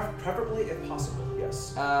 Preferably, if possible.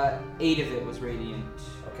 Yes. 8 of it was radiant.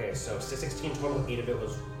 Okay, so 16 total. 8 of it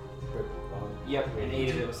was. Yep, and 8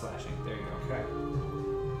 of it was slashing. There you go. Okay.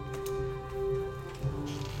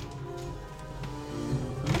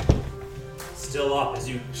 Still up as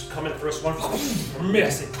you come in the first one.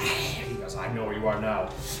 Miss it. He goes, I know where you are now.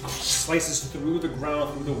 Slices through the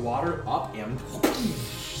ground, through the water, up and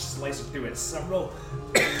slices through it. Several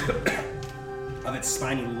of its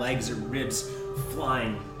spiny legs and ribs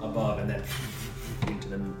flying above, and then into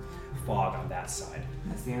the fog on that side.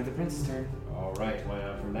 That's the end of the prince's turn. All right,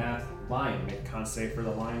 from that, lion. Make a con save for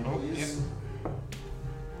the lion, please.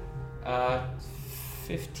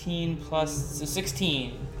 15 plus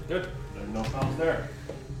 16. Good. No problems there.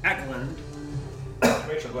 Eklund.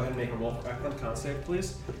 Rachel, go ahead and make a roll for Eklund. Con save,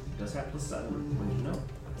 please. He does have +7. When did you know?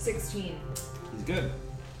 16. He's good.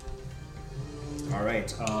 All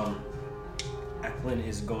right. Eklund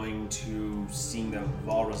is going to, seeing the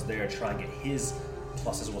Valra's there, try and get his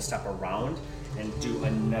pluses. Will step around and do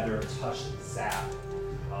another touch zap.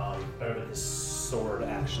 Better than his sword,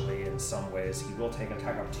 actually, in some ways. He will take an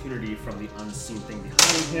attack opportunity from the unseen thing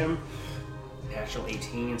behind him. Natural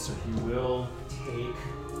 18, so he will take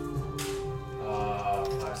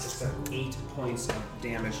 5, 6, 7, 8 points of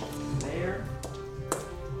damage there.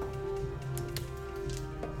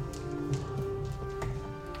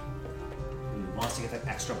 He wants to get that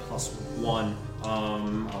extra +1.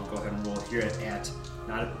 I'll go ahead and roll here at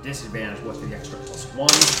not a disadvantage with the extra +1.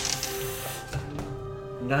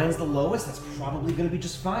 9's the lowest. That's probably going to be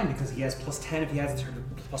just fine because he has +10 if he has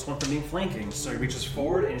 +1 for being flanking. So he reaches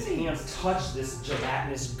forward and his hands touch this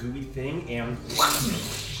gelatinous, gooey thing and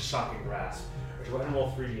shocking grasp. Go ahead and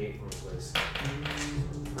roll 3d8 for me, please.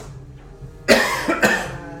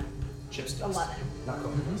 Chips dust. 11. Not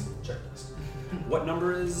coconut dust. Chip dust. What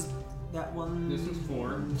number is that one? This one's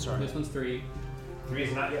 4. Sorry. This one's 3. 3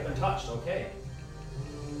 has not yet been touched. Okay.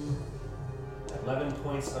 11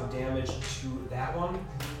 points of damage to that one.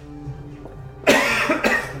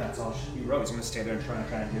 And that's all he wrote. He's going to stay there and try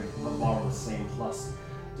and give Valra the same plus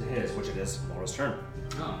to his, which it is Valra's turn.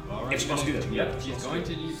 Oh, all right. If she wants to do that. Yep, she's going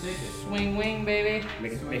to. You take it. Swing, wing, baby.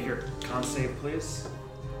 Make your con save, please.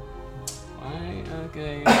 Why?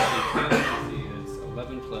 Okay. Let's see. It's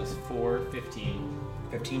 11 plus 4, 15.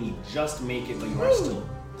 15, you just make it, but you are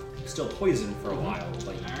still poisoned for a while.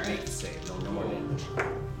 But you All take right. the save. No more damage.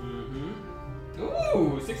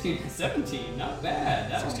 Ooh, 16 and 17. Not bad.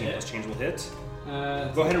 That'll 16 hit. plus change will hit.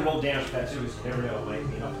 Go Go ahead and roll damage for that too, so you never know. It might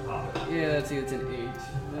be enough to pop it. Yeah, let's see. It's an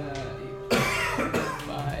 8.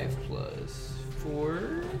 5 plus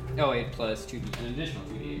 4. Oh, 8 plus 2. An additional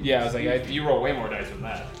 2d8. Yeah, I was like, you roll way more dice than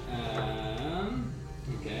that.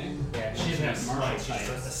 Okay. Yeah, she doesn't have smite. She just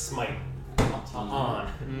has a smite on.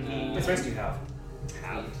 What dice do you have?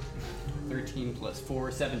 13 plus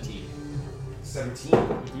 4, 17. 17.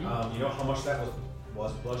 You know how much that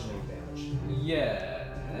was bludgeoning damage?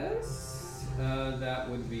 Yes. That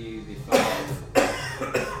would be the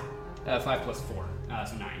 5. 5 plus 4.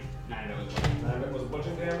 So 9. 9 of it was 9 of it was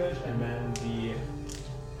bludgeoning damage, and then the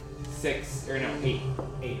 6, or no, 8.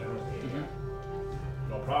 8. That was 8.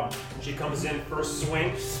 No problem. She comes in, first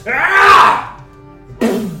swing.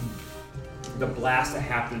 The blast that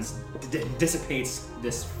happens dissipates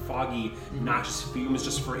this foggy, noxious fumes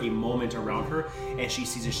just for a moment around her, and she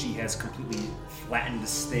sees that she has completely flattened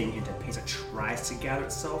this thing into a piece that tries to gather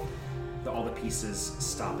itself. All the pieces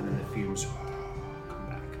stop, and then the fumes come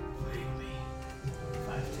back.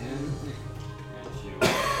 5, 10. And she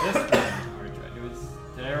this one. Already tried.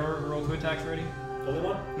 Did I roll 2 attacks already? Only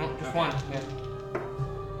one? No, just one. Yeah.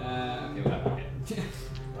 Okay, what happened?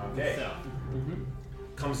 Okay. So.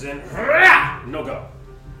 Comes in. No go.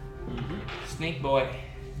 Snake boy.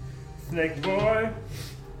 Snake boy.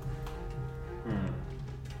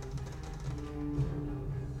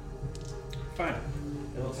 Fine.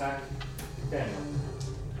 It'll attack Daniel.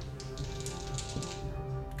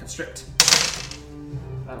 Constrict.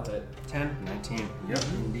 That'll hit. 10, 19. Yep,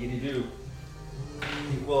 indeed you do.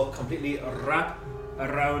 He will completely wrap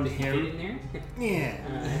around Fit him. in there? Yeah.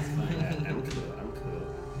 That's fine. I'm cool.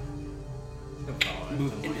 No problem.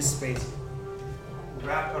 Move into space.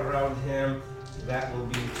 Wrap around him. That will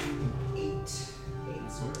be 8. 8s.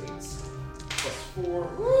 Plus 4.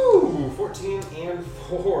 Woo! 14 and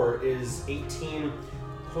 4 is 18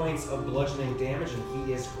 points of bludgeoning damage, and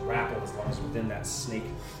he is grappled as long as within that snake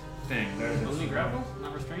thing. There it is. Only grapple?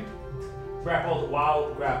 Not restrained? Grappled.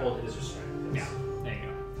 While grappled, it is restrained. Yeah. There you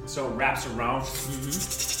go. So it wraps around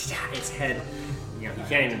its head. You know, you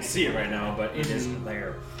can't even see it right now, but it is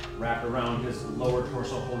there. Wrapped around his lower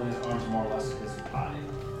torso, holding his arms more or less to his body.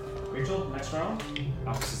 Rachel, next round.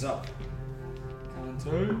 Alphys is up.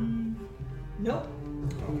 Nope.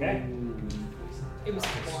 Okay. It was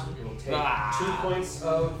 1. It will take 2 points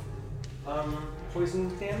of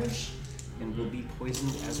poison damage, and will be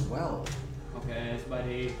poisoned as well. Okay, it's about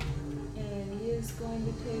 8. And he is going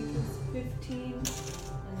to take his 15 and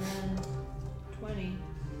then 20,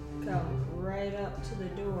 come right up to the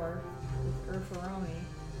door with Urfaroni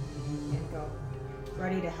and go,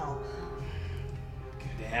 Ready to help.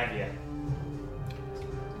 Good to have you.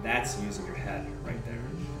 That's using your head right there.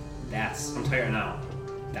 I'm telling you right now,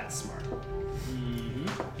 that's smart.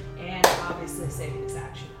 And obviously saving his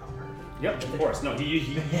action, however. Yep, of course. No,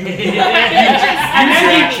 you And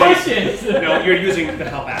then he pushes. No, you're using the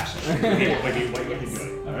help action. What are you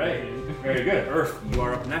doing? All right. Very good. Earth, you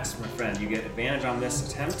are up next, my friend. You get advantage on this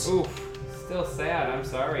attempt. Oof. Still sad. I'm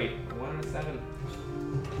sorry. 1 and 7.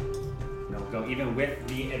 No, go even with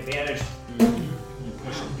the advantage. You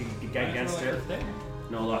push it. You get against it.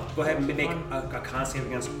 No luck. Go ahead and make a con save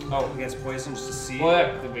against poison just to see.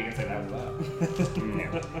 Well, we can say that was up.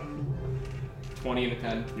 No. 20 and a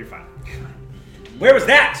 10. You're fine. Where was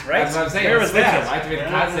that? Right? That's what I'm saying. Where was that? I have to make the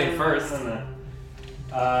con save first.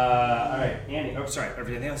 All right, Andy. Oh, sorry.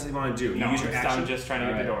 Everything else you want to do? You No, use your action. I'm just trying to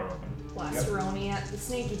get the door open. Blastaroni at the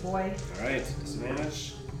snaky boy. All right.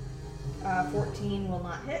 Disadvantage. 14 will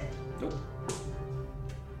not hit. Nope.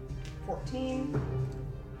 14.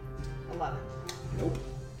 11. Nope.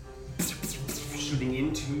 Shooting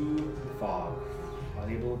into the fog.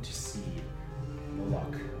 Unable to see. No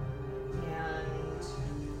luck.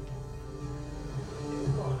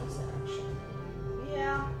 And bonus action.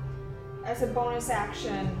 Yeah. As a bonus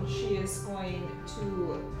action, she is going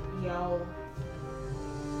to yell.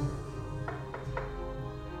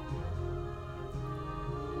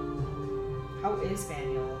 How is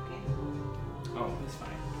Vaniel looking? Oh, he's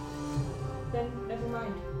fine. Then never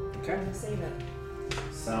mind. Okay. I'm gonna save it.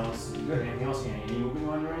 Sounds good. Anything else? Any moving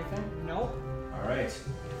on or anything? Nope. All right.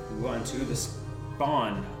 We go on to the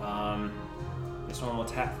spawn. This one will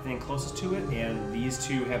attack the thing closest to it, and these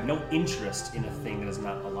two have no interest in a thing that is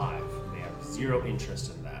not alive. They have 0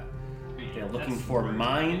 interest in that. They're looking for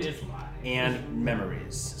mind and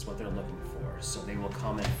memories is what they're looking for. So they will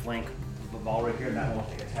come and flank the ball right here, and that won't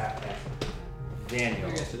take attack at Daniel.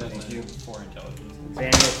 I guess it doesn't Thank you. 4 intelligence.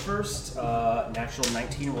 Daniel first, natural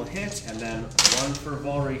 19 will hit, and then 1 for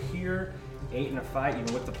Valra here, 8 and a 5,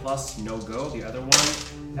 even with the plus, no go. The other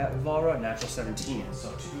one at Valra, natural 17.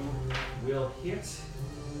 So 2 will hit,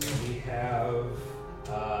 and we have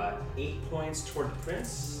 8 points toward the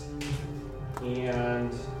prince,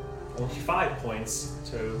 and only 5 points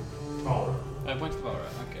to Valra. 5 points to Valra,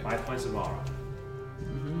 okay. 5 points to Valra.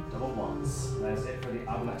 Double ones. That is it for the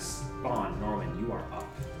Obelisk spawn. Norman, you are up.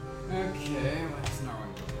 Okay, what's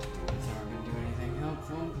Norman going to do? Is Norman going to do anything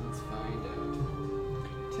helpful? Let's find out.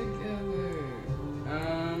 Together.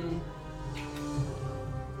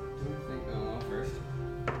 Don't think. Oh, well, first.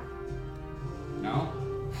 No.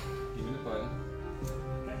 Give me the poison.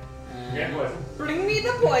 And Yeah, poison. Bring me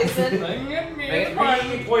the poison. Bring me Make the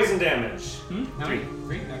poison. Poison damage. How 3. many?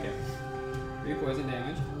 3? Okay. 3 poison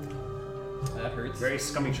damage. That hurts. Very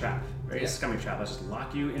scummy trap. Very Yeah. scummy trap. Let's just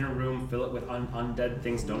lock you in a room, fill it with undead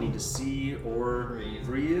things don't need to see or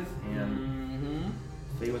breathe, and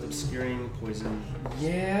fill you with obscuring poison.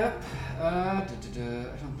 Yep. I don't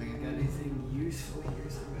think I've got anything useful here,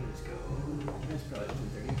 so I'm gonna just go. That's probably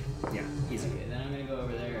 230. Yeah, easy. Okay, then I'm gonna go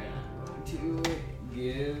over there and I'm going to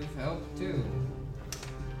give help too.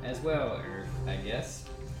 As well, or I guess.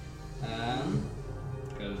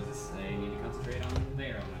 Because I need to concentrate on the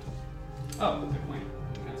elemental. Oh, good point.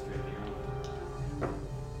 Concentrate on the elemental.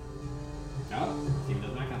 No, Steve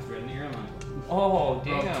does not concentrate on the elemental. Oh,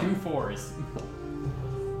 damn. Roll 2 4s.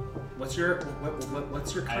 What's your I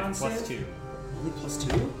have con plus save? 2. Only +2? That's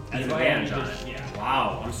You have why I advantage need on to- it. yeah.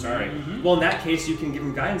 Wow, I'm sorry. Mhm. Well, in that case, you can give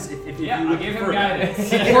him guidance if Yeah, you I'll would give him prefer that.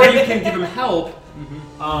 guidance. Or you can give him help,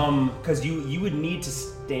 because you would need to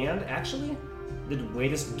stand, actually. The way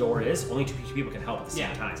this door is, only 2 people can help at the same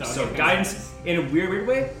Yeah, time. so So okay, guidance, guidance. in a weird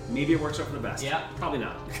way, maybe it works out for the best. Yeah. Probably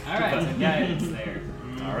not. Alright, so guidance there.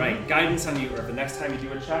 All right, guidance on you. Or the next time you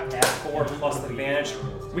do a check, add 4 plus advantage.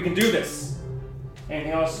 We can do this.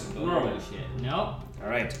 Anything else? Normal. Shit. Nope. All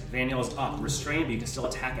right, Vaniel is up, restrained, but you can still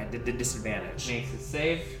attack at the disadvantage. Makes it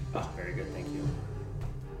safe. Oh, very good, thank you.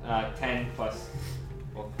 10 plus.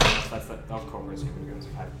 Well, that's the Cobra's going to go to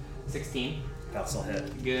 5. 16. That'll still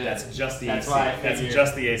hit. Good. That's just the That's AC. why I That's figured.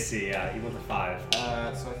 just the AC. Yeah, even with the 5. So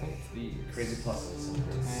I think the Crazy pluses.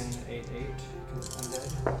 10, 8, 8.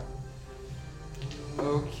 Undead.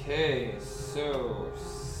 Okay, so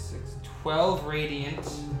 6, 12 radiant.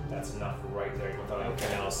 That's enough right there without anything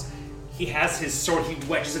Okay. else. He has his sword. He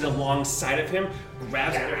wedges it alongside of him,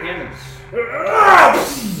 grabs the other hand,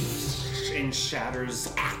 and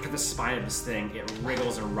shatters after the spine of this thing. It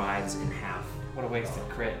wriggles and writhes in half. What a wasted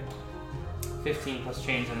crit. 15 plus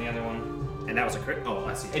change on the other one. And that was a crit. Oh,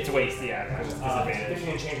 I see. It's a waste, yeah. Because it's disadvantage. 15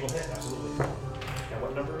 and change will hit, absolutely. And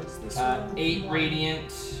what number is this? 8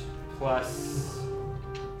 radiant plus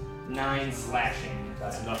 9 slashing.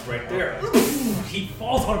 That's enough right there. He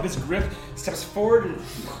falls out of his grip, steps forward, and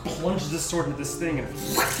plunges his sword into this thing and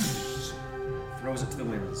throws it to the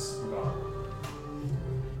winds.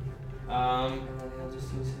 And then he'll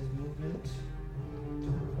just use his movement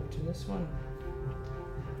up to this one.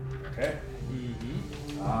 Okay.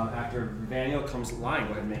 Mm-hmm. After Vaniel comes Lion.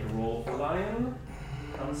 Go ahead and make a roll for Lion.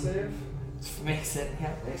 Con save. Makes it,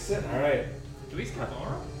 yeah. Makes it. All right. Do we skip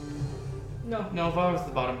Aura? No. No, Vora's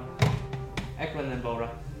the bottom. Eklund then Vora.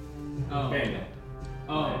 Oh. Vaniel.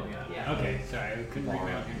 Oh, yeah. Yeah. Okay, sorry, I couldn't read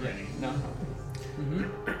my own handwriting. No.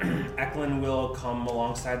 Mm-hmm. Eklund will come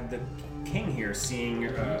alongside the king here, seeing king.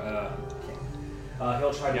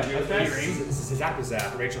 He'll try to Yeah, do that's this.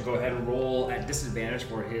 Zap. Rachel, go ahead and roll at disadvantage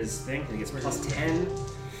for his thing. He gets plus 10 because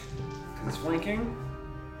he's flanking.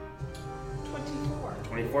 24.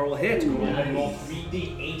 24 will hit. Go ahead and roll Nice.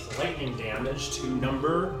 3d8 lightning damage to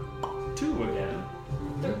number 2 again.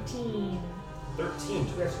 13. 13.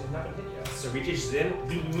 2 guys have not been hit yet. So reaches in.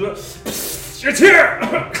 It's here!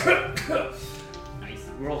 Nice.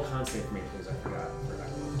 Roll con save for me, please. I forgot.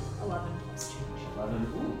 11 plus change. 11.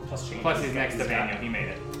 Ooh, plus change. Plus he's next to He's got- Vaniel. He made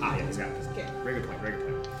it. Ah, yeah, he's got it. Okay. Very good point.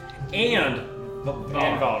 And And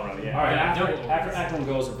Valra, yeah. All right. Yeah, After double. Eklund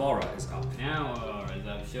goes, Valra is up. Now Aura's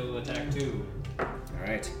up. She'll attack 2. All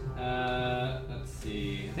right. Let's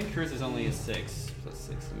see. I think hers is only a 6. Plus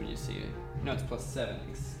 6. Let me just see. No, it's plus 7.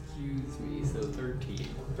 Excuse me. So 13.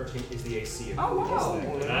 13 is the AC. Oh, wow.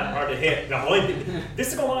 Not hard to hit. The only this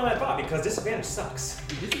is going on my thought because disadvantage sucks.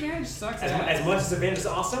 Disadvantage sucks. As much as advantage is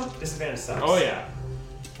awesome, disadvantage sucks. Oh yeah.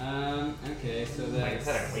 Okay, so Like I that's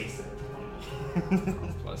said, I wasted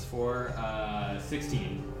it. plus 4.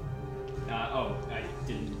 16. I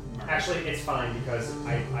didn't mark. Actually, it's fine because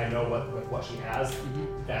I know what she has.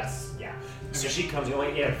 Mhm. That's yeah. So she comes. You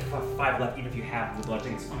only have 5 left, even if you have the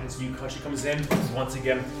bludgeoning. It's fine. So she comes in once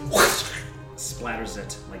again, splatters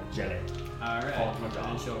it like jelly. Alright. Fall to my job.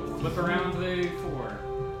 And she'll flip around to the 4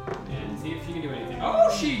 and see if she can do anything. Oh,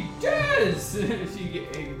 she does! She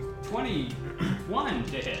get a 21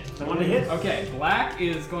 to hit. 21 to hit? Okay, black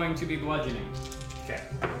is going to be bludgeoning. Okay.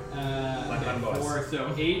 Okay, on both. 4,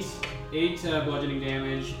 so 8 bludgeoning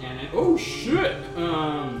damage, and oh shit!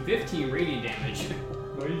 15 radiant damage.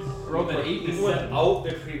 Rolled an 8 and a Even 7. without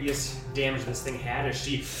the previous damage this thing had, as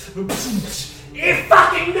she it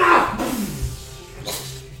fucking no!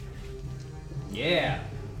 Yeah.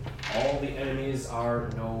 All the enemies are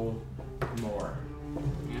no more.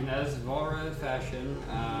 And as Valra fashion,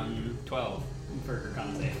 12 for her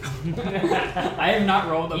con save. I have not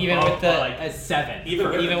rolled Even above with the- like a 7. Even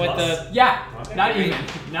with the Yeah, Okay, not great. even.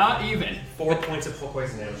 Not even. 4 points of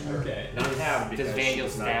poison damage. to her. Okay. Not have because Does she Vaniel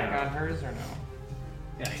does not stack have- on hers or no?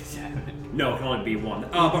 Yeah, 7. No, it can only be 1.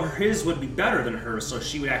 But his would be better than hers, so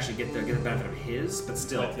she would actually get the benefit of his. But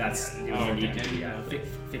still, But, that's yeah, it oh, would need okay. to be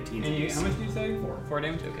 15. And you, apiece. how much did you say? 4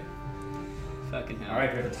 damage? Okay. Fucking hell. All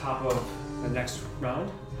right, we're at the top of the next round.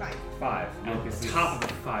 5. Oh, At the top of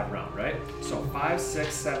the 5 round, right? So 5,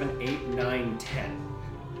 6, 7, 8, 9, 10.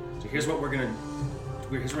 So here's what we're gonna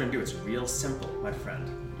do. It's real simple, my friend.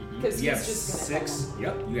 Because You he's have just gonna 6.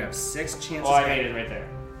 Yep. You have 6 chances. Oh, I made it right there.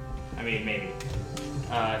 I mean, maybe.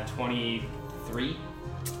 23?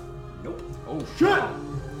 Nope. Oh, Shit.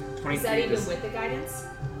 23. Is that even plus- with the guidance?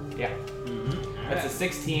 Yeah. Mm-hmm. That's a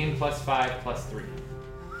 16 plus 5 plus 3.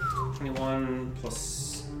 21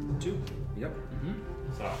 plus 2. Yep. Mm-hmm.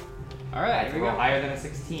 So, I Alright, have here to we roll go. higher than a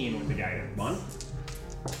 16 with the guidance. 1,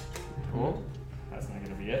 Cool. That's not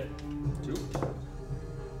gonna be it. 2.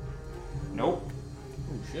 Nope.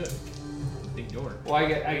 Oh, shit. Big door. Well, I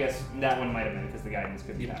guess that one might have been because the guidance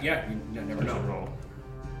could be higher. Yeah, you never I should know. roll.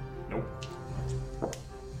 Nope.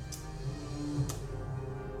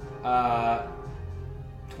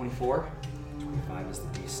 24. 25 is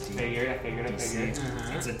the beast. I figured.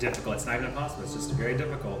 Uh-huh. It's a difficult. It's not even impossible. It's just very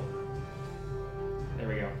difficult. There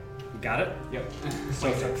we go. You got it. Yep. So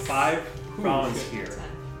it's like 5 rounds here.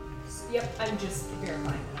 Yep, I'm just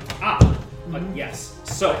verifying that. Ah, yes.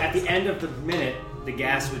 So at the end of the minute, the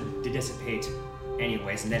gas would dissipate,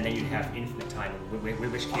 anyways, and then you'd have infinite time.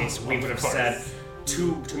 In which case, we would have said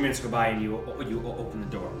 2 minutes go by and you open the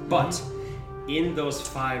door. But in those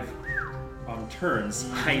 5 turns,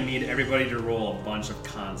 I need everybody to roll a bunch of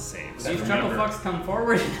con saves. These Remember- chuckle fucks come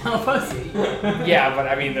forward and help us. Yeah, but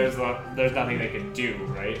I mean, there's nothing they can do,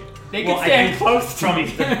 right? They Well, can I stand think close to me.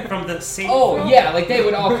 from the same. Oh yeah, like they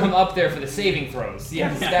would all come up there for the saving throws.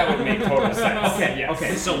 Yes, that would make total sense. Okay, Yes.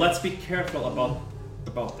 okay. So let's be careful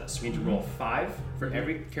about this. We need to roll 5 for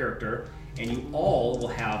every character, and you all will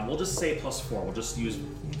have. We'll just say +4. We'll just use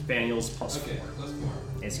Daniel's +4 Okay, plus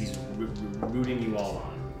 4. as he's rooting you all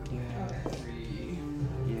on. Yeah. 3,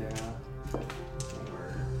 Yeah.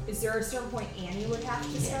 4. Is there a certain point Annie would have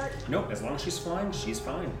to start? Nope. As long as she's fine, she's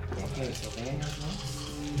fine. Okay, so Daniel's next.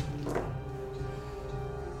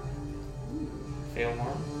 Fail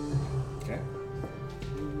more? Okay.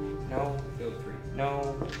 No. Field 3.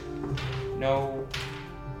 No. No.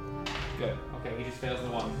 Good. Okay, he just fails the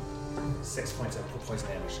one. 6 points of poison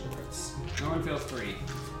damage to the Prince. No one fails 3.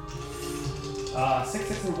 6,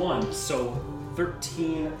 6, and 1. So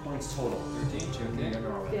 13 points total. 13, okay. Yeah,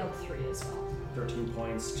 no, Failed 3 as well. 13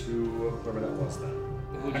 points to whoever that was then.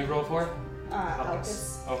 Who'd you roll for?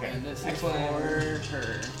 Alcus. Okay. And this is Excellent. for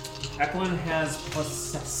her. Eklund has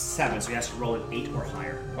 +7, so he has to roll an 8 or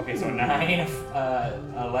higher. Okay, so 9,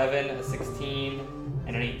 11, a 16,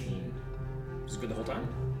 and an 18. Is it good the whole time?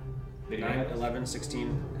 Did he 9, get it? 11,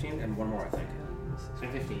 16, 15, and one more, I think.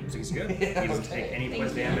 And 15. So he's good. Yeah, He doesn't okay. take any Thank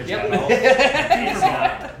poison you. damage Yep. at all. He's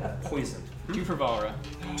not poisoned. 2 for Valra.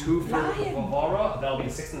 2 for Lion. Valra, that'll be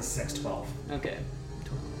 6 and 6, 12. Okay.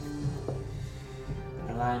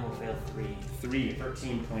 The lion will fail 3. 3,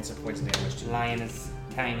 13 points of poison damage to The lion is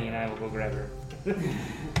tiny and I will go grab her. Oh,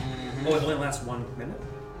 it only lasts 1 minute?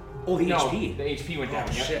 Oh, the no, HP. The HP went down.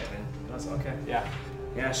 Oh, Yep. shit, man. That's okay. Yeah.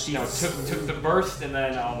 Yeah, she No, it took the burst and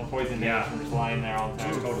then all the poison damage Yeah. from just lying there all the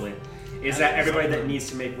time. Totally. Is that everybody that needs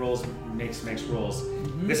to make rolls makes rolls?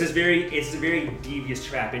 This is it's a very devious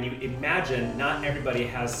trap, and you imagine not everybody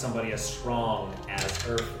has somebody as strong as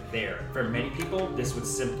Earth there. For many people, this would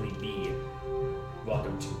simply be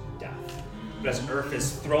welcome to death. But as Earth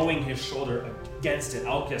is throwing his shoulder against it,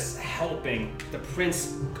 Alcus helping the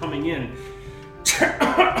prince coming in.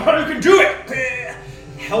 You can do it!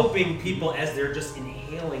 Helping people as they're just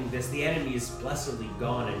inhaling this. The enemy is blessedly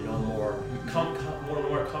gone and no more.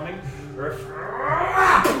 More coming. Earth.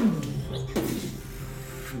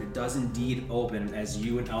 It does indeed open as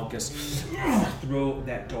you and Alcus throw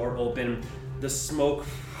that door open. The smoke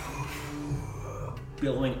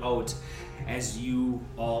billowing out as you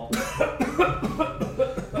all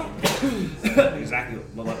exactly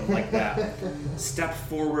like that step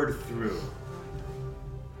forward through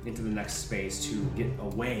into the next space to get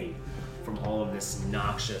away from all of this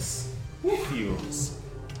noxious fumes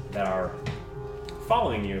that are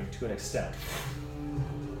following you to an extent.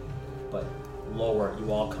 But lower,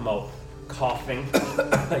 you all come out coughing,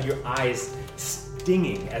 your eyes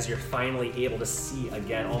stinging as you're finally able to see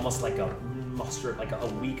again, almost like a mustard, like a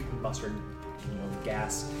weak mustard,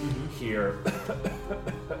 gas here.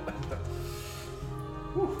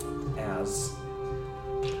 As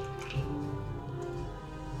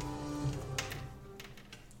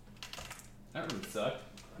That would suck.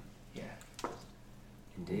 Yeah.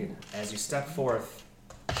 indeed, as you step forth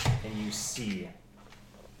and you see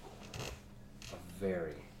a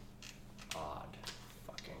very odd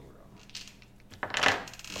fucking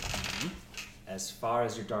room. As far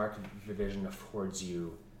as your dark vision affords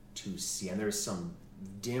you to see, and there's some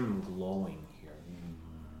dim glowing here.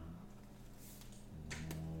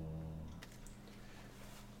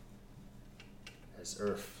 As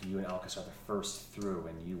Earth, you and Alcus are the first through,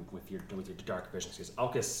 and you with your dark vision, because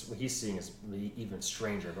Alcus, what he's seeing is even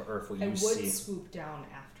stranger. But Earth, what I you would see. swoop down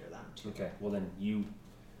after them too, Okay, well then you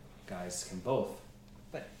guys can both.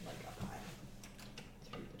 but like up high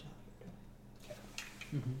through the top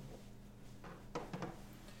of the door.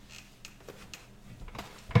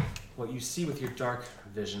 What you see with your dark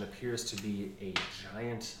vision appears to be a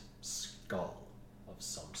giant skull of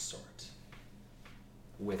some sort,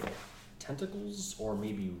 with tentacles, or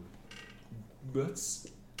maybe roots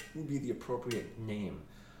would be the appropriate name,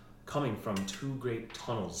 coming from 2 great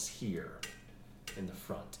tunnels here in the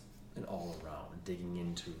front and all around, digging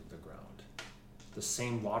into the ground. The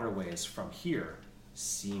same waterways from here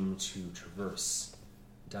seem to traverse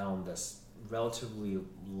down this relatively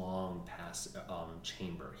long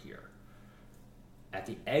chamber here. At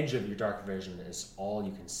the edge of your dark vision is all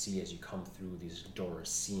you can see as you come through these doors,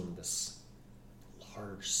 seeing this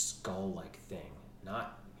large skull-like thing,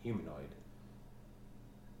 not humanoid,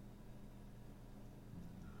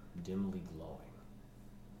 dimly glowing.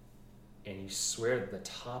 And you swear that the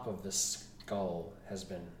top of the skull has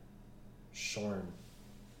been shorn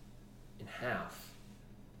in half,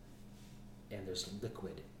 and there's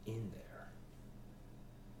liquid in there,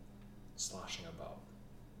 sloshing about.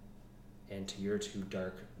 And to your 2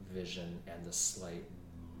 dark vision and the slight,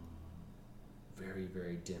 very,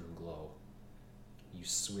 very dim glow, you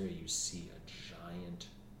swear you see a giant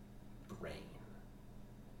brain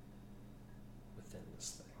within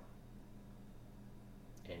this thing.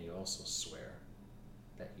 And you also swear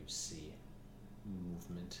that you see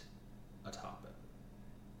movement atop it.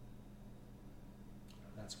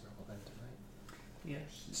 And that's where we'll end tonight.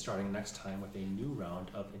 Yes. Starting next time with a new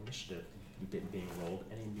round of initiative being rolled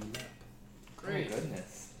and a new map. Great. Oh,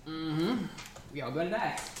 goodness. We all gonna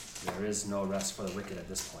die. There is no rest for the wicked at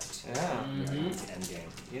this point. Yeah. We are into the end game.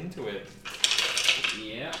 Into it.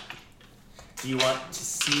 Yeah. Do you want to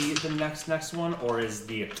see the next one, or is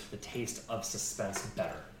the taste of suspense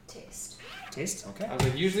better? Taste. Taste? Okay. I was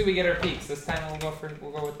like, usually we get our peaks. This time we'll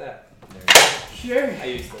go with that. Sure. I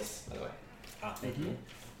use this, by the way. Ah, thank you.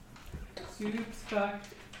 Soup spot.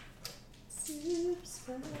 Soup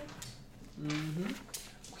spot. Mm-hmm.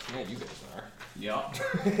 Yeah, you guys are. Yup.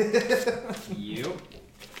 Yup.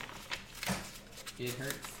 It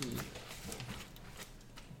hurts me.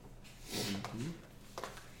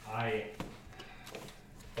 I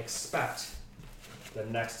expect the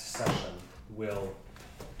next session will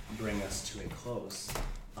bring us to a close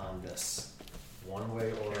on this, one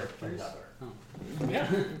way or another. Oh. Yeah.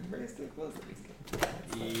 Bring us too close at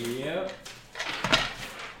least. Yep.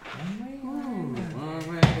 Oh, no.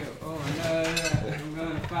 I'm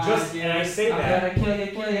gonna find Just, you. and I say I'm that.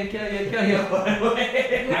 gonna kill you.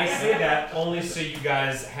 I say that only so you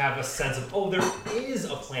guys have a sense of, oh, there is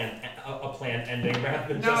a planned ending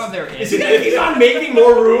rather than No, just. there Is isn't. it he's on making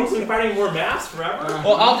more rooms and finding more maps forever?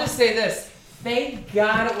 Well, I'll just say this. Thank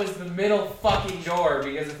God it was the middle fucking door,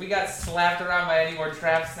 because if we got slapped around by any more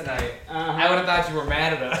traps tonight, I would have thought you were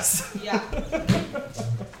mad at us. Yeah.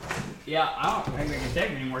 Yeah, I don't think they can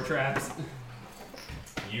take any more traps.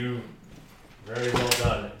 You, very well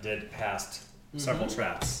done, did past several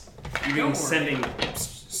traps. Even worry. sending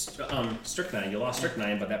strychnine. You lost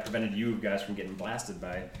strychnine, but that prevented you guys from getting blasted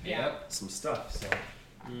by some stuff. So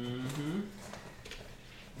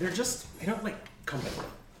they're just, they don't like company.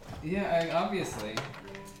 Yeah, obviously.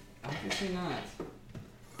 Obviously not.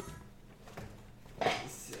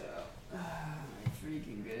 So, my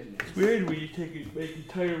freaking goodness. It's weird when you make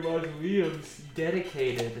entire mausoleums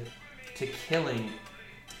dedicated to killing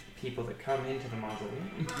people that come into the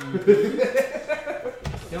mausoleum.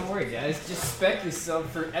 Don't worry, guys. Just spec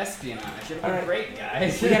yourself for espionage. It'll be Alright. great,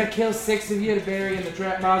 guys. We gotta kill 6 of you to bury in the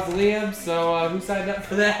trap mausoleum, so who signed up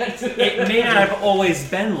for that? It may not have always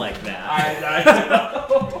been like that. I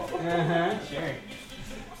know. Sure.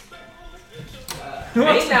 Who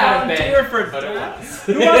wants May to not have volunteer been, for but it death? was.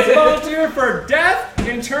 Who wants to volunteer for death,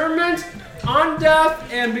 internment, on death,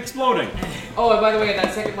 and exploding? Oh, and by the way, in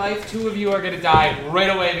that second life, 2 of you are gonna die right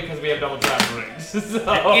away because we have double trap rings. So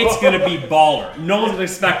It's gonna be baller. No one's gonna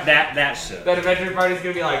expect that shit. that adventure party's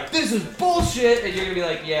gonna be like, this is bullshit, and you're gonna be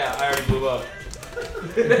like, yeah, I already blew up.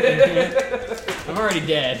 I'm already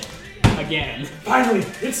dead. Again. Finally,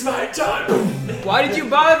 it's my time. Why did you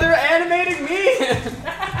bother animating me?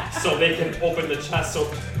 So they can open the chest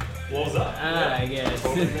so it blows up. I guess.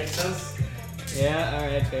 Totally makes sense. Yeah,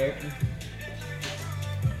 alright, fair.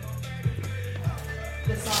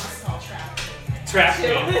 The song's called Trap. Trap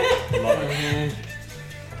Queen. Love it.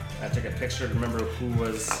 I took a picture to remember who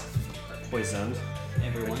was poisoned.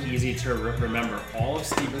 Everyone. Easy to remember all of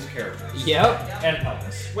Steven's characters. Yep. And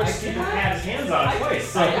Elvis. Which I Steven cannot- had his hands on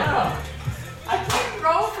twice. I know. I can't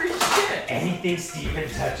roll for shit. Anything Steven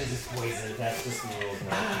touches is poison. That's just the rules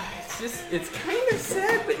now. It's kind of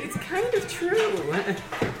sad, but it's kind of true.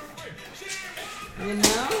 You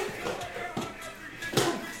know?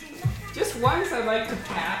 Just once I'd like to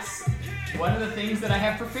pass one of the things that I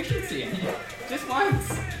have proficiency in. Just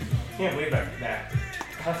once. Can't believe that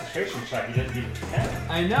concentration check you didn't even 10.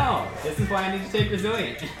 I know. This is why I need to take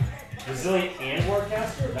Resilient. Resilient and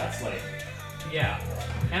Warcaster? That's like... Yeah.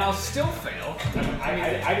 And I'll still fail.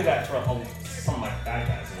 I do that for some of my bad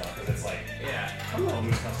guys, you know, because it's like, Yeah. I'm gonna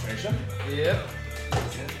lose concentration. Yep.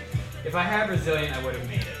 If I had Resilient, I would have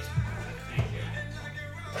made it. Thank you.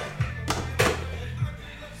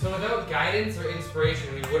 So without guidance or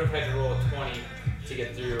inspiration, we would have had to roll a 20 to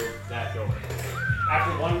get through that door.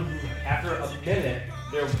 After a minute,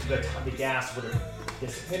 the gas would have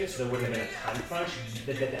dissipated, so there would have been a time crunch.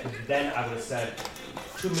 Then I would have said,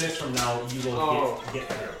 2 minutes from now, you will get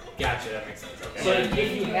through. Gotcha, that makes sense. Okay. So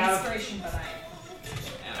if you have... Inspiration, but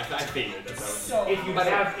I figured that's how so If you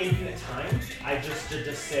have infinite time, I just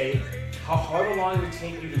say however long it would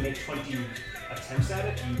take you to make 20 attempts at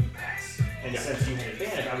it, you pass. And since you have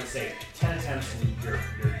advantage, I would say 10 attempts and you're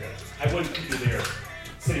good. I wouldn't keep you there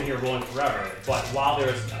sitting here rolling forever, but while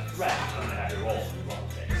there's a threat, I'm gonna have you roll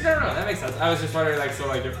things. No, that makes sense. I was just wondering, like, so,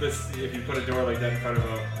 like, if you put a door like that in front of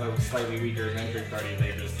a slightly weaker adventure party,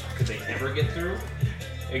 could they ever get through?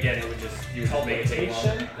 Again, it would just, you would make it take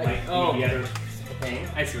Teleportation long. might be the other thing.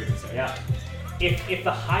 I see what you're saying. Yeah. If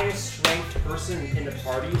the highest strength person in the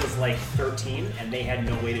party was like 13 and they had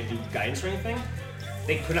no way to do guidance or anything,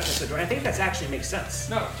 they could not get the door. I think that actually makes sense.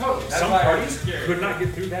 No, totally. That's Some why I was parties curious. could not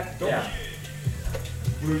get through that door. Yeah.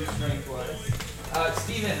 Brute strength wise.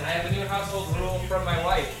 Steven, I have a new household rule from my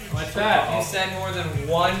wife. What's that? If you send more than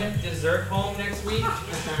one dessert home next week,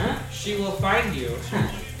 she will find you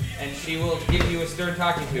and she will give you a stern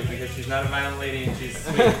talking to because she's not a violent lady and she's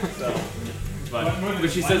sweet. So, but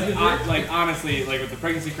she says, like honestly, like with the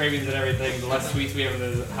pregnancy cravings and everything, the less sweets we have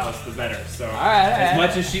in the house, the better. So, as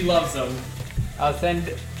much as she loves them, I'll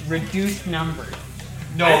send reduced numbers.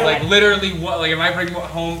 no, like literally, like if I bring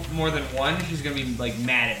home more than one, she's gonna be like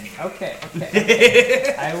mad at me. Okay.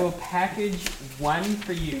 I will package one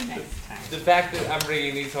for you next time. The fact that I'm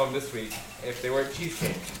bringing these home this week, if they weren't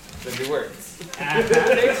cheesecake, then they weren't.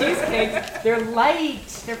 They're cheesecakes. They're light.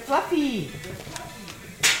 They're fluffy.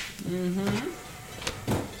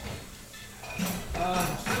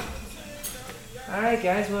 Alright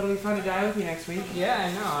guys, well, it'll be fun to die with you next week. Yeah,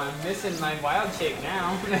 I know. I'm missing my wild shape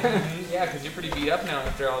now. Yeah, because you're pretty beat up now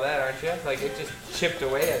after all that, aren't you? Like, it just chipped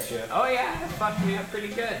away at you. Oh yeah, it fucked me up pretty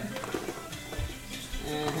good.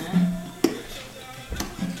 I'm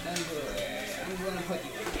gonna put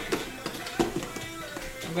you in here.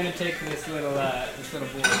 I'm gonna take this little board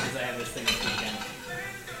because I have this thing this weekend.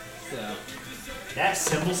 So. That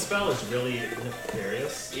symbol spell is really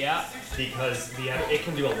nefarious. Yeah. Because it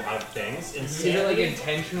can do a lot of things. Is it like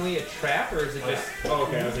intentionally a trap, or is it just? Oh,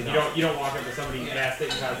 okay. I was like, you don't walk up to somebody and cast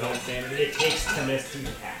it and cause no insanity. It takes 10 minutes to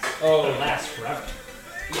cast. Oh. It lasts forever.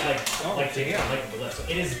 Yeah. Like the list. So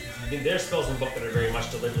it is. There are spells in the book that are very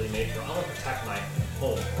much deliberately made for. I want to protect my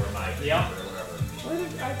home or my or whatever. What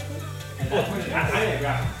did I put? I didn't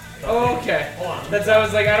grab them. Oh, okay. Hold on. That's I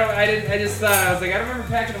was like, I just thought I was like, I don't remember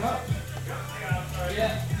packing them up.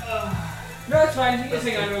 Yeah. No, it's fine. You can just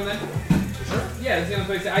hang on to him then. Sure. Yeah, that's the only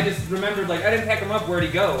place. I just remembered, like, I didn't pack him up. Where'd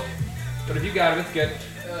he go? But if you got him, it's good.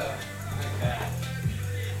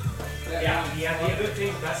 Yeah, the other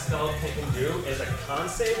thing that spell can do is a con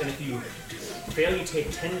save, and if you fail, you take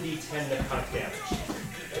 10d10 necrotic damage.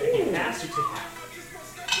 If you pass, you take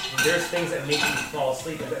half. There's things that make you fall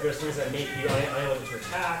asleep, and there's things that make you unable to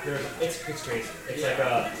attack. It's crazy. It's like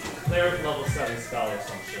a cleric level 7 spell or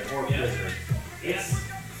some shit, or wizard. It's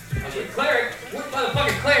Cleric? What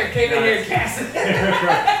motherfucking cleric came in here and cast it?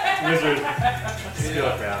 wizard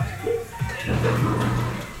spellcraft.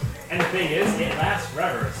 And the thing is, it lasts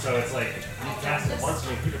forever, so it's like you cast it once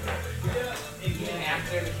and you keep it forever. Even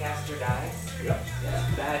after the caster dies? Yep.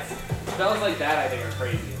 That's spells like that I think are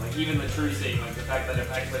crazy. Like even the true thing, like the fact that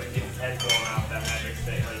if actually it gets his head blown out, that magic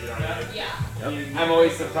thing, like you know what I mean? Yeah. I'm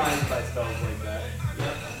always surprised by spells like that.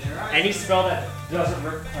 Any spell that doesn't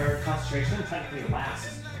require concentration technically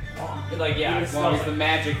lasts long. Like yeah, Even as long as spells the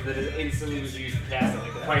magic that is instantly was used to cast it,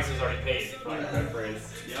 like the price is already paid. Like that phrase.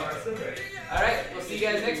 Alright, we'll see you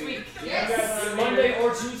guys next week. Yes. Monday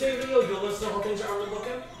or Tuesday video, you'll list how things are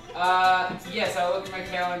looking. Yes, I'll look at my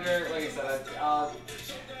calendar. Like I said, I'll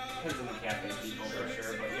depends on the cafe people for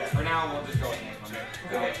sure. But yeah, for now we'll just go with next Monday.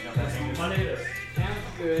 Okay. Monday it is. Sounds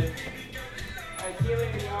good. Alright, see you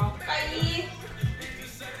later, y'all. Bye.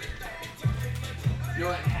 You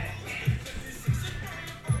know what?